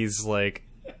that he's like,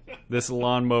 this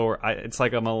lawnmower, it's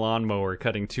like I'm a lawnmower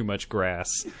cutting too much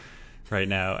grass right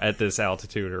now at this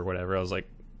altitude or whatever. I was like,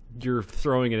 you're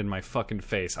throwing it in my fucking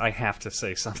face. I have to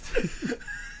say something.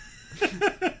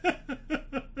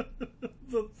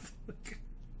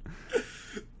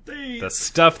 The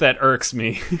stuff that irks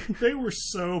me. They were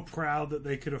so proud that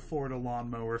they could afford a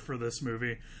lawnmower for this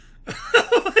movie.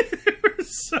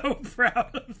 So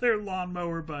proud of their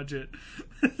lawnmower budget.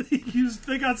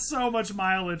 They got so much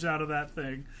mileage out of that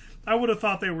thing. I would have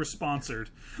thought they were sponsored.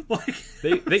 Like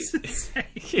they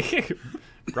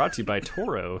brought to you by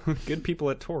Toro. Good people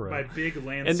at Toro. By Big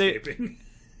Landscaping.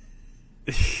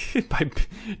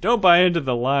 Don't buy into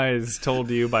the lies told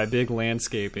to you by Big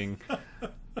Landscaping.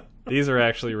 These are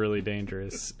actually really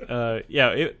dangerous.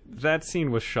 That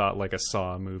scene was shot like a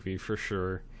Saw movie for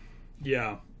sure.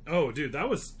 Yeah. Oh, dude, that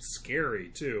was scary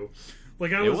too.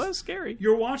 Like it was scary.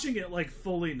 You're watching it like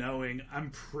fully knowing I'm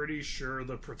pretty sure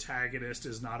the protagonist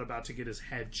is not about to get his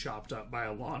head chopped up by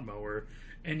a lawnmower,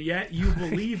 and yet you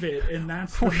believe it, and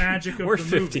that's the magic of the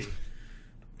 50.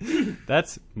 Movie.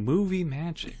 That's movie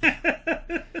magic.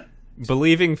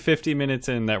 Believing 50 minutes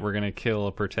in that we're gonna kill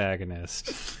a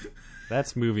protagonist.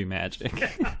 That's movie magic.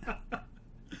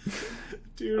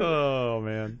 Dude, oh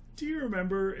man. Do you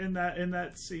remember in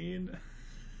that scene?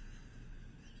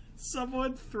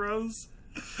 Someone throws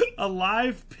a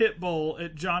live pit bull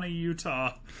at Johnny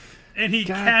Utah, and he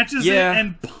catches it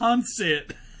and punts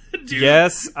it. Dude,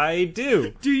 yes, I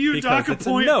do. Do you dock a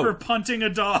point for punting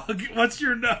a dog? What's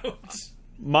your note?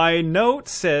 My note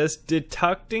says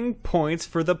deducting points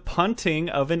for the punting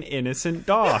of an innocent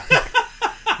dog.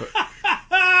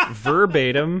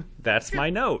 Verbatim, that's my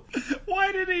note.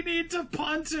 Why did he need to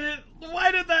punt it?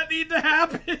 Why did that need to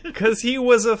happen? Because he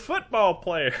was a football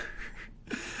player.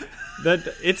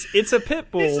 It's a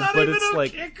pit bull, he's not but even it's a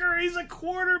like kicker. He's a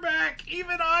quarterback.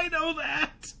 Even I know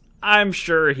that. I'm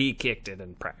sure he kicked it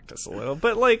in practice a little,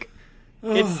 but like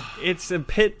it's a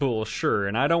pit bull, sure,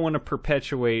 and I don't want to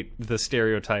perpetuate the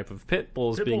stereotype of pit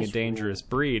bulls being a dangerous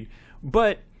breed,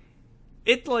 but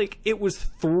it was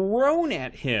thrown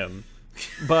at him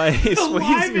by his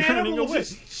live animal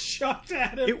just chucked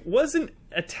at him. It wasn't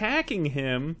attacking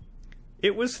him.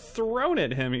 It was thrown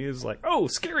at him. He was like, "Oh,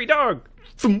 scary dog!"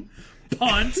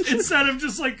 Punt instead of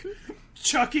just like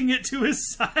chucking it to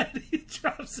his side. He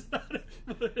drops it on his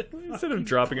foot. Instead of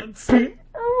dropping it,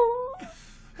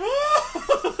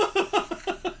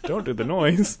 don't do the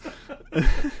noise.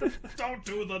 Don't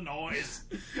do the noise.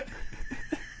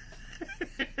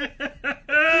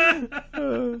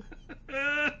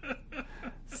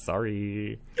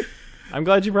 Sorry. I'm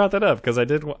glad you brought that up because I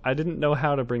didn't know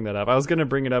how to bring that up. I was going to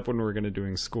bring it up when we were going to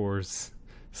doing scores,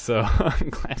 so I'm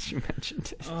glad you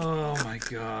mentioned it. Oh my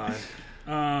god!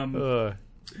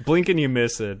 Blink and you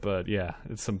miss it, but yeah,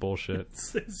 it's some bullshit.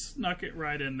 It snuck it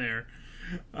right in there.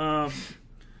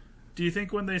 Do you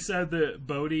think when they said that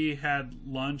Bodhi had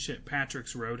lunch at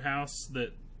Patrick's Roadhouse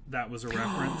that was a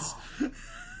reference?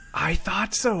 I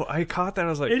thought so. I caught that. I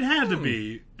was like, it had to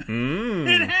be.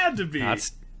 It had to be.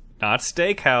 Not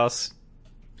steakhouse.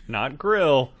 Not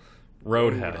grill.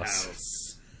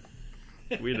 Roadhouse.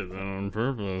 We did that on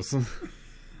purpose.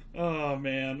 Oh,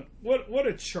 man. What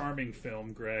a charming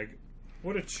film, Greg.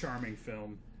 What a charming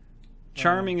film.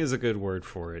 Charming is a good word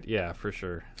for it. Yeah, for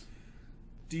sure.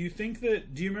 Do you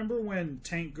remember when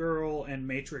Tank Girl and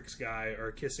Matrix Guy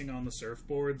are kissing on the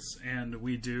surfboards and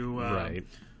we do right.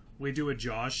 We do a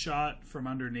Jaws shot from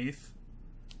underneath?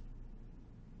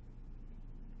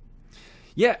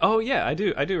 Yeah, oh yeah, I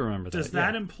do remember that. Does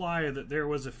that imply that there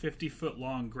was a 50-foot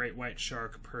long great white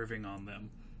shark perving on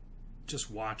them? Just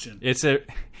watching. It's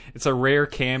a rare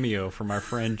cameo from our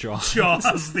friend Jaws.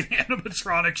 Jaws, the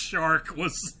animatronic shark,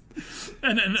 was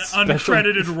an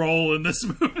uncredited role in this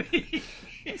movie.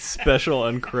 Special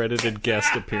uncredited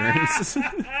guest appearance.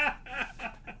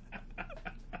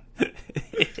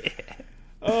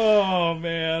 Oh,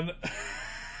 man.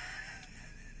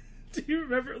 Do you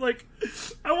remember, like,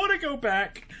 I want to go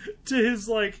back to his,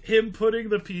 like, him putting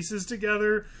the pieces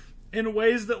together in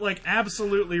ways that, like,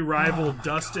 absolutely rival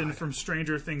Dustin from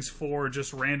Stranger Things 4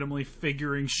 just randomly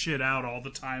figuring shit out all the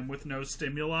time with no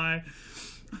stimuli.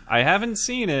 I haven't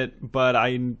seen it, but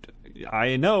I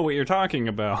know what you're talking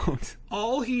about.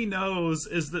 All he knows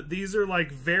is that these are,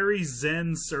 like, very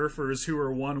zen surfers who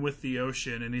are one with the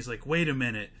ocean, and he's like, wait a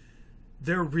minute,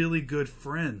 they're really good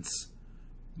friends.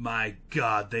 My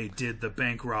God, they did the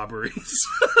bank robberies.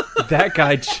 That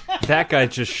guy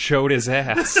just showed his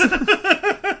ass.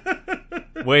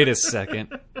 Wait a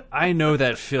second. I know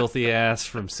that filthy ass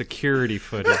from security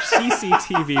footage,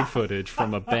 CCTV footage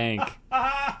from a bank.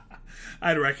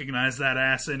 I'd recognize that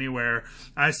ass anywhere.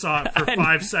 I saw it for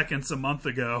 5 seconds a month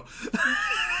ago.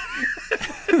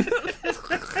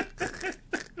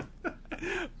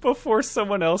 Before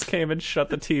someone else came and shut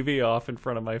the TV off in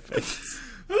front of my face.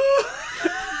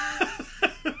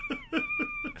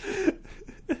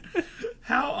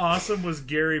 How awesome was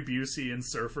Gary Busey in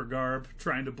surfer garb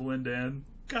trying to blend in?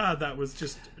 God, that was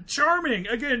just charming.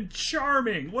 Again,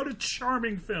 charming. What a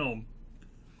charming film.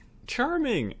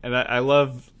 Charming. And I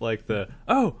love, like, the,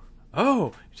 oh,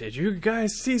 did you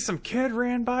guys see some kid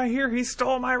ran by here? He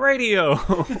stole my radio.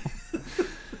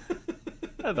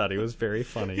 I thought he was very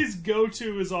funny. His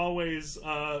go-to is always,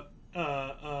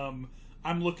 I'm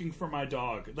looking for my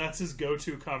dog. That's his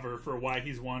go-to cover for why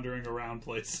he's wandering around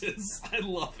places. I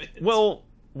love it. Well,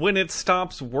 when it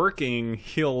stops working,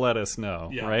 he'll let us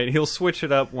know, right? He'll switch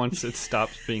it up once it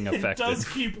stops being effective. It does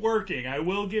keep working. I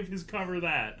will give his cover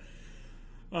that.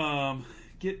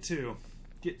 Get two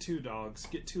dogs.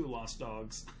 Get two lost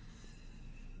dogs.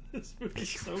 This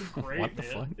movie's so great, what the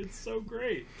man. fuck? It's so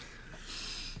great.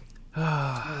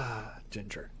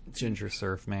 Ginger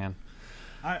surf, man.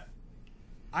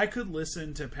 I could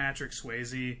listen to Patrick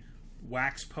Swayze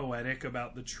wax poetic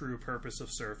about the true purpose of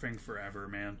surfing forever,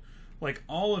 man. Like,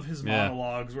 all of his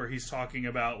monologues where he's talking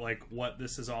about, like, what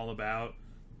this is all about.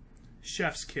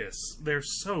 Chef's kiss. They're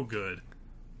so good.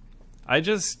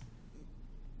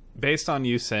 Based on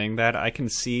you saying that, I can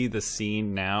see the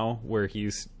scene now where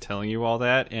he's telling you all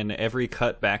that, and every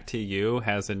cut back to you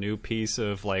has a new piece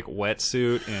of, like,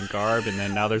 wetsuit and garb, and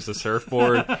then now there's a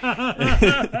surfboard.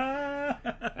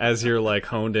 As you're, like,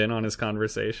 honed in on his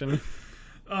conversation.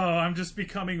 Oh, I'm just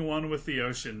becoming one with the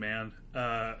ocean, man.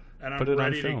 And I'm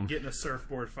ready to get in a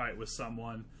surfboard fight with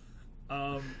someone.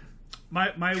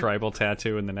 My tribal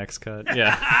tattoo in the next cut.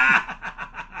 Yeah.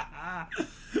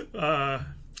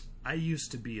 I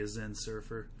used to be a Zen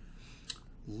surfer.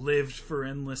 Lived for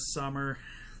endless summer.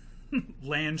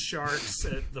 Land sharks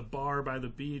at the bar by the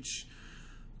beach.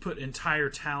 Put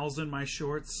entire towels in my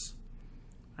shorts.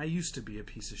 I used to be a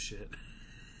piece of shit.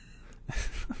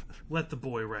 Let the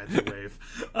boy ride the wave.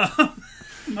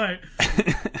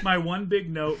 My one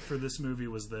big note for this movie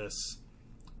was this.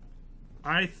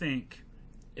 I think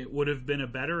it would have been a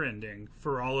better ending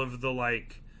for all of the,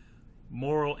 like,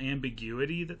 moral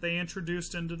ambiguity that they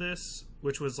introduced into this,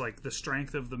 which was, like, the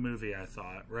strength of the movie, I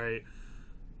thought, right?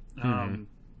 Mm-hmm.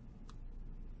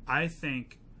 I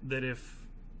think that if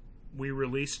we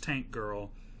release Tank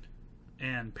Girl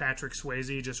and Patrick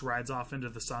Swayze just rides off into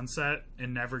the sunset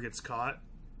and never gets caught,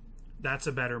 that's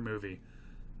a better movie.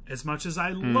 As much as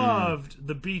I loved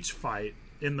the beach fight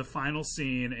in the final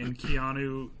scene and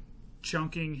Keanu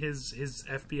chunking his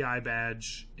FBI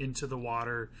badge into the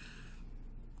water,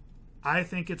 I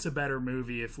think it's a better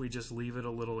movie if we just leave it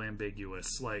a little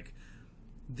ambiguous. Like,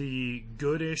 the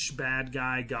goodish bad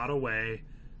guy got away.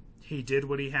 He did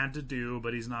what he had to do,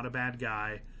 but he's not a bad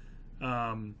guy.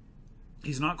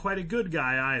 He's not quite a good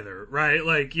guy either, right?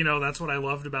 Like, you know, that's what I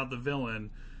loved about the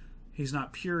villain. He's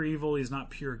not pure evil. He's not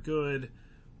pure good.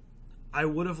 I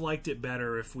would have liked it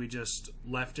better if we just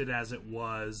left it as it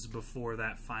was before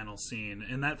that final scene.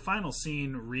 And that final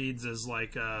scene reads as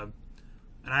like a,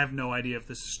 and I have no idea if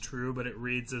this is true, but it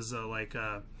reads as a like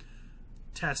a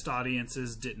test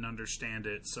audiences didn't understand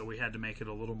it, so we had to make it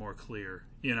a little more clear.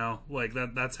 You know, like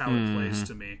that's how it plays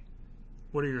to me.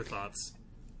 What are your thoughts?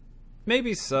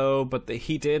 Maybe so, but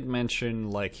he did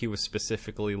mention like he was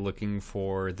specifically looking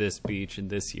for this beach in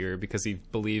this year because he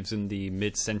believes in the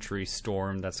mid-century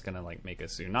storm that's going to like make a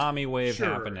tsunami wave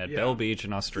happen at Bell Beach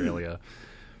in Australia.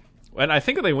 And I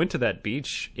think they went to that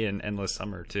beach in Endless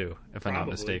Summer too, if I'm not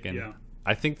mistaken. Yeah.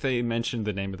 I think they mentioned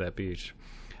the name of that beach.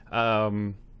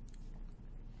 A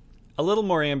little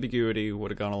more ambiguity would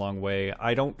have gone a long way.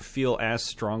 I don't feel as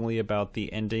strongly about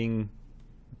the ending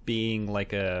being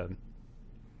like a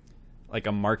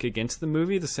mark against the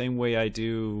movie the same way I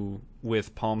do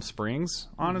with Palm Springs,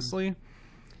 honestly.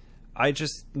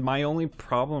 My only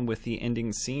problem with the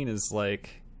ending scene is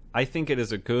like, I think it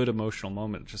is a good emotional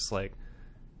moment, just like,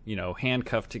 you know,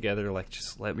 handcuffed together, like,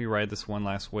 just let me ride this one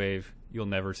last wave, you'll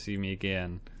never see me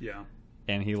again. Yeah.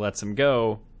 And he lets him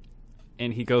go,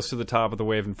 and he goes to the top of the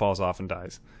wave and falls off and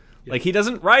dies. Yeah. Like, he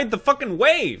doesn't ride the fucking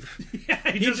wave!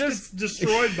 Yeah, he just gets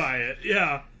destroyed by it,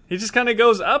 yeah. He just kind of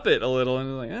goes up it a little and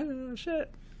is like, oh, shit.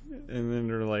 And then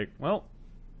they're like, well,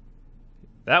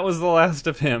 that was the last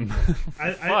of him.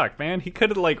 Fuck, man. He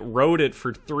could have, like, rode it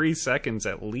for 3 seconds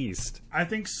at least. I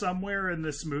think somewhere in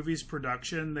this movie's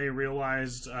production, they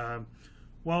realized,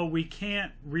 well, we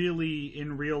can't really,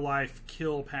 in real life,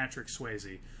 kill Patrick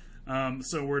Swayze.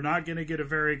 So we're not going to get a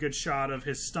very good shot of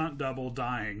his stunt double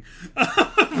dying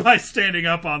by standing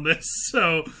up on this.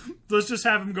 So let's just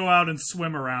have him go out and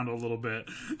swim around a little bit.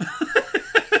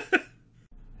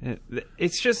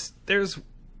 It's just, there's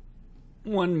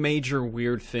one major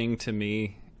weird thing to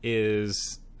me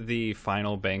is the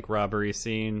final bank robbery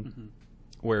scene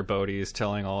where Bodhi is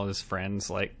telling all his friends,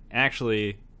 like,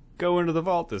 actually, go into the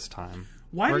vault this time.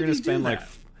 Why did he do that?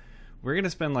 We're going to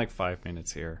spend like 5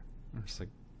 minutes here. I'm just like,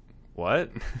 what?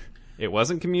 It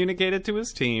wasn't communicated to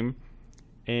his team,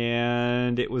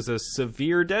 and it was a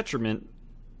severe detriment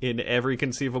in every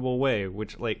conceivable way,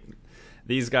 which, like,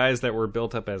 these guys that were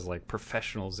built up as, like,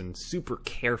 professionals and super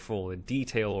careful and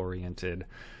detail-oriented,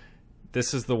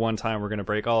 this is the one time we're going to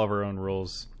break all of our own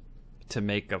rules to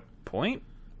make a point,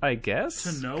 I guess?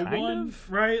 To no one,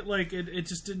 right? Like, it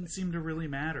just didn't seem to really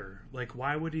matter. Like,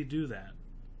 why would he do that?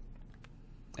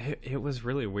 It was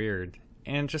really weird.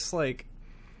 And just, like,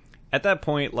 at that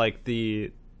point, like,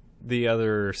 the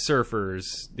other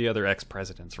surfers, the other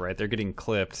ex-presidents, right? They're getting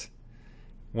clipped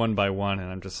one by one, and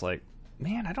I'm just like,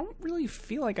 man, I don't really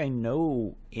feel like I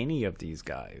know any of these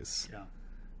guys. Yeah.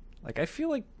 Like, I feel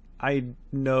like I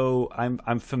know,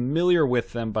 I'm familiar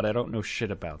with them, but I don't know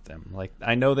shit about them. Like,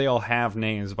 I know they all have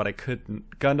names, but I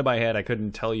couldn't, gun to my head, I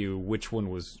couldn't tell you which one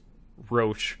was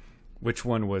Roach, which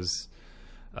one was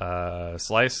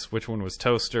Slice, which one was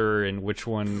Toaster, and which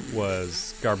one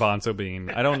was Garbanzo Bean.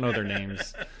 I don't know their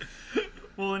names.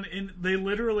 Well, and they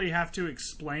literally have to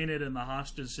explain it in the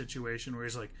hostage situation where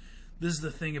he's like, this is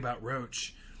the thing about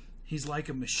Roach. He's like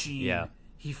a machine. Yeah.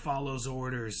 He follows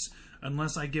orders.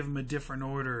 Unless I give him a different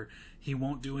order, he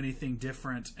won't do anything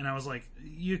different. And I was like,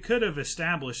 you could have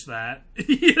established that,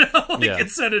 you know, like,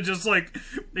 instead of just, like,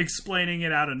 explaining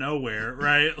it out of nowhere,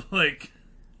 right? Like,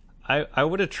 I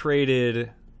would have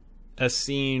traded a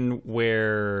scene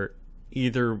where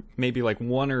either maybe like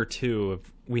one or two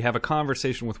of, we have a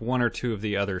conversation with one or two of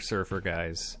the other surfer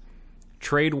guys,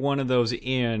 trade one of those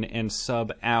in and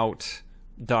sub out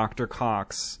Dr.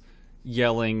 Cox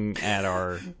yelling at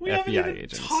our FBI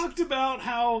agents. We talked about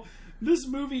how this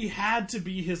movie had to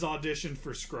be his audition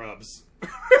for Scrubs.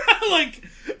 Like,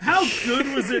 how good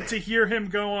was it to hear him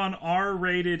go on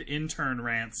R-rated intern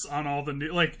rants on all the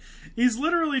new... Like, he's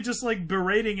literally just, like,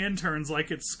 berating interns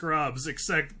like it's Scrubs,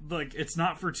 except, like, it's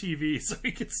not for TV, so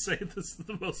he can say this is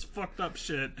the most fucked up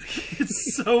shit.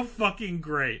 It's so fucking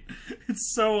great.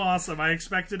 It's so awesome. I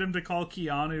expected him to call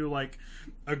Keanu, like,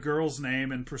 a girl's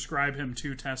name and prescribe him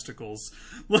 2 testicles.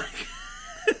 Like...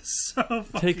 So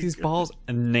fucking take these good. Balls,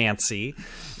 Nancy.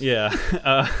 Yeah.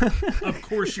 Of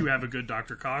course you have a good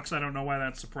Dr. Cox. I don't know why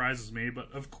that surprises me,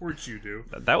 but of course you do.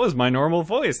 That was my normal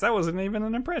voice. That wasn't even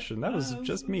an impression. That was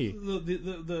just me.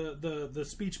 The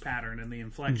speech pattern and the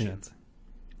inflection.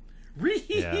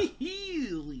 Really?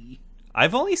 Yeah.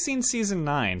 I've only seen season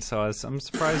 9, so I'm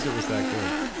surprised it was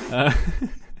that good.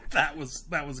 That was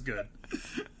good.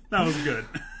 That was good.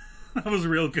 That was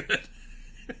real good.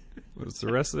 Was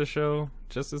the rest of the show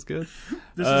just as good?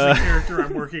 This is a character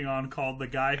I'm working on called the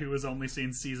guy who has only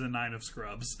seen season 9 of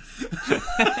Scrubs.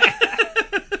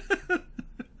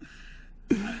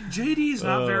 JD's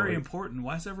not very important.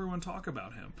 Why does everyone talk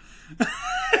about him?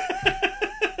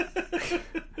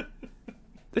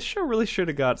 This show really should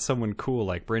have got someone cool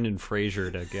like Brendan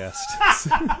Fraser to guest.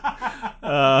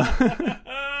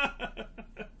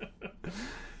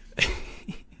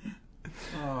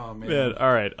 Oh Man,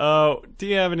 all right. Do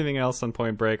you have anything else on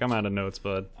Point Break? I'm out of notes,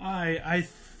 bud. I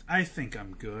think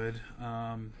I'm good.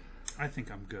 I think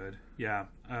I'm good. Yeah.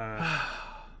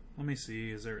 Let me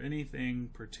see. Is there anything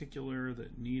particular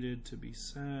that needed to be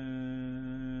said?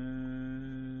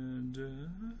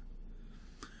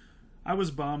 I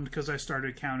was bummed because I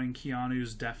started counting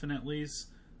Keanu's definitelys,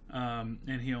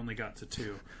 and he only got to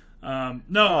 2. No,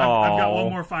 I've got one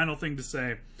more final thing to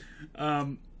say.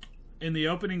 In the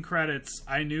opening credits,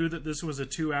 I knew that this was a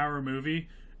 2-hour movie,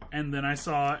 and then I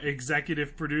saw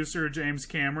executive producer James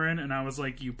Cameron, and I was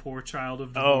like, you poor child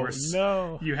of divorce. Oh,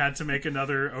 no. You had to make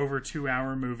another over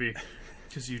 2-hour movie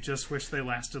because you just wish they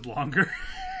lasted longer.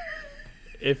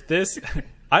 If this...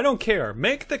 I don't care.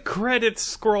 Make the credits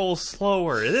scroll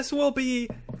slower. This will be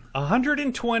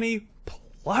 120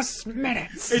 plus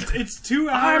minutes. It's 2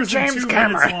 hours and 2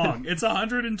 minutes long. It's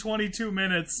 122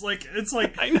 minutes. It's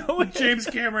like I know James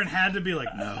Cameron had to be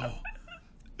like, no,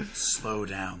 slow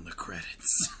down the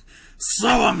credits.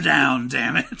 Slow them down,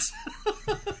 damn it.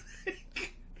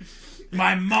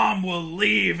 My mom will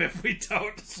leave if we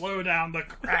don't slow down the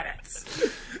credits.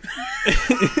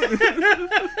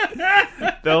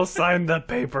 They'll sign the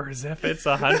papers if it's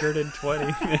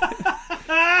 120,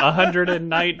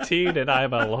 119, and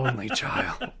I'm a lonely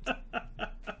child.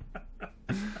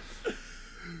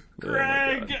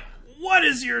 Greg, what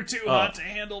is your too hot to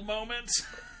handle moment?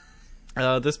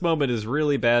 This moment is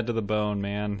really bad to the bone,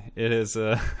 man. It is.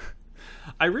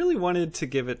 I really wanted to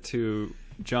give it to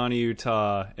Johnny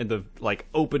Utah in the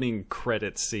opening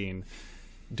credits scene,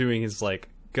 doing his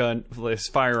his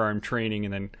firearm training,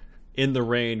 and then in the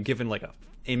rain giving a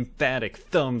emphatic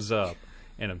thumbs up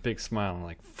and a big smile. I'm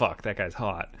like, fuck, that guy's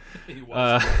hot. He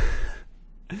was hot.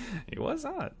 He was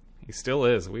hot. He still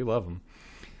is. We love him.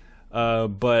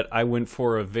 But I went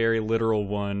for a very literal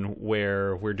one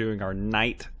where we're doing our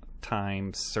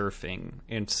nighttime surfing,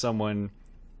 and someone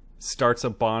starts a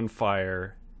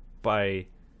bonfire by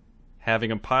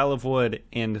having a pile of wood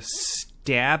and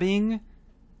stabbing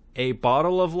a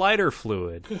bottle of lighter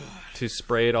fluid to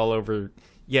spray it all over.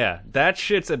 Yeah, that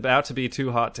shit's about to be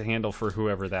too hot to handle for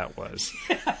whoever that was.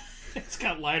 It's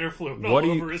got lighter fluid all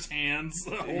over his hands,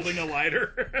 holding a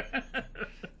lighter.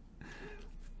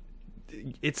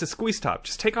 It's a squeeze top.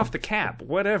 Just take off the cap.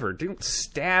 Whatever. Don't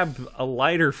stab a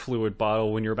lighter fluid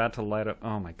bottle when you're about to light up.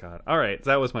 Oh my god. All right,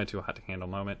 that was my too hot to handle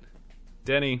moment.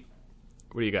 Denny,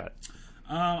 what do you got?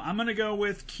 I'm going to go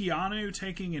with Keanu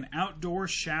taking an outdoor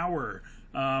shower.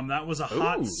 That was a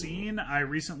hot scene. I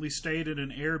recently stayed at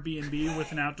an Airbnb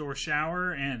with an outdoor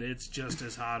shower, and it's just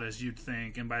as hot as you'd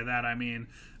think. And by that, I mean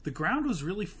the ground was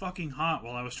really fucking hot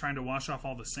while I was trying to wash off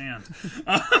all the sand.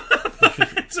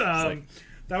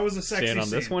 That was a sexy Stand on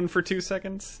scene. this one for 2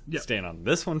 seconds. Yep. Stand on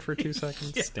this one for 2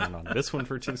 seconds. Yeah. Stand on this one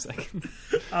for 2 seconds.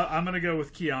 I'm going to go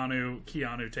with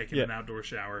Keanu taking an outdoor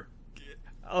shower.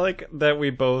 I like that we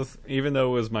both, even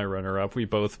though it was my runner-up, we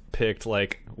both picked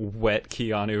wet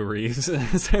Keanu Reeves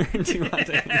as our too hot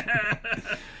to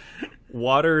handle.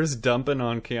 Water's dumping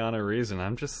on Keanu Reeves, and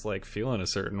I'm just feeling a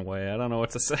certain way. I don't know what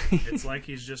to say. It's like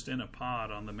he's just in a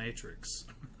pod on the Matrix.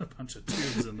 A bunch of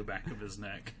tubes in the back of his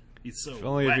neck. He's so if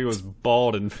only wet. if he was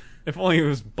bald and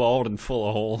full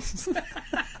of holes.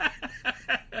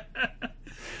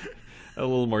 A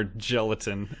little more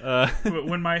gelatin.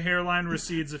 When my hairline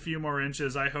recedes a few more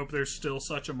inches, I hope there's still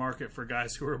such a market for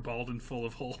guys who are bald and full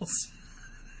of holes.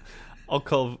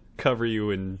 I'll cover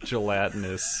you in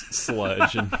gelatinous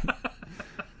sludge and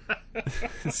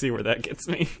see where that gets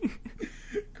me.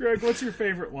 Greg, what's your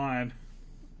favorite line?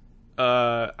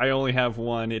 I only have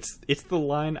one. It's the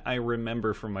line I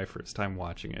remember from my first time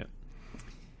watching it.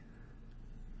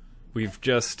 We've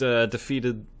just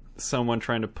defeated someone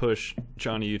trying to push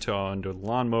Johnny Utah into a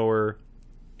lawnmower,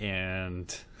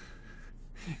 and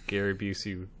Gary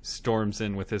Busey storms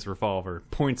in with his revolver,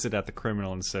 points it at the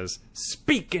criminal, and says,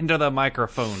 "Speak into the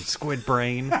microphone, squid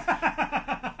brain."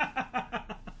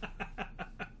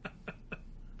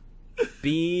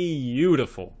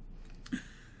 Beautiful.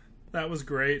 That was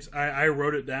great. I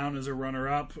wrote it down as a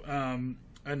runner-up.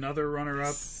 Another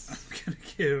runner-up I'm going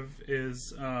to give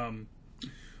is...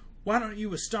 why don't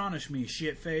you astonish me,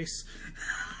 shitface?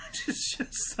 It's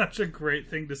just such a great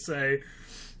thing to say.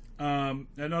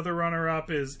 Another runner-up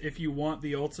is, if you want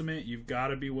the ultimate, you've got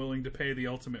to be willing to pay the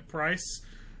ultimate price.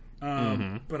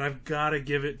 But I've got to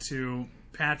give it to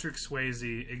Patrick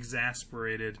Swayze,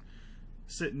 exasperated,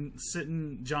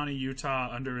 sitting Johnny Utah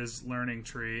under his learning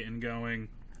tree and going,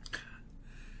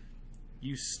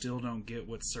 "You still don't get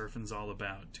what surfing's all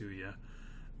about, do you?"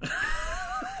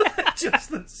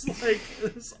 Just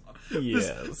this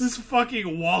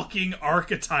fucking walking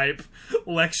archetype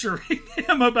lecturing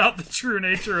him about the true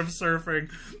nature of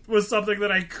surfing was something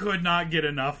that I could not get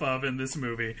enough of in this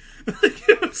movie.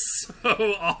 It was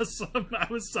so awesome. I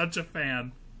was such a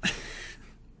fan.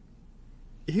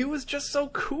 He was just so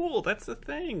cool. That's the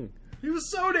thing. He was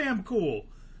so damn cool.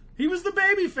 He was the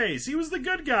baby face. He was the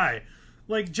good guy.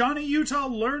 Like, Johnny Utah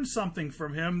learned something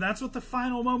from him. That's what the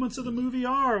final moments of the movie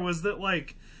are, was that,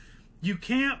 like, you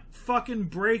can't fucking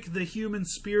break the human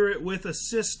spirit with a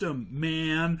system,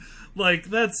 man. Like,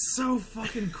 that's so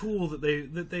fucking cool that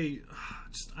they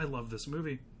just, I love this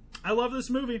movie. I love this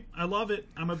movie. I love it.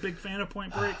 I'm a big fan of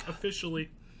Point Break,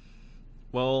 officially.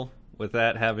 Well, with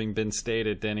that having been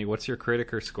stated, Denny, what's your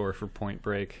Critiker score for Point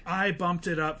Break? I bumped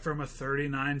it up from a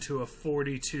 39 to a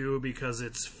 42 because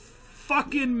it's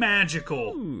fucking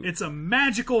magical. Ooh. It's a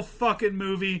magical fucking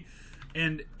movie.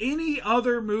 And any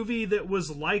other movie that was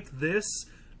like this,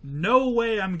 no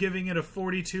way I'm giving it a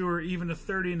 42 or even a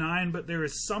 39, but there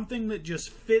is something that just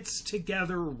fits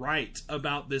together right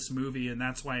about this movie, and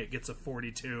that's why it gets a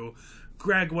 42.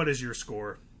 Greg, what is your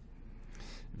score?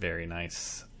 Very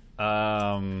nice.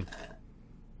 Man,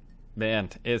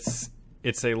 it's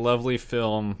a lovely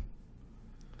film.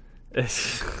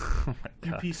 Oh my God.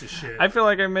 You piece of shit. I feel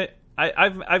like I've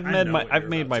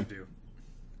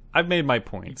made my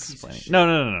points.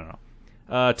 No.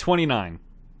 29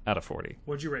 out of 40.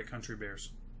 What'd you rate Country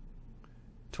Bears?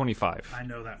 25. I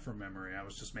know that from memory. I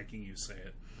was just making you say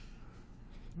it.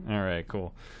 All right,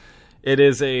 cool. It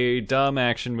is a dumb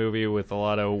action movie with a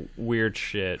lot of weird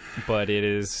shit, but it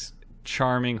is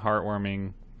charming,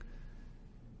 heartwarming.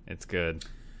 It's good.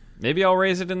 Maybe I'll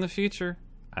raise it in the future.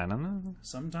 I don't know.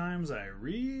 Sometimes I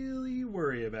really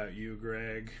worry about you,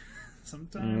 Greg.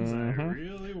 Sometimes I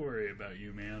really worry about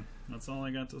you, man. That's all I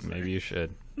got to say. Maybe you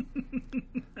should.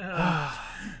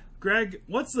 Greg,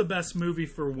 what's the best movie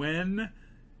for when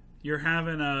you're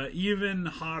having a even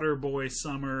hotter boy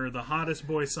summer, the hottest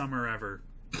boy summer ever?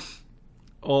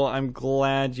 Well, I'm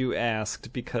glad you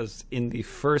asked, because in the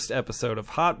first episode of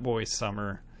Hot Boy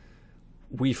Summer,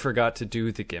 we forgot to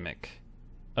do the gimmick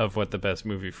of what the best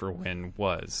movie for when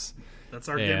was. That's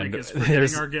our gimmick, is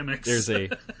forgetting our gimmicks.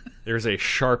 There's a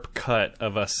sharp cut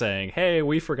of us saying, "Hey,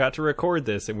 we forgot to record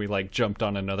this," and we jumped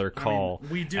on another call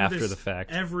we do after this the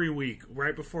fact. Every week,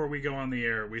 right before we go on the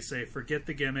air, we say, forget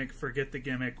the gimmick,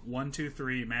 1, 2,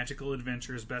 3, Magical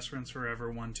Adventures, Best Friends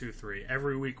Forever, 1, 2, 3.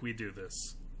 Every week we do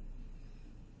this.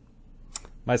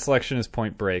 My selection is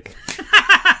Point Break.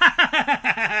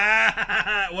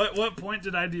 What point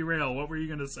did I derail? What were you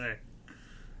going to say?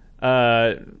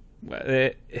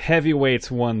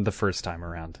 Heavyweights won the first time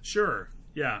around. Sure,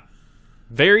 yeah.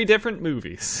 Very different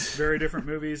movies. Very different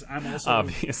movies. I'm also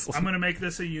obviously. I'm going to make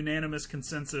this a unanimous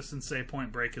consensus and say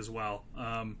Point Break as well.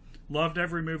 Loved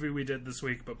every movie we did this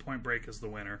week, but Point Break is the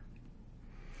winner.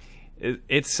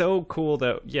 It's so cool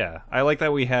that, yeah, I like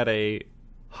that we had a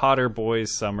hotter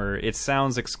boys summer. It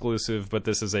sounds exclusive, but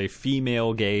this is a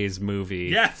female gaze movie.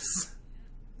 Yes.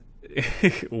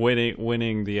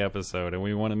 winning the episode, and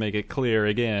we want to make it clear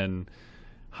again,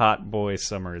 hot boy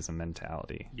summer is a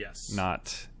mentality. Yes.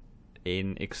 Not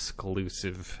an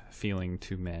exclusive feeling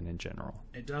to men in general.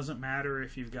 It doesn't matter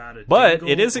if you've got a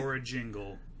jingle or a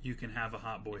jingle, you can have a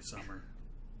hot boy summer.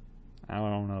 I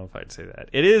don't know if I'd say that.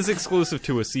 It is exclusive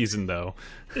to a season, though.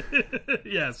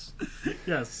 Yes.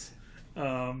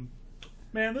 Man,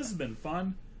 this has been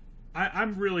fun.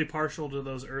 I'm really partial to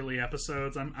those early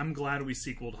episodes. I'm glad we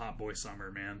sequeled Hot Boy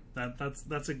Summer, man.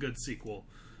 That's a good sequel.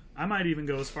 I might even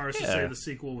go as far as to say the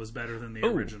sequel was better than the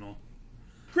original.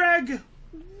 Greg,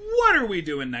 what are we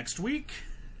doing next week?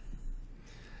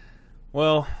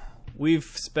 Well, we've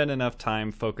spent enough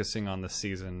time focusing on the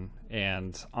season,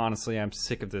 and honestly, I'm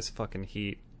sick of this fucking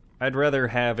heat. I'd rather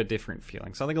have a different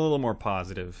feeling, something a little more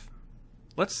positive.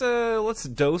 Let's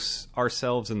dose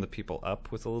ourselves and the people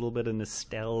up with a little bit of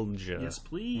nostalgia. Yes,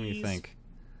 please. What do you think?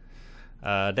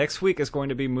 Next week is going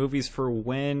to be movies for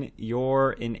when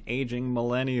you're an aging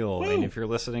millennial. Woo! And if you're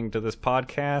listening to this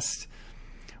podcast,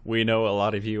 we know a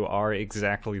lot of you are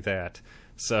exactly that.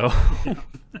 So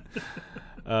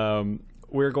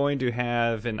we're going to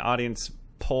have an audience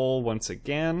poll once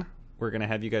again. We're going to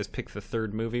have you guys pick the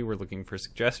third movie. We're looking for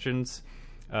suggestions.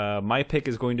 My pick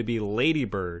is going to be Lady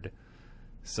Bird.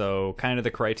 So, kind of the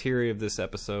criteria of this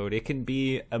episode, it can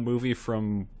be a movie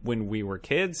from when we were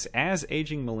kids as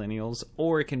aging millennials,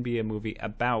 or it can be a movie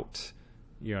about,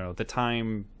 the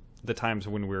times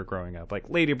when we were growing up. Like,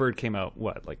 Lady Bird came out,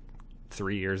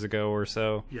 3 years ago or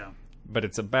so. Yeah. But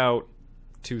it's about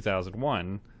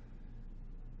 2001,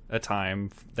 a time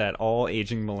that all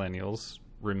aging millennials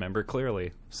remember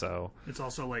clearly. So it's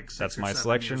also like 6 that's or my 7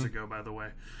 selection. years ago, by the way.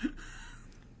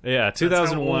 Yeah, That's how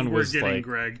 2001 old was we're getting, like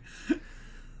Greg.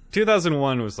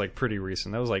 2001 was like pretty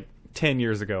recent. That was like 10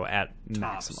 years ago at Tops.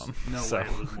 maximum. No so, way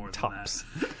it was more than tops.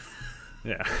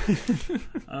 Yeah.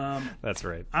 That's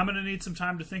right. I'm going to need some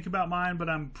time to think about mine, but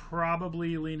I'm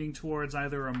probably leaning towards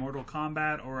either a Mortal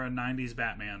Kombat or a 90s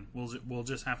Batman. We'll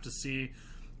just have to see.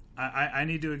 I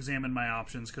need to examine my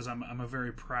options because I'm a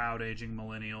very proud aging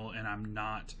millennial, and I'm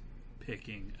not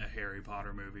picking a Harry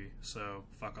Potter movie, so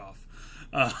fuck off.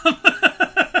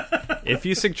 If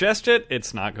you suggest it,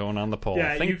 it's not going on the poll.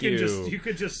 Yeah, Thank you. You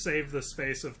could just save the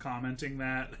space of commenting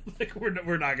that. Like we're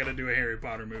not going to do a Harry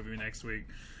Potter movie next week,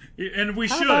 and we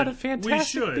How should. about a Fantastic We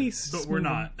should, Beasts but we're movie?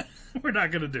 not. We're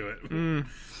not going to do it.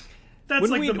 That's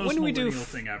When like we- the most when we millennial do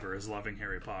thing ever is loving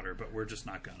Harry Potter, but we're just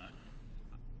not gonna.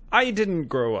 I didn't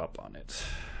grow up on it.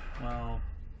 Well,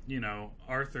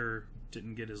 Arthur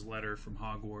didn't get his letter from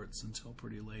Hogwarts until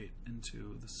pretty late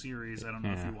into the series. I don't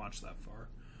know if you watched that far.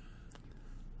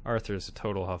 Arthur's a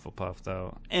total Hufflepuff,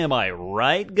 though. Am I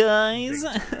right, guys?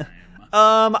 Big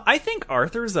time. I think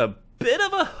Arthur's a bit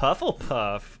of a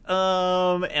Hufflepuff.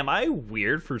 Am I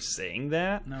weird for saying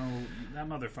that? No, that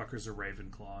motherfucker's a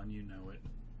Ravenclaw, and you know it.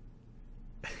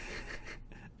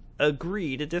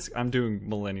 Agreed. I'm doing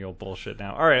millennial bullshit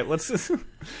now. All right, let's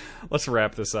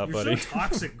wrap this up, You're buddy. so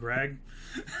toxic, Greg.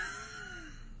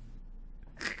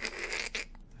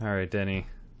 All right, Denny.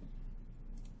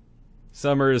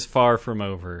 Summer is far from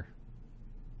over.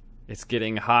 It's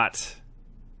getting hot.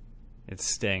 It's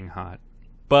staying hot.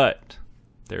 But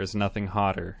there's nothing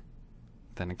hotter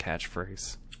than a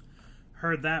catchphrase.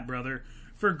 Heard that, brother.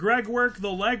 For Greg Work, the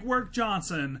Legwork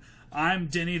Johnson, I'm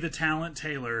Denny the Talent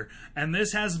Taylor, and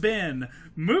this has been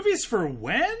Movies for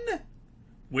When?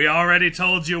 We already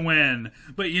told you when,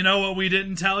 but you know what we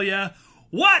didn't tell you?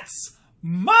 What's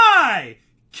my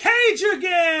cage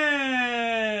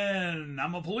again?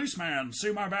 I'm a policeman.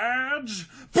 See my badge?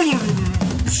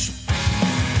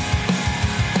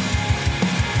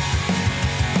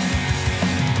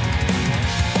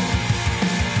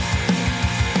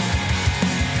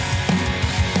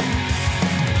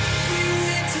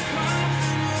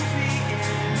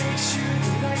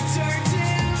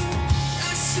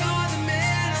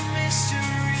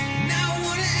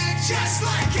 Just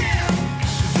like him,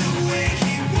 the way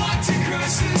he walked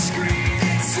across the screen,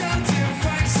 it's so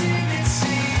depressing it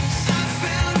seems. I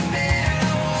found a man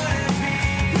I wanna be,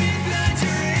 with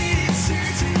underrated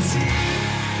certainty.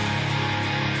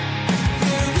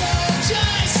 They're all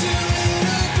just a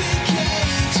little bit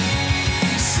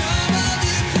cagey. Some of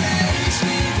you praise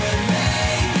me, but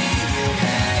maybe you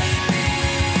hate me.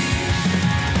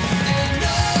 And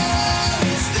no,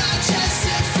 it's not just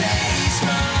a phase,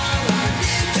 Mom. I'm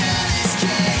in Dallas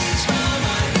cage, Mom.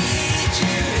 I need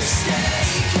you to stay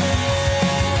cool.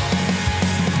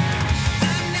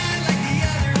 I'm not like the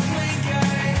other plain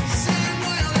guys. I'm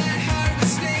wild at heart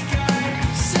with snake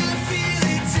eyes. I feel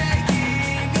it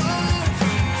taking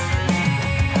over me.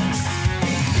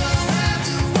 We all have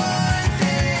the one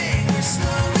thing. We're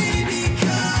slowly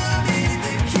becoming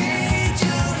the cage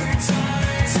over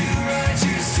time. Two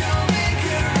Rogers don't make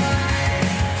a right.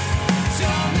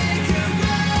 Don't make a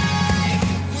right.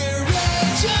 We're all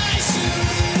just a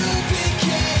little bit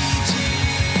cagey.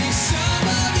 Some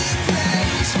of you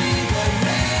praise me, but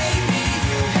maybe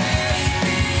you hate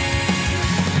me.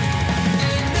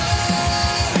 And no,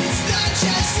 it's not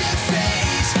just a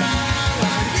phase, Mom.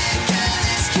 I'm in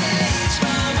Dallas cage,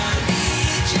 Mom. I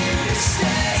need you to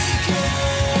stay cool.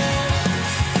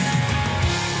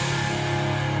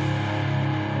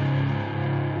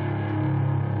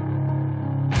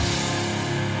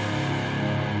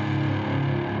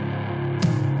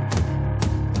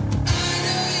 I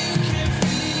know you can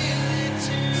feel it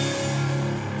too.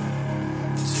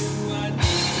 Do I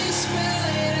need to spell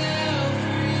it out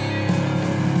for you?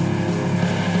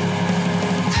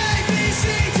 A B C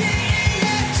D E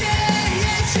F G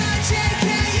H I J K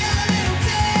L M N O P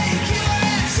Q R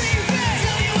S T U V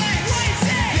W X Y Z.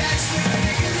 That's the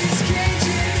Nicolas Cage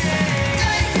in me.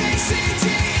 A B C D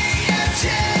E F G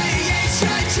H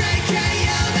I J K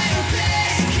L M N O P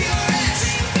Q R S T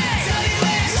U V W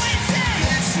X Y Z.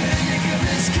 That's the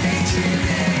Nicolas Cage in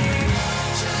me.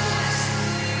 Just a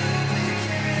little bit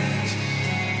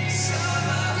cagey. Some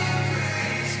of you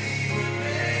praise me, but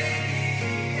maybe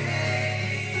you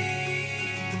hate me.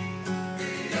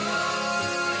 No,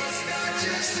 it's not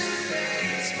just a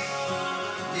phase,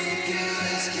 Mom.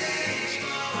 Nicolas Cage.